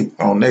asleep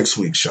on next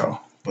week's show.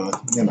 But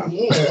Yeah,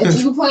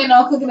 if you plan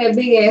on cooking that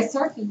big ass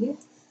turkey,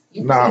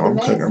 yeah. Nah, I'm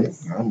cooking.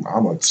 I'm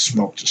gonna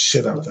smoke the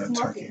shit out of that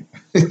turkey.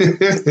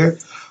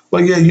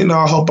 But yeah,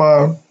 I hope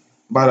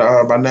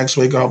by next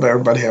week, I hope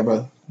everybody have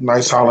a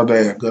nice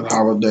holiday, a good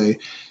holiday.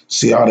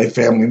 See all their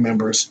family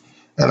members,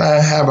 and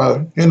I have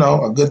a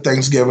good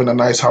Thanksgiving, a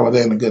nice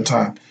holiday, and a good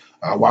time.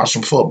 Watch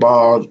some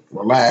football,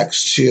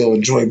 relax, chill,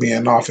 enjoy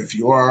being off. If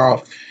you are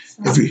off,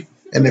 if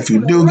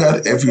you do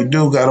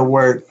gotta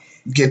work,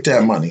 get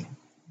that money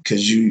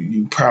because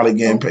you probably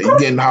getting paid. You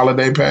getting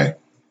holiday pay?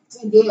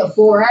 Yeah,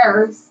 4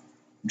 hours.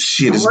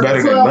 Shit, it's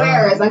better than 12 none.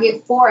 hours. I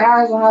get 4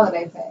 hours of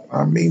holiday pay.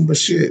 I mean, but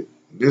shit,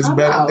 it's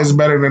better. It's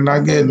better than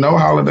not getting no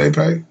holiday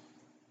pay.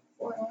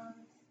 4 hours.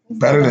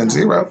 Better than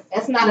zero.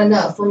 That's not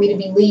enough for me to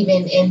be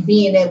leaving and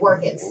being at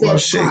work at 7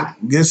 o'clock.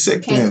 Get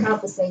sick Can't then.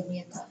 compensate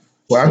me enough.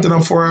 Well, after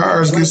them 4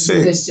 hours, get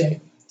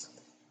sick.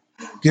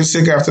 Get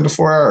sick after the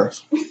 4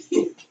 hours.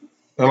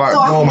 They're like,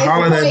 boom,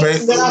 holiday pay.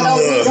 That I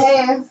don't need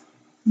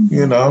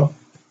to have.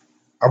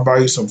 I'll buy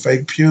you some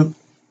fake puke,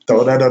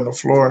 throw that on the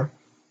floor.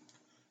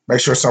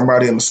 Make sure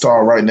somebody in the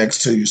stall right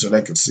next to you so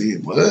they can see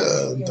it.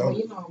 Oh, they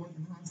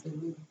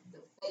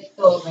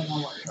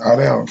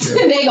don't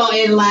care. They gonna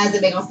analyze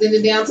it. They gonna send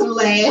it down to the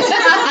lab.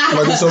 I'm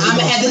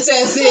gonna have to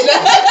test it.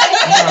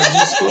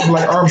 Just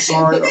like, I'm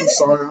sorry. I'm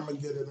gonna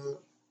get it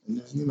up, and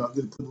then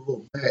get put a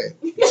little bag.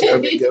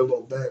 Get a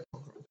little bag.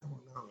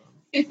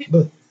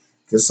 Look,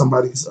 get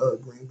somebody's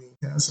green bean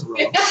casserole.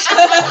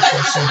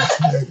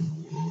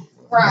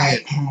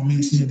 Right. Oh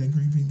man, she had that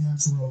green bean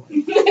casserole.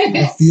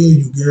 I feel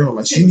you, girl.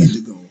 Like she need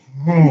to go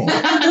home.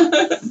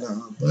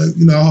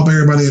 But I hope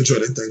everybody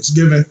enjoyed their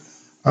Thanksgiving.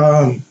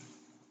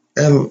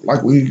 And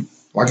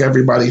like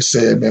everybody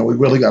said, man, we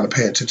really got to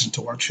pay attention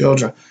to our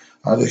children.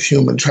 The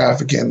human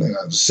trafficking,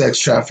 the sex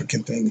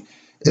trafficking thing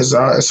is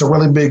it's a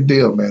really big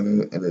deal,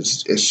 man, and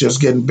it's just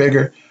getting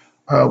bigger.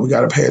 We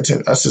got to pay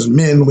attention. Us as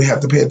men, we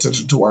have to pay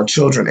attention to our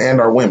children and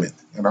our women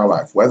in our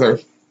life.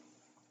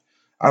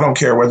 I don't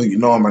care whether you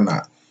know them or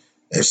not.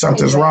 If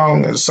something's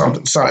wrong, it's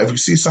something. So if you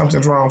see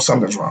something's wrong,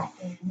 something's wrong.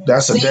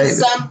 That's a day.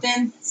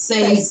 Something,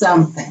 say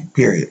something.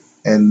 Period.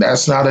 And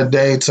that's not a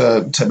day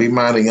to be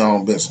minding your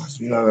own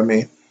business. You know what I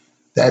mean?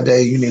 That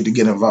day you need to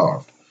get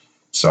involved.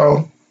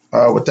 So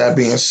with that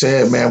being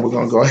said, man, we're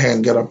going to go ahead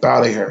and get up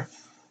out of here.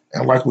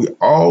 And like we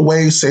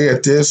always say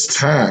at this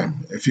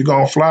time, if you're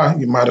going to fly,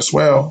 you might as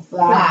well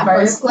Fly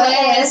first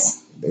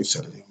class. They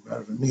said it even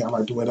better than me. I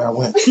like the way that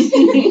went.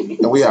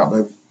 And we out,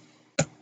 baby.